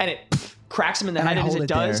it cracks him in the And head, I and as hold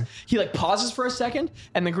it it does, there. he like pauses for a second,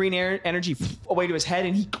 and the green energy away to his head,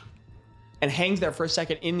 and he hangs there for a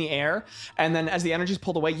second in the air, and then as the energy's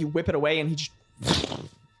pulled away, you whip it away, and he just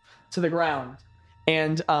to the ground.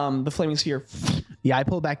 And the flaming sphere Yeah, I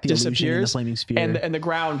pull back the illusion in the disappears, flaming sphere, and the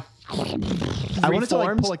ground. I wanted to like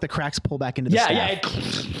reforms. pull like the cracks pull back into the Yeah, staff.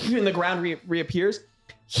 yeah. And the ground reappears.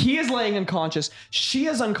 He is laying unconscious. She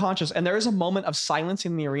is unconscious, and there is a moment of silence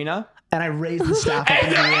in the arena. And I raise the staff up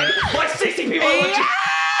in the air. Like 60 people are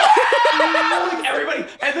like everybody,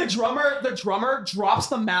 and the drummer drops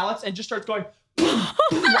the mallets and just starts going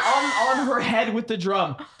on her head with the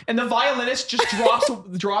drum, and the violinist just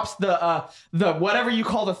drops the whatever you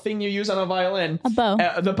call the thing you use on a violin, A bow.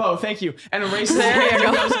 The bow, thank you, and erases his hand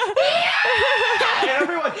and goes, and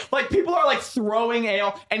everyone, like, people are like throwing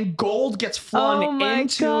ale, and gold gets flung Oh my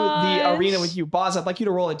into the gosh. arena with you. Boz, I'd like you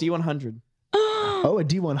to roll a D100. Oh, a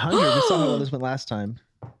D100. We saw how well this went last time.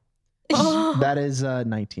 That is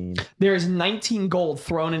 19. There is 19 gold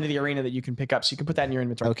thrown into the arena that you can pick up, so you can put that in your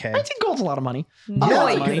inventory. Okay. 19 gold's a lot of money. Yeah,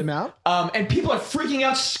 Nice. that's a good amount. And people are freaking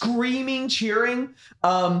out, screaming, cheering.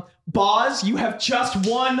 Boz, you have just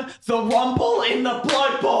won the Rumble in the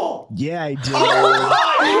Blood Bowl. Yeah, I did. Oh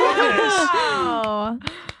my goodness! Wow.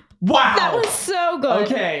 Wow. That was so good.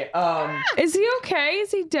 Okay. Is he okay?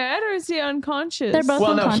 Is he dead or is he unconscious? They're both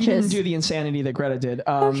Well, no, he didn't unconscious. do the insanity that Greta did.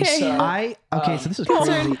 Okay. So, So this is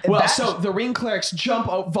Concerned. crazy. well, That- so the ring clerics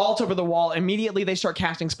vault over the wall. Immediately, they start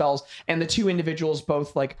casting spells, and the two individuals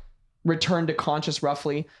both like return to conscious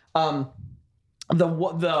roughly.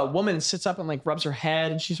 The woman sits up and like rubs her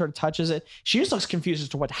head, and she sort of touches it. She just looks confused as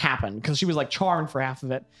to what happened because she was like charmed for half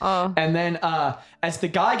of it. Oh. And then as the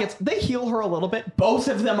guy they heal her a little bit. Both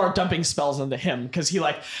of them are dumping spells into him because he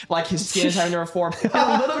like his skin is having to reform. And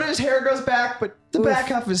a little bit of his hair goes back, but the back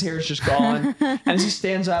half of his hair is just gone. And as he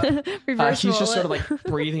stands up, Reverse he's just mullet. sort of like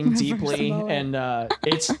breathing deeply, mullet. and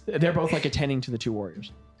they're both like attending to the two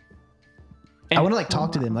warriors. I want to like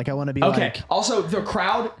talk to them. Like I want to be Okay. like, Also, the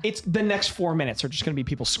crowd. It's the next 4 minutes are just going to be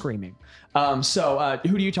people screaming. So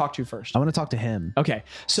who do you talk to first? I want to talk to him. Okay.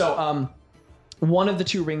 So one of the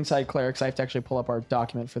two ringside clerics. I have to actually pull up our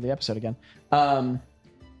document for the episode again.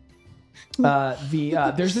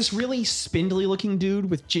 There's this really spindly looking dude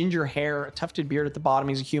with ginger hair, a tufted beard at the bottom.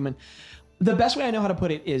 He's a human. The best way I know how to put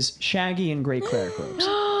it is shaggy and gray cleric robes.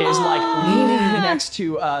 Is like leaning next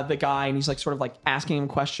to the guy, and he's like sort of like asking him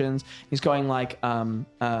questions. He's going like,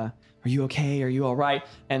 "Are you okay? Are you all right?"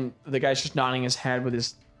 And the guy's just nodding his head with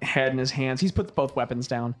his head in his hands. He's put both weapons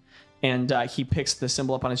down, and he picks the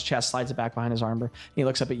symbol up on his chest, slides it back behind his armor. And he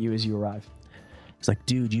looks up at you as you arrive. It's like,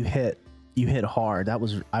 dude, you hit hard. I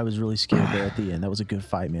was really scared there at the end. That was a good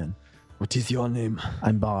fight, man. What is your name?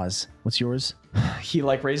 I'm Boz. What's yours? He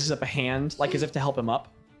like raises up a hand, like as if to help him up.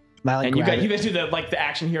 I, like, And you grab it. guys do the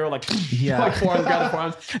action hero, like, Yeah. like forearms, grab the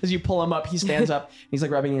forearms. As you pull him up, he stands up. He's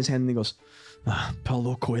like rubbing his hand, and he goes,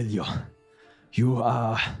 Paulo Coelho, you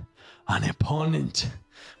are an opponent.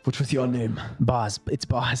 What was your name? Boz. It's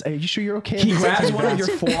Boz. Are you sure you're okay? He grabs one of your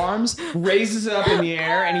forearms, raises it up in the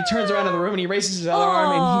air, and he turns around in the room, and he raises his other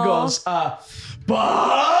arm, and he goes,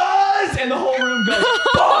 Boz! And the whole room goes,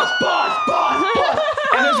 Boz, Boz, Boz, Boz!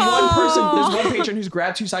 And there's one patron who's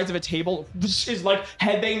grabbed two sides of a table, is like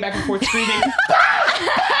headbanging back and forth, screaming,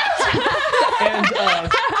 and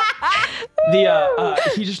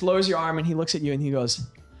he just lowers your arm and he looks at you and he goes,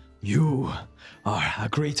 "You are a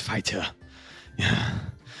great fighter. Yeah,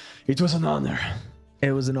 it was an honor."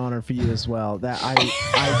 It was an honor for you as well. That I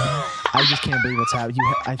just can't believe what's happened.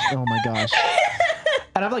 Oh my gosh.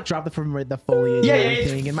 And I've like dropped it from the foliage Yeah, and yeah,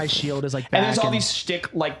 everything, and my shield is like back. And there's all these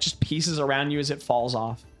stick like just pieces around you as it falls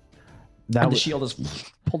off. That And the was, shield is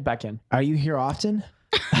pulled back in. are you here often?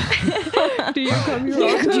 Do you come here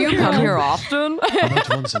often? Do you come here often? About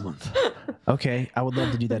once a month. Okay, I would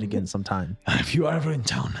love to do that again sometime. If you are ever in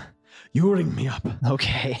town, you ring me up.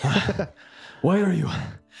 Okay. Why are you?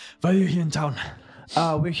 Why are you here in town?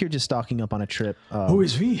 We're here just stalking up on a trip. Who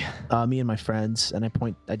is we? Me and my friends, and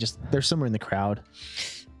they're somewhere in the crowd.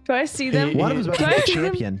 Do I see them? One of them's about to Do be I a see them?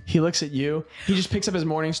 champion. He looks at you. He just picks up his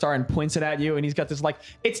morning star and points it at you, and he's got this like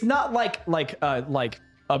it's not like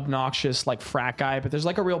obnoxious like frat guy, but there's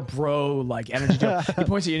like a real bro like energy to it. He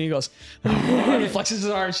points at you and he goes, he flexes his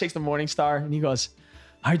arm, shakes the morning star, and he goes,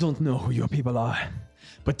 I don't know who your people are,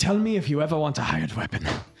 but tell me if you ever want a hired weapon.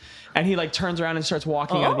 and he like turns around and starts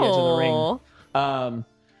walking out of the edge of the ring. Oh.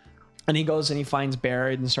 And he goes and he finds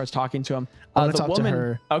Barrett and starts talking to him. I wanna The talk to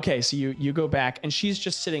her. Okay, so you go back and she's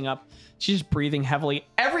just sitting up. She's just breathing heavily.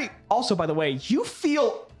 Also, by the way, you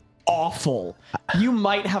feel awful. You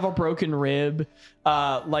might have a broken rib.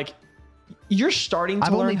 Like you're starting to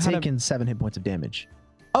I've learn only how taken 7 hit points of damage.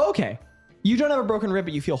 Oh, okay. You don't have a broken rib,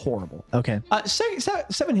 but you feel horrible. Okay.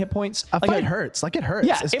 7 hit points. A Like, fight hurts. Like it hurts.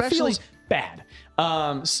 Yeah, especially it feels bad.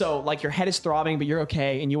 So like your head is throbbing, but you're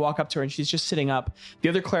okay. And you walk up to her and she's just sitting up. The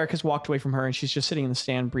other cleric has walked away from her and she's just sitting in the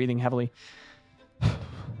stand, breathing heavily.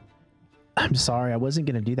 I'm sorry, I wasn't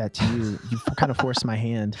gonna do that to you. You kind of forced my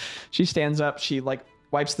hand. She stands up. She like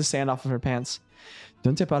wipes the sand off of her pants.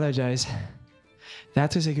 Don't apologize.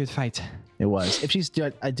 That was a good fight. It was. If she's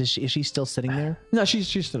is she still sitting there? No, she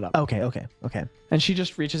stood up. Okay. And she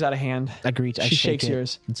just reaches out a hand. Agreed. I She shake shakes it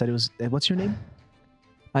yours. and said it was. What's your name?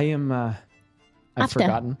 I am. I've Apta.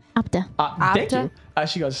 forgotten. Apta. Thank Apta? you.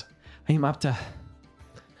 She goes, I am Apta.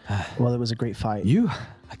 Well, it was a great fight. You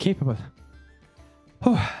are capable.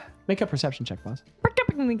 Make a perception check, boss.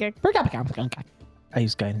 I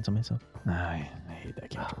use guidance on myself. I hate that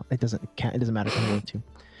game. It doesn't matter if I roll 2.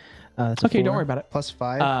 That's a Okay, don't 4 worry about it. Plus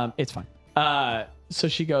 5. It's fine. So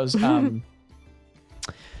she goes, I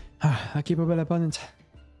keep a well opponent.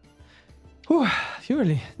 Whew, you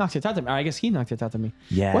really knocked it out of me. Or I guess he knocked it out of me.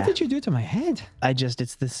 Yeah. What did you do to my head?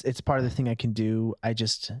 It's part of the thing I can do. I'm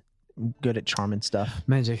good at charm and stuff.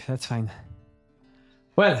 Magic, that's fine.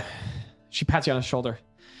 Well, she pats you on the shoulder.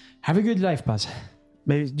 Have a good life, Buzz.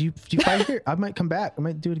 Maybe do you fight here? I might come back. I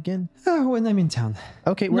might do it again. When I'm in town.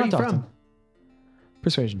 Okay, where Not are you often. from?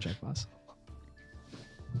 Persuasion check, Buzz.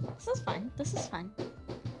 This is fun. This is fun.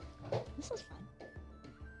 This is fun.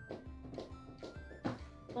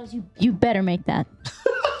 Buzz, you better make that.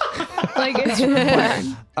 Like it's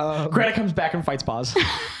required. Greta comes back and fights Buzz.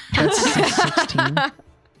 That's 16.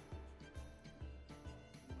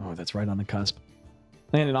 Oh, that's right on the cusp.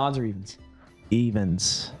 Landed odds or evens?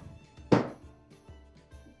 Evens.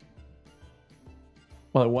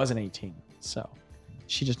 Well, it was an 18. So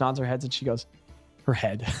she just nods her head and she goes, her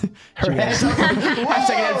head. Her head. I'm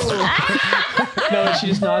second head. No, she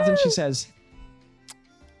just nods and she says,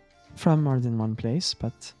 from more than one place,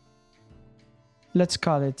 but let's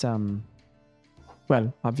call it,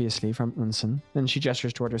 well, obviously from Unsen. And she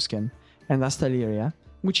gestures toward her skin. And that's Deliria,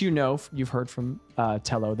 which you've heard from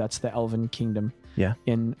Tello. That's the elven kingdom Yeah.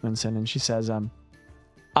 in Unsen. And she says,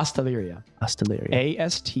 Astaleria. Astaleria.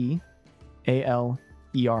 Astaleria.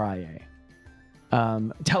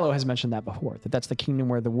 Tello has mentioned that before, that's the kingdom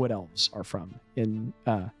where the wood elves are from and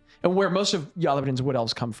where most of Yalabadin's wood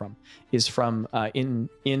elves come from is from in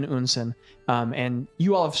Unsen. And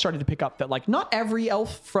you all have started to pick up that like not every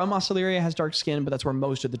elf from Astaleria has dark skin, but that's where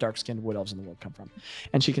most of the dark skinned wood elves in the world come from.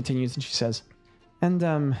 And she continues and she says, and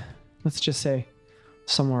let's just say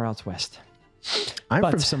somewhere out west. I'm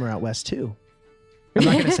But- from somewhere out west too. I'm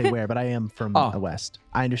not gonna say where, but I am from Oh. the west.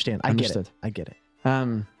 I understand. I Understood. get it.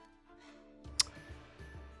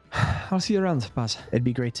 I'll see you around, Buzz. It'd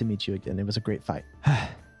be great to meet you again. It was a great fight.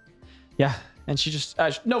 Yeah. And she just,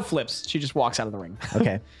 no flips. She just walks out of the ring.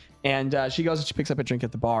 Okay. And she goes and she picks up a drink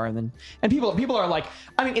at the bar, and people are like,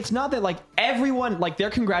 I mean, it's not that like everyone like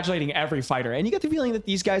they're congratulating every fighter, and you get the feeling that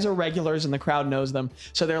these guys are regulars and the crowd knows them,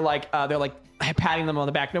 so they're like patting them on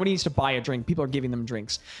the back. Nobody needs to buy a drink. People are giving them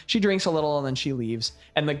drinks. She drinks a little and then she leaves,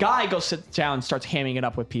 and the guy goes sit down and starts hamming it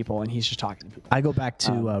up with people, and he's just talking to people. I go back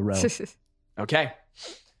to row. Okay,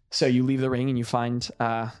 so you leave the ring and you find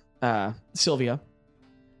Sylvia.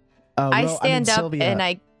 I Ro, stand up Sylvia. and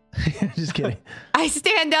I Just kidding.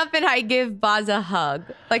 stand up and I give Boz a hug,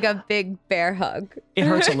 like a big bear hug. It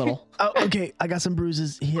hurts a little. Oh, okay. I got some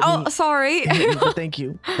bruises. He hit Oh, me. sorry. He hit me, but thank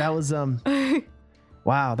you. That was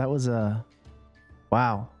wow. That was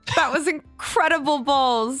Wow. That was incredible,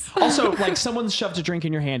 Balls. Also, like someone shoved a drink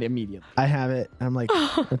in your hand immediately. I have it. I'm like,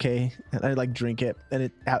 okay. And I like drink it. And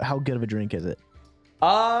how good of a drink is it?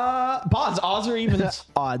 Bonds, odds or evens?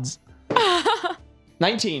 Odds.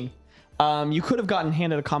 19. You could have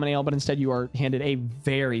handed a common ale, but instead you are handed a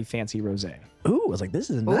very fancy rosé. Ooh, I was like, this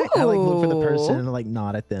is nice. I like look for the person and like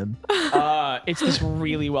nod at them. It's this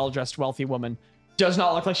really well-dressed, wealthy woman. Does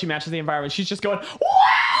not look like she matches the environment. She's just going,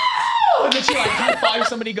 wow! And then she like high-fives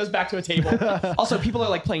somebody, goes back to a table. Also, people are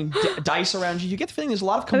like playing dice around you. You get the feeling there's a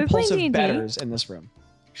lot of Are we playing compulsive D&D? bettors in this room.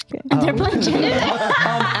 And they're playing Jenny.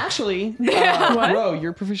 Actually, Ro,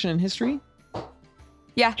 you're proficient in history?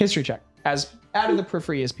 Yeah. History check. As out of the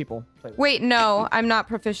periphery as people play. Wait, no, I'm not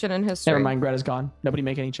proficient in history. Never mind, Greta's gone. Nobody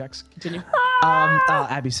make any checks. Continue.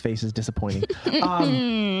 Abby's face is disappointing.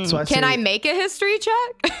 So I Can I make a history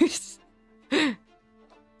check?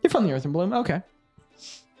 You're from the Earth and Bloom. Okay.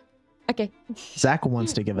 Okay. Zach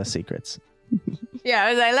wants to give us secrets, Yeah, I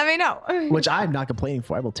was like, let me know. which I'm not complaining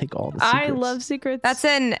for. I will take all the secrets. I love secrets. That's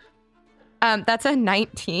a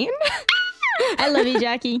 19. I love you,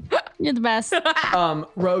 Jackie. You're the best.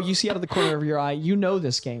 Ro, you see out of the corner of your eye, you know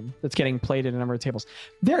this game that's getting played at a number of tables.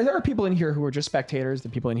 There are people in here who are just spectators. There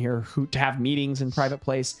are people in here who have meetings in private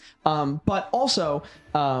place. But also,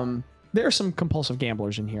 there are some compulsive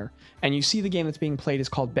gamblers in here. And you see the game that's being played is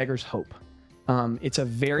called Beggar's Hope. It's a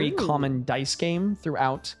very common dice game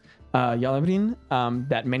throughout Yalabrin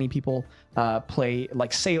that many people play.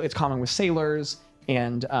 Like it's common with sailors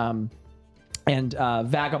and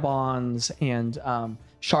vagabonds and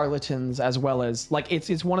charlatans, as well as like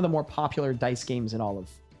it's one of the more popular dice games in all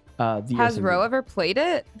of the. Has Ro ever played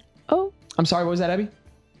it? Oh, I'm sorry, what was that, Abby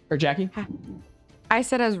or Jackie? I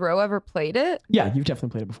said, has Ro ever played it? Yeah, you've definitely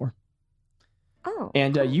played it before, Oh.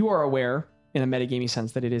 and you are aware in a metagamey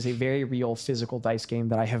sense that it is a very real physical dice game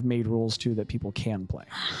that I have made rules to that people can play.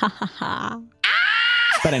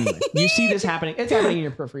 But anyway, you see this happening. It's happening in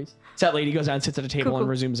your peripheries. So that lady goes down, sits at a table, and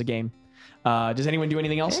resumes a game. Does anyone do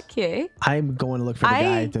anything else? Okay. I'm going to look for the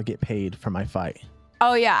guy to get paid for my fight.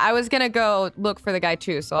 Oh yeah, I was gonna go look for the guy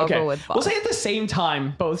too, so I'll go with Boz. We'll say at the same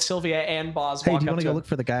time, both Sylvia and Boz Hey, walk do you up want to to go him. look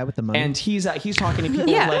for the guy with the money? And he's talking to people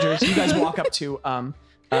Yeah. with ledgers. You guys walk up to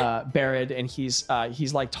Barrett, and he's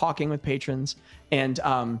like talking with patrons, and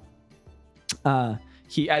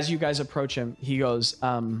he, as you guys approach him, he goes,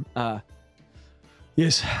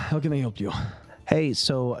 Yes, how can I help you? Hey,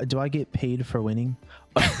 so do I get paid for winning?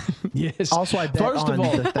 Yes. Also, I bet First on of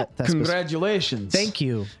all, that congratulations. Thank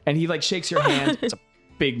you. and he like shakes your hand. It's a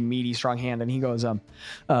big, meaty, strong hand, and he goes,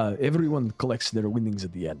 Everyone collects their winnings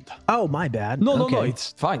at the end. Oh, my bad. No, Okay.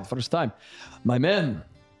 it's fine. First time. My man,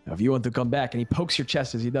 if you want to come back, and he pokes your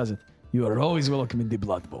chest as he does it. you are always welcome in the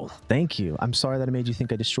Blood Bowl. Thank you. I'm sorry that I made you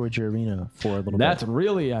think I destroyed your arena for a little That bit.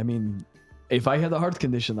 really, I mean, if I had a heart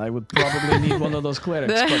condition, I would probably need one of those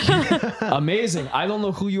clerics. But amazing. I don't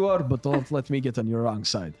know who you are, but don't let me get on your wrong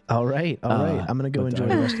side. All right. I'm going to go but, enjoy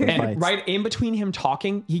the rest of the And fights. right in between him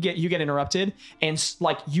talking, you get interrupted, and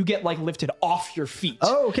like you get like lifted off your feet.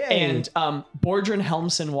 Okay. And Bordrin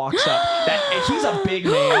Helmson walks up. He's a big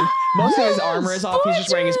man. Most of his armor is off. He's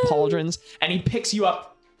just wearing his pauldrons, and he picks you up.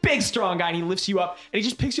 Big strong guy, and he lifts you up, and he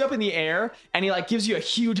just picks you up in the air, and he like gives you a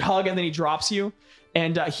huge hug, and then he drops you.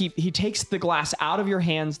 And he takes the glass out of your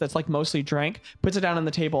hands that's like mostly drank, puts it down on the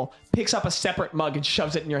table, picks up a separate mug and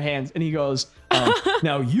shoves it in your hands. And he goes,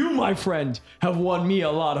 Now you, my friend, have won me a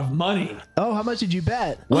lot of money. Oh, how much did you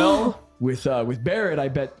bet? Well, with Barrett, I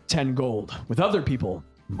bet 10 gold. With other people,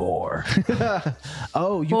 more.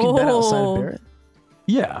 Oh, you can bet outside of Barrett?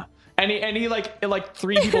 Yeah. and he like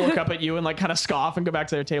three people look up at you and like kind of scoff and go back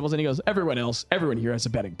to their tables. And he goes, Everyone here has a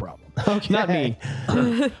betting problem. Okay. Not me.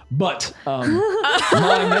 But,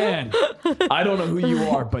 my man, I don't know who you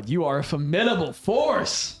are, but you are a formidable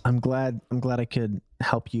force. I'm glad I could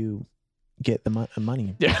help you get the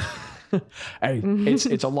money. Yeah. Hey,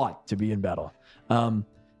 it's a lot to be in battle. and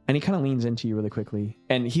he kind of leans into you really quickly,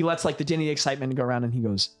 and he lets like the din of the excitement go around, and he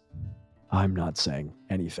goes, I'm not saying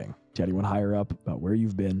anything to anyone higher up about where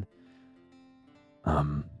you've been.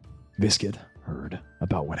 Viscid heard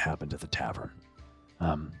about what happened at the tavern.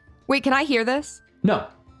 Wait, can I hear this? no.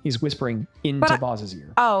 He's whispering into But I- Boz's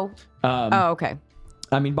ear. Oh. Oh, okay.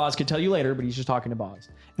 I mean, Boz could tell you later, but he's just talking to Boz.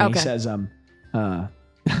 And Okay. he says,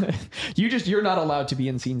 you're not allowed to be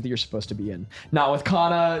in scenes that you're supposed to be in. Not with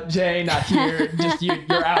Kana, Jay, not here. Just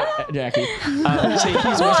you're out, Jackie. So he's Well,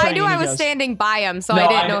 I whispering knew and I he was goes, standing by him, so No, I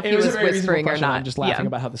didn't know if it he was a very reasonable whispering or question. not. I'm just laughing Yeah.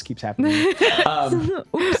 about how this keeps happening.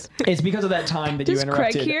 It's because of that time that Does you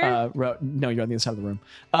Craig interrupted. hear? No, you're on the other side of the room.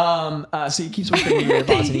 So he keeps whispering in your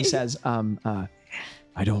boss, and he says,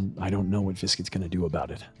 I don't know what Viscid's going to do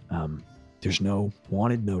about it. There's no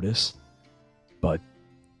wanted notice, but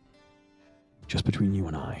just between you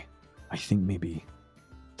and I think maybe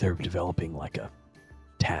they're developing like a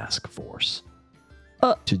task force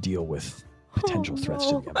to deal with potential threats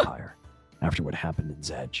to the Empire after what happened in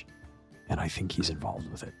Zedge. And I think he's involved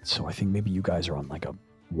with it. So I think maybe you guys are on like a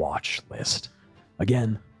watch list.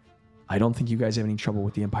 Again, I don't think you guys have any trouble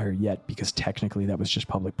with the Empire yet because technically that was just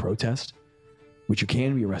public protest, which you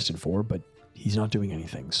can be arrested for, but he's not doing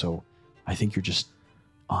anything. So I think you're just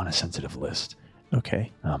on a sensitive list.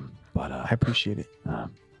 Okay. I appreciate it.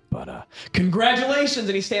 Congratulations!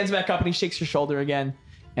 And he stands back up and he shakes your shoulder again,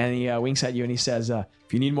 and he winks at you and he says, "If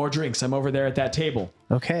you need more drinks, I'm over there at that table."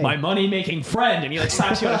 Okay. My money-making friend, and he like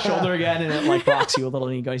slaps you on the shoulder again, and it like rocks you a little,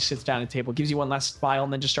 and he goes, sits down at the table, gives you one last smile,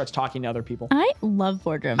 and then just starts talking to other people. I love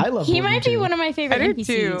Boardroom. I love He Boardroom might be too. one of my favorite I do NPCs.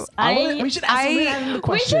 too. We should ask him the We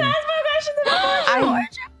question. should ask more questions about Boardroom.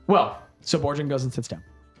 Well, so Borgen goes and sits down.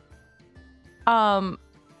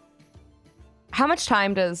 How much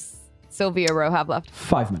time does Sylvia Rowe have left?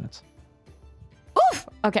 5 minutes. Oof.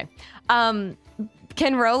 Okay.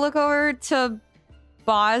 Can Rowe look over to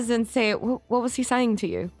Boz and say, what was he saying to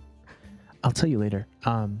you? I'll tell you later.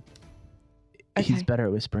 He's Okay. better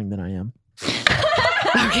at whispering than I am.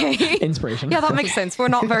 Okay. Inspiration. Yeah, that makes sense. We're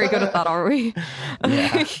not very good at that, are we?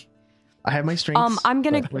 Yeah. I have my strengths. I'm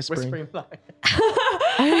gonna- but whispering. Is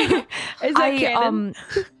that canon?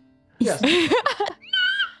 Yes.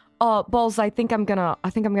 Balls, I think I'm gonna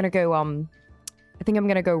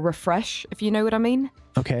go refresh, if you know what I mean.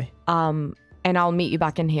 Okay. And I'll meet you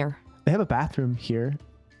back in here. They have a bathroom here.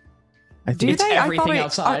 I Do think It's they? everything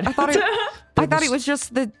outside. I thought it was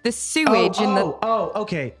just the sewage and the.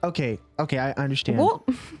 okay. I understand. What?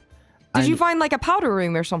 Did you find like a powder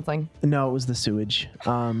room or something? No, it was the sewage.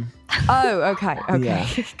 Oh, okay. Yeah.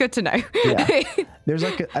 Good to know. Yeah. There's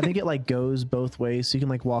like I think it like goes both ways, so you can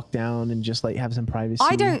like walk down and just like have some privacy.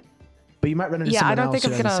 I don't. But you might run into Yeah, I someone don't else think who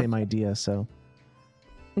I'm has the gonna- same idea. So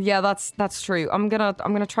Yeah, that's true. I'm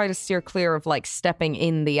gonna try to steer clear of like stepping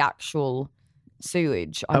in the actual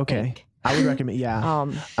sewage. I okay, think. I would recommend. Yeah.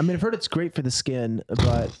 I mean, I've heard it's great for the skin,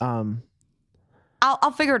 but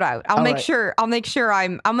I'll figure it out. I'll All make right. sure. I'll make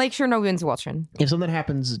sure no one's watching. if something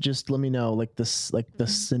happens, just let me know. Like this, like the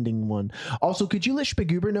sending one. Also, could you let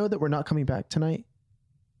Spagoober know that we're not coming back tonight?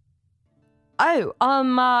 Oh,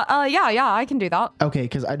 yeah, I can do that. Okay,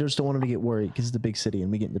 because I just don't want him to get worried because it's a big city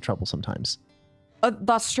and we get into trouble sometimes.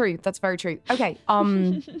 That's true. That's very true. Okay.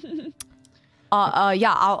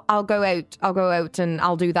 Yeah, I'll go out. I'll go out and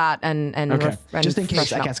I'll do that and Okay. and Just in case,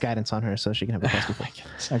 freshen I up. cast guidance on her so she can have a plus before.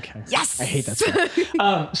 Okay. Yes. I hate that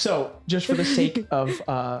stuff. So just for the sake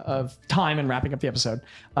of time and wrapping up the episode,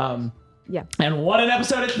 Yeah. and what an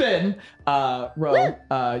episode it's been, Ro,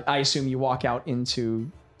 I assume you walk out into,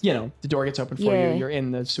 the door gets open for Yeah. you. You're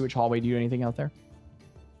in the sewage hallway. Do you do anything out there?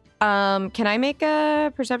 Can I make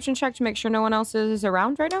a perception check to make sure no one else is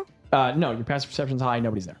around right now? No, your passive perception's high.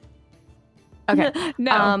 Nobody's there. Okay.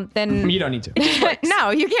 No. Then You don't need to.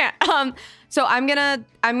 no, you can't. So I'm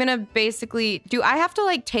gonna basically do. I have to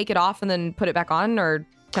like take it off and then put it back on, or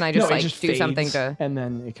can I just No, it like just do something fades, to? and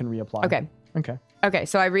then it can reapply. Okay. Okay. Okay.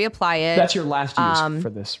 So I reapply it. That's your last use for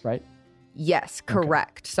this, right? Yes,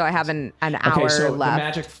 correct. So I have an hour Okay, so left. the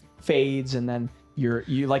magic fades, and then you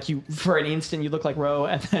for an instant you look like Ro,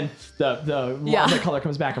 and then the color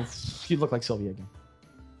comes back, and you look like Sylvia again.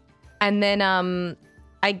 And then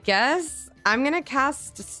I guess I'm gonna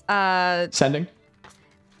cast Sending.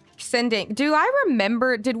 sending. Do I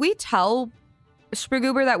remember? Did we tell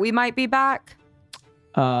Spagoober that we might be back?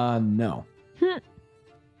 No.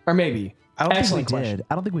 Or maybe. I don't Excellent think we question. did.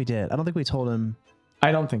 I don't think we did. I don't think we told him.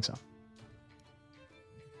 I don't think so.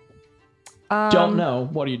 Um, Don't know.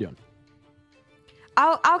 What are you doing?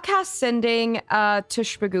 I'll cast sending to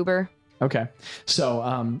Spagoober. Okay.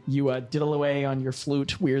 So you diddle away on your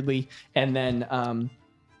flute weirdly, and then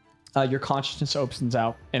your consciousness opens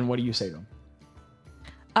out, and what do you say to him?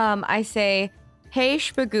 I say, "Hey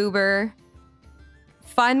Spagoober,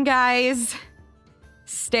 fun guys,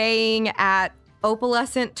 staying at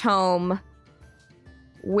Opalescent Tome.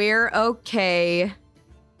 We're okay.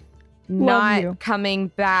 Not you. coming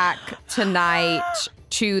back tonight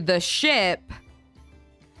to the ship."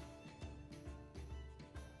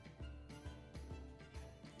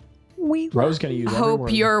 Ro's gonna use every Hope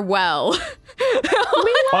word. you're well.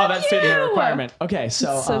 Oh, that's fitting the requirement. Okay,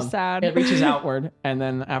 so It's so sad. It reaches outward, and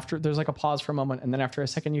then after there's like a pause for a moment, and then after a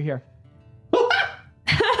second you hear, "Oh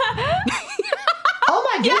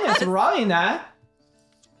my goodness, Rowena,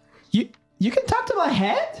 you can talk to my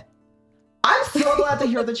head? I'm so glad to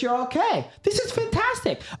hear that you're okay. This is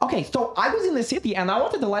fantastic. Okay, so I was in the city and I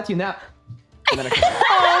wanted to let you know." And then it comes out.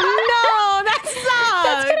 Oh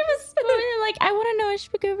like, I want to know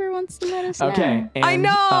if Spookover wants to let us know. Okay. I and,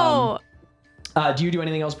 know. Do you do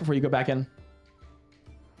anything else before you go back in?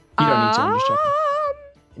 You don't need to. I'm just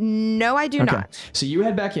checking. No, I do Okay. not. So you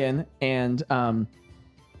head back in, and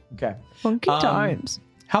okay. Funky times.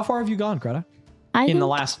 How far have you gone, Greta? I In think, the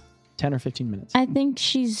last 10 or 15 minutes. I think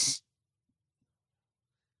she's.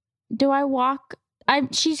 Do I walk?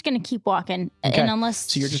 She's gonna keep walking, Okay. and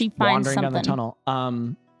unless So you're just she finds wandering something. down the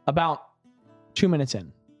tunnel. About 2 minutes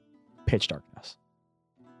in, pitch darkness.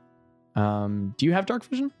 Do you have dark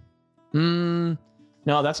vision? No,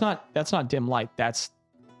 that's not dim light. That's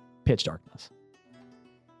pitch darkness.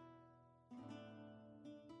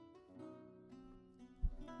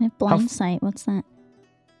 I have blind sight. What's that?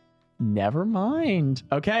 Never mind.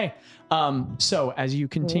 Okay. So as you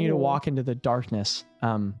continue to walk into the darkness,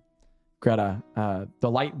 Greta,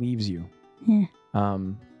 the light leaves you. Yeah.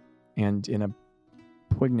 And in a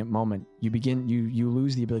poignant moment, you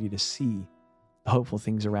lose the ability to see the hopeful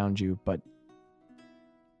things around you, but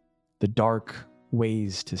the dark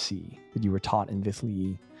ways to see that you were taught in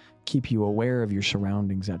Vithlii keep you aware of your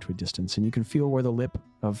surroundings out to a distance, and you can feel where the lip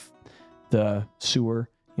of the sewer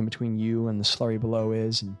in between you and the slurry below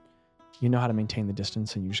is, and you know how to maintain the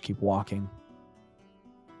distance, and you just keep walking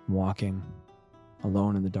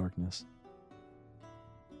alone in the darkness.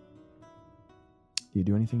 Do you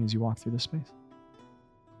do anything as you walk through this space?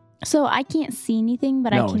 So I can't see anything,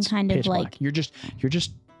 but I can it's kind of pitch like. black. You're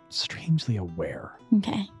just strangely aware.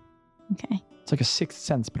 Okay. It's like a sixth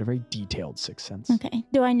sense, but a very detailed sixth sense. Okay.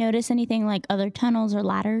 Do I notice anything like other tunnels or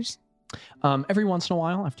ladders? Every once in a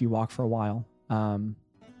while, after you walk for a while,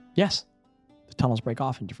 yes, the tunnels break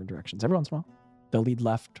off in different directions. Every once in a while, they'll lead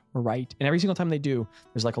left or right, and every single time they do,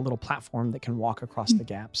 there's like a little platform that can walk across the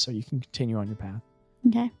gaps, so you can continue on your path.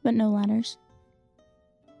 Okay, but no ladders.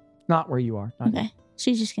 Not where you are. Not Okay.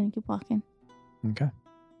 She's just gonna keep walking. Okay.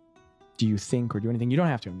 Do you think or do anything? You don't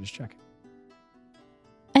have to. I'm just checking.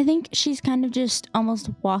 I think she's kind of just almost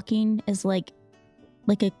walking as like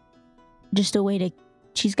a way to.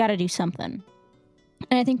 She's got to do something,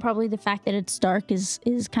 and I think probably the fact that it's dark is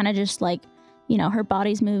kind of just like, her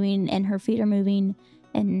body's moving and her feet are moving,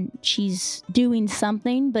 and she's doing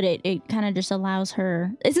something, but it kind of just allows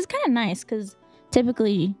her. This is kind of nice because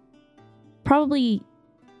typically, probably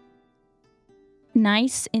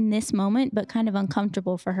nice in this moment, but kind of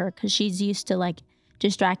uncomfortable for her because she's used to like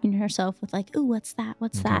distracting herself with like, ooh, what's that,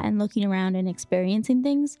 that, and looking around and experiencing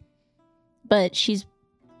things. But she's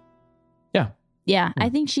yeah, I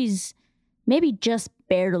think she's maybe just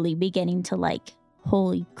barely beginning to like,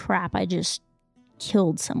 holy crap, I just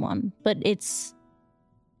killed someone. But it's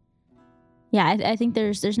I think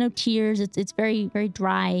there's no tears. It's very, very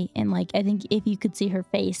dry, and like I think if you could see her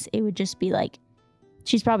face, it would just be like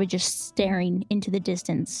she's probably just staring into the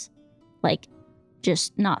distance, like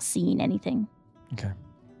just not seeing anything. Okay.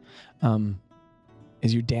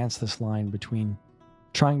 As you dance this line between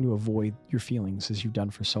trying to avoid your feelings as you've done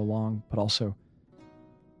for so long, but also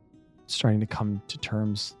starting to come to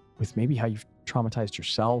terms with maybe how you've traumatized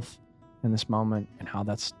yourself in this moment and how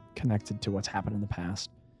that's connected to what's happened in the past.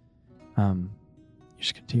 You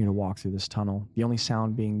just continue to walk through this tunnel. The only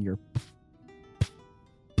sound being your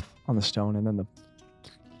on the stone and then the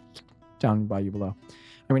down by you below.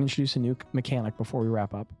 I'm going to introduce a new mechanic before we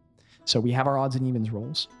wrap up. So we have our odds and evens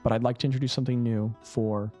rolls, but I'd like to introduce something new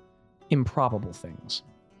for improbable things.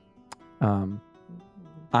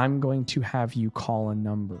 I'm going to have you call a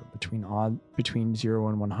number between 0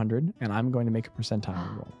 and 100, and I'm going to make a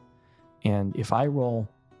percentile roll. And if I roll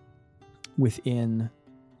within,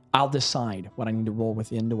 I'll decide what I need to roll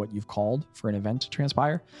within to what you've called for an event to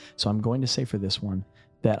transpire. So I'm going to say for this one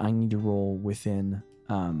that I need to roll within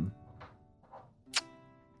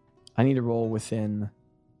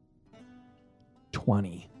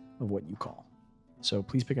 20 of what you call. So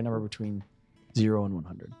please pick a number between 0 and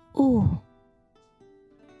 100. Ooh.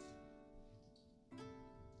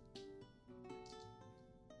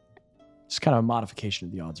 It's kind of a modification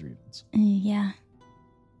of the odds or evens. Yeah.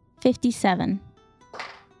 57.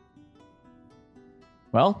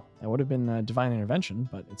 Well, that would have been divine intervention,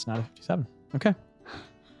 but it's not a 57. Okay.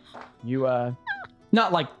 You,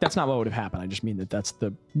 not like, that's not what would have happened. I just mean that that's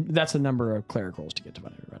the number of cleric rolls to get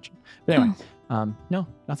divine intervention. But anyway, no,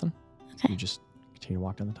 nothing. Okay. You just continue to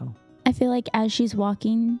walk down the tunnel. I feel like as she's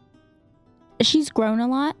walking, she's grown a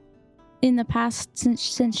lot in the past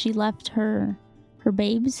since she left her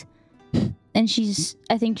babes, and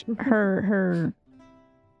I think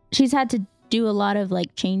she's had to do a lot of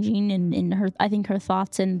like changing, and I think her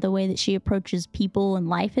thoughts and the way that she approaches people and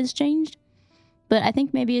life has changed. But I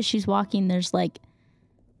think maybe as she's walking, there's like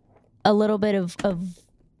a little bit of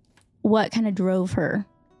what kind of drove her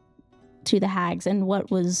to the hags and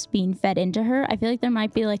what was being fed into her, I feel like there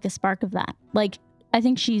might be like a spark of that. Like, I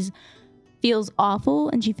think feels awful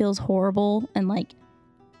and she feels horrible and like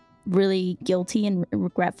really guilty and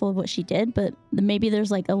regretful of what she did, but maybe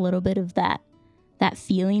there's like a little bit of that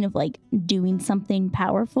feeling of like doing something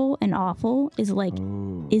powerful and awful is like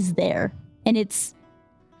is there, and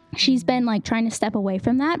she's been like trying to step away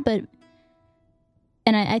from that, but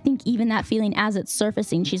I think even that feeling as it's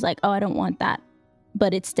surfacing, she's like, oh, I don't want that,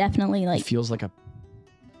 but it's definitely like It feels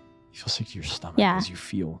sick to your stomach Yeah. as you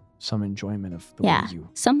feel some enjoyment of the way you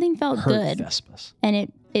something felt hurt good, Thespis. and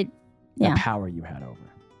it The yeah. power you had over.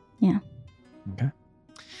 Yeah. Okay.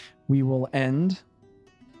 We will end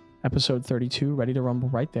episode 32, Ready to Rumble,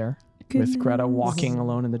 right there with Greta walking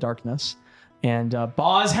alone in the darkness and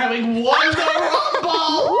Boz having won the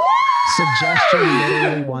Rumble. Suggestion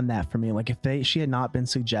literally won that for me. Like if she had not been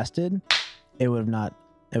suggested, it would have not.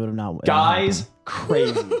 Guys,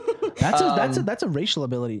 crazy. That's a racial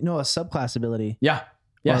ability. No, a subclass ability. Yeah.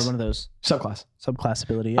 Yes. Or one of those Subclass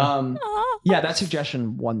ability. Yeah. Yeah, that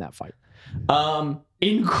suggestion won that fight.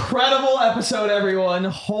 Incredible episode, everyone.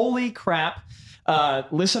 Holy crap.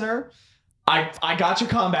 Listener, I got your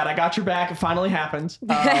combat. I got your back. It finally happened.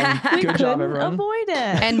 Good job, everyone. Avoid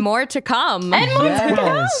it. And more to come.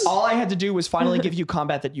 Yes. All I had to do was finally give you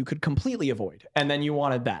combat that you could completely avoid, and then you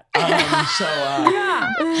wanted that.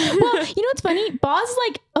 Yeah. Well, you know what's funny? Boz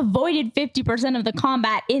like avoided 50% of the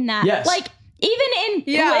combat in that. Yes. Like even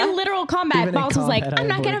in literal combat, Even in Boz was like, combat, I I'm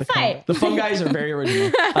not avoided gonna the fight. The fun guys are very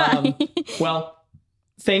original. Well,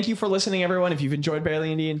 thank you for listening, everyone. If you've enjoyed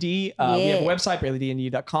Barely in D&D, we have a website,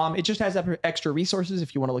 barelydnd.com. It just has extra resources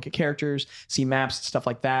if you want to look at characters, see maps, stuff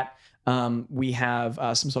like that. We have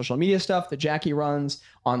some social media stuff that Jackie runs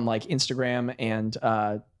on like Instagram and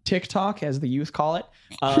TikTok, as the youth call it.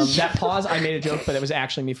 That pause, I made a joke, but it was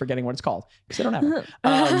actually me forgetting what it's called because I don't have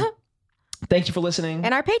it. Thank you for listening.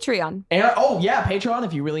 And our Patreon. Patreon.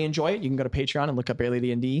 If you really enjoy it, you can go to Patreon and look up Barely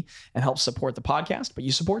D&D and help support the podcast. But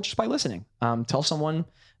you support just by listening. Tell someone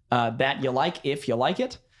that you like if you like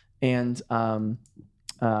it. And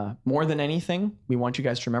more than anything, we want you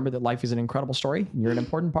guys to remember that life is an incredible story. And you're an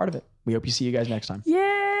important part of it. We hope you see you guys next time.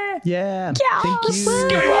 Yeah. Yeah. Yeah. Thank you.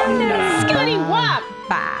 Skitty wop.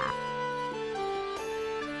 Bye.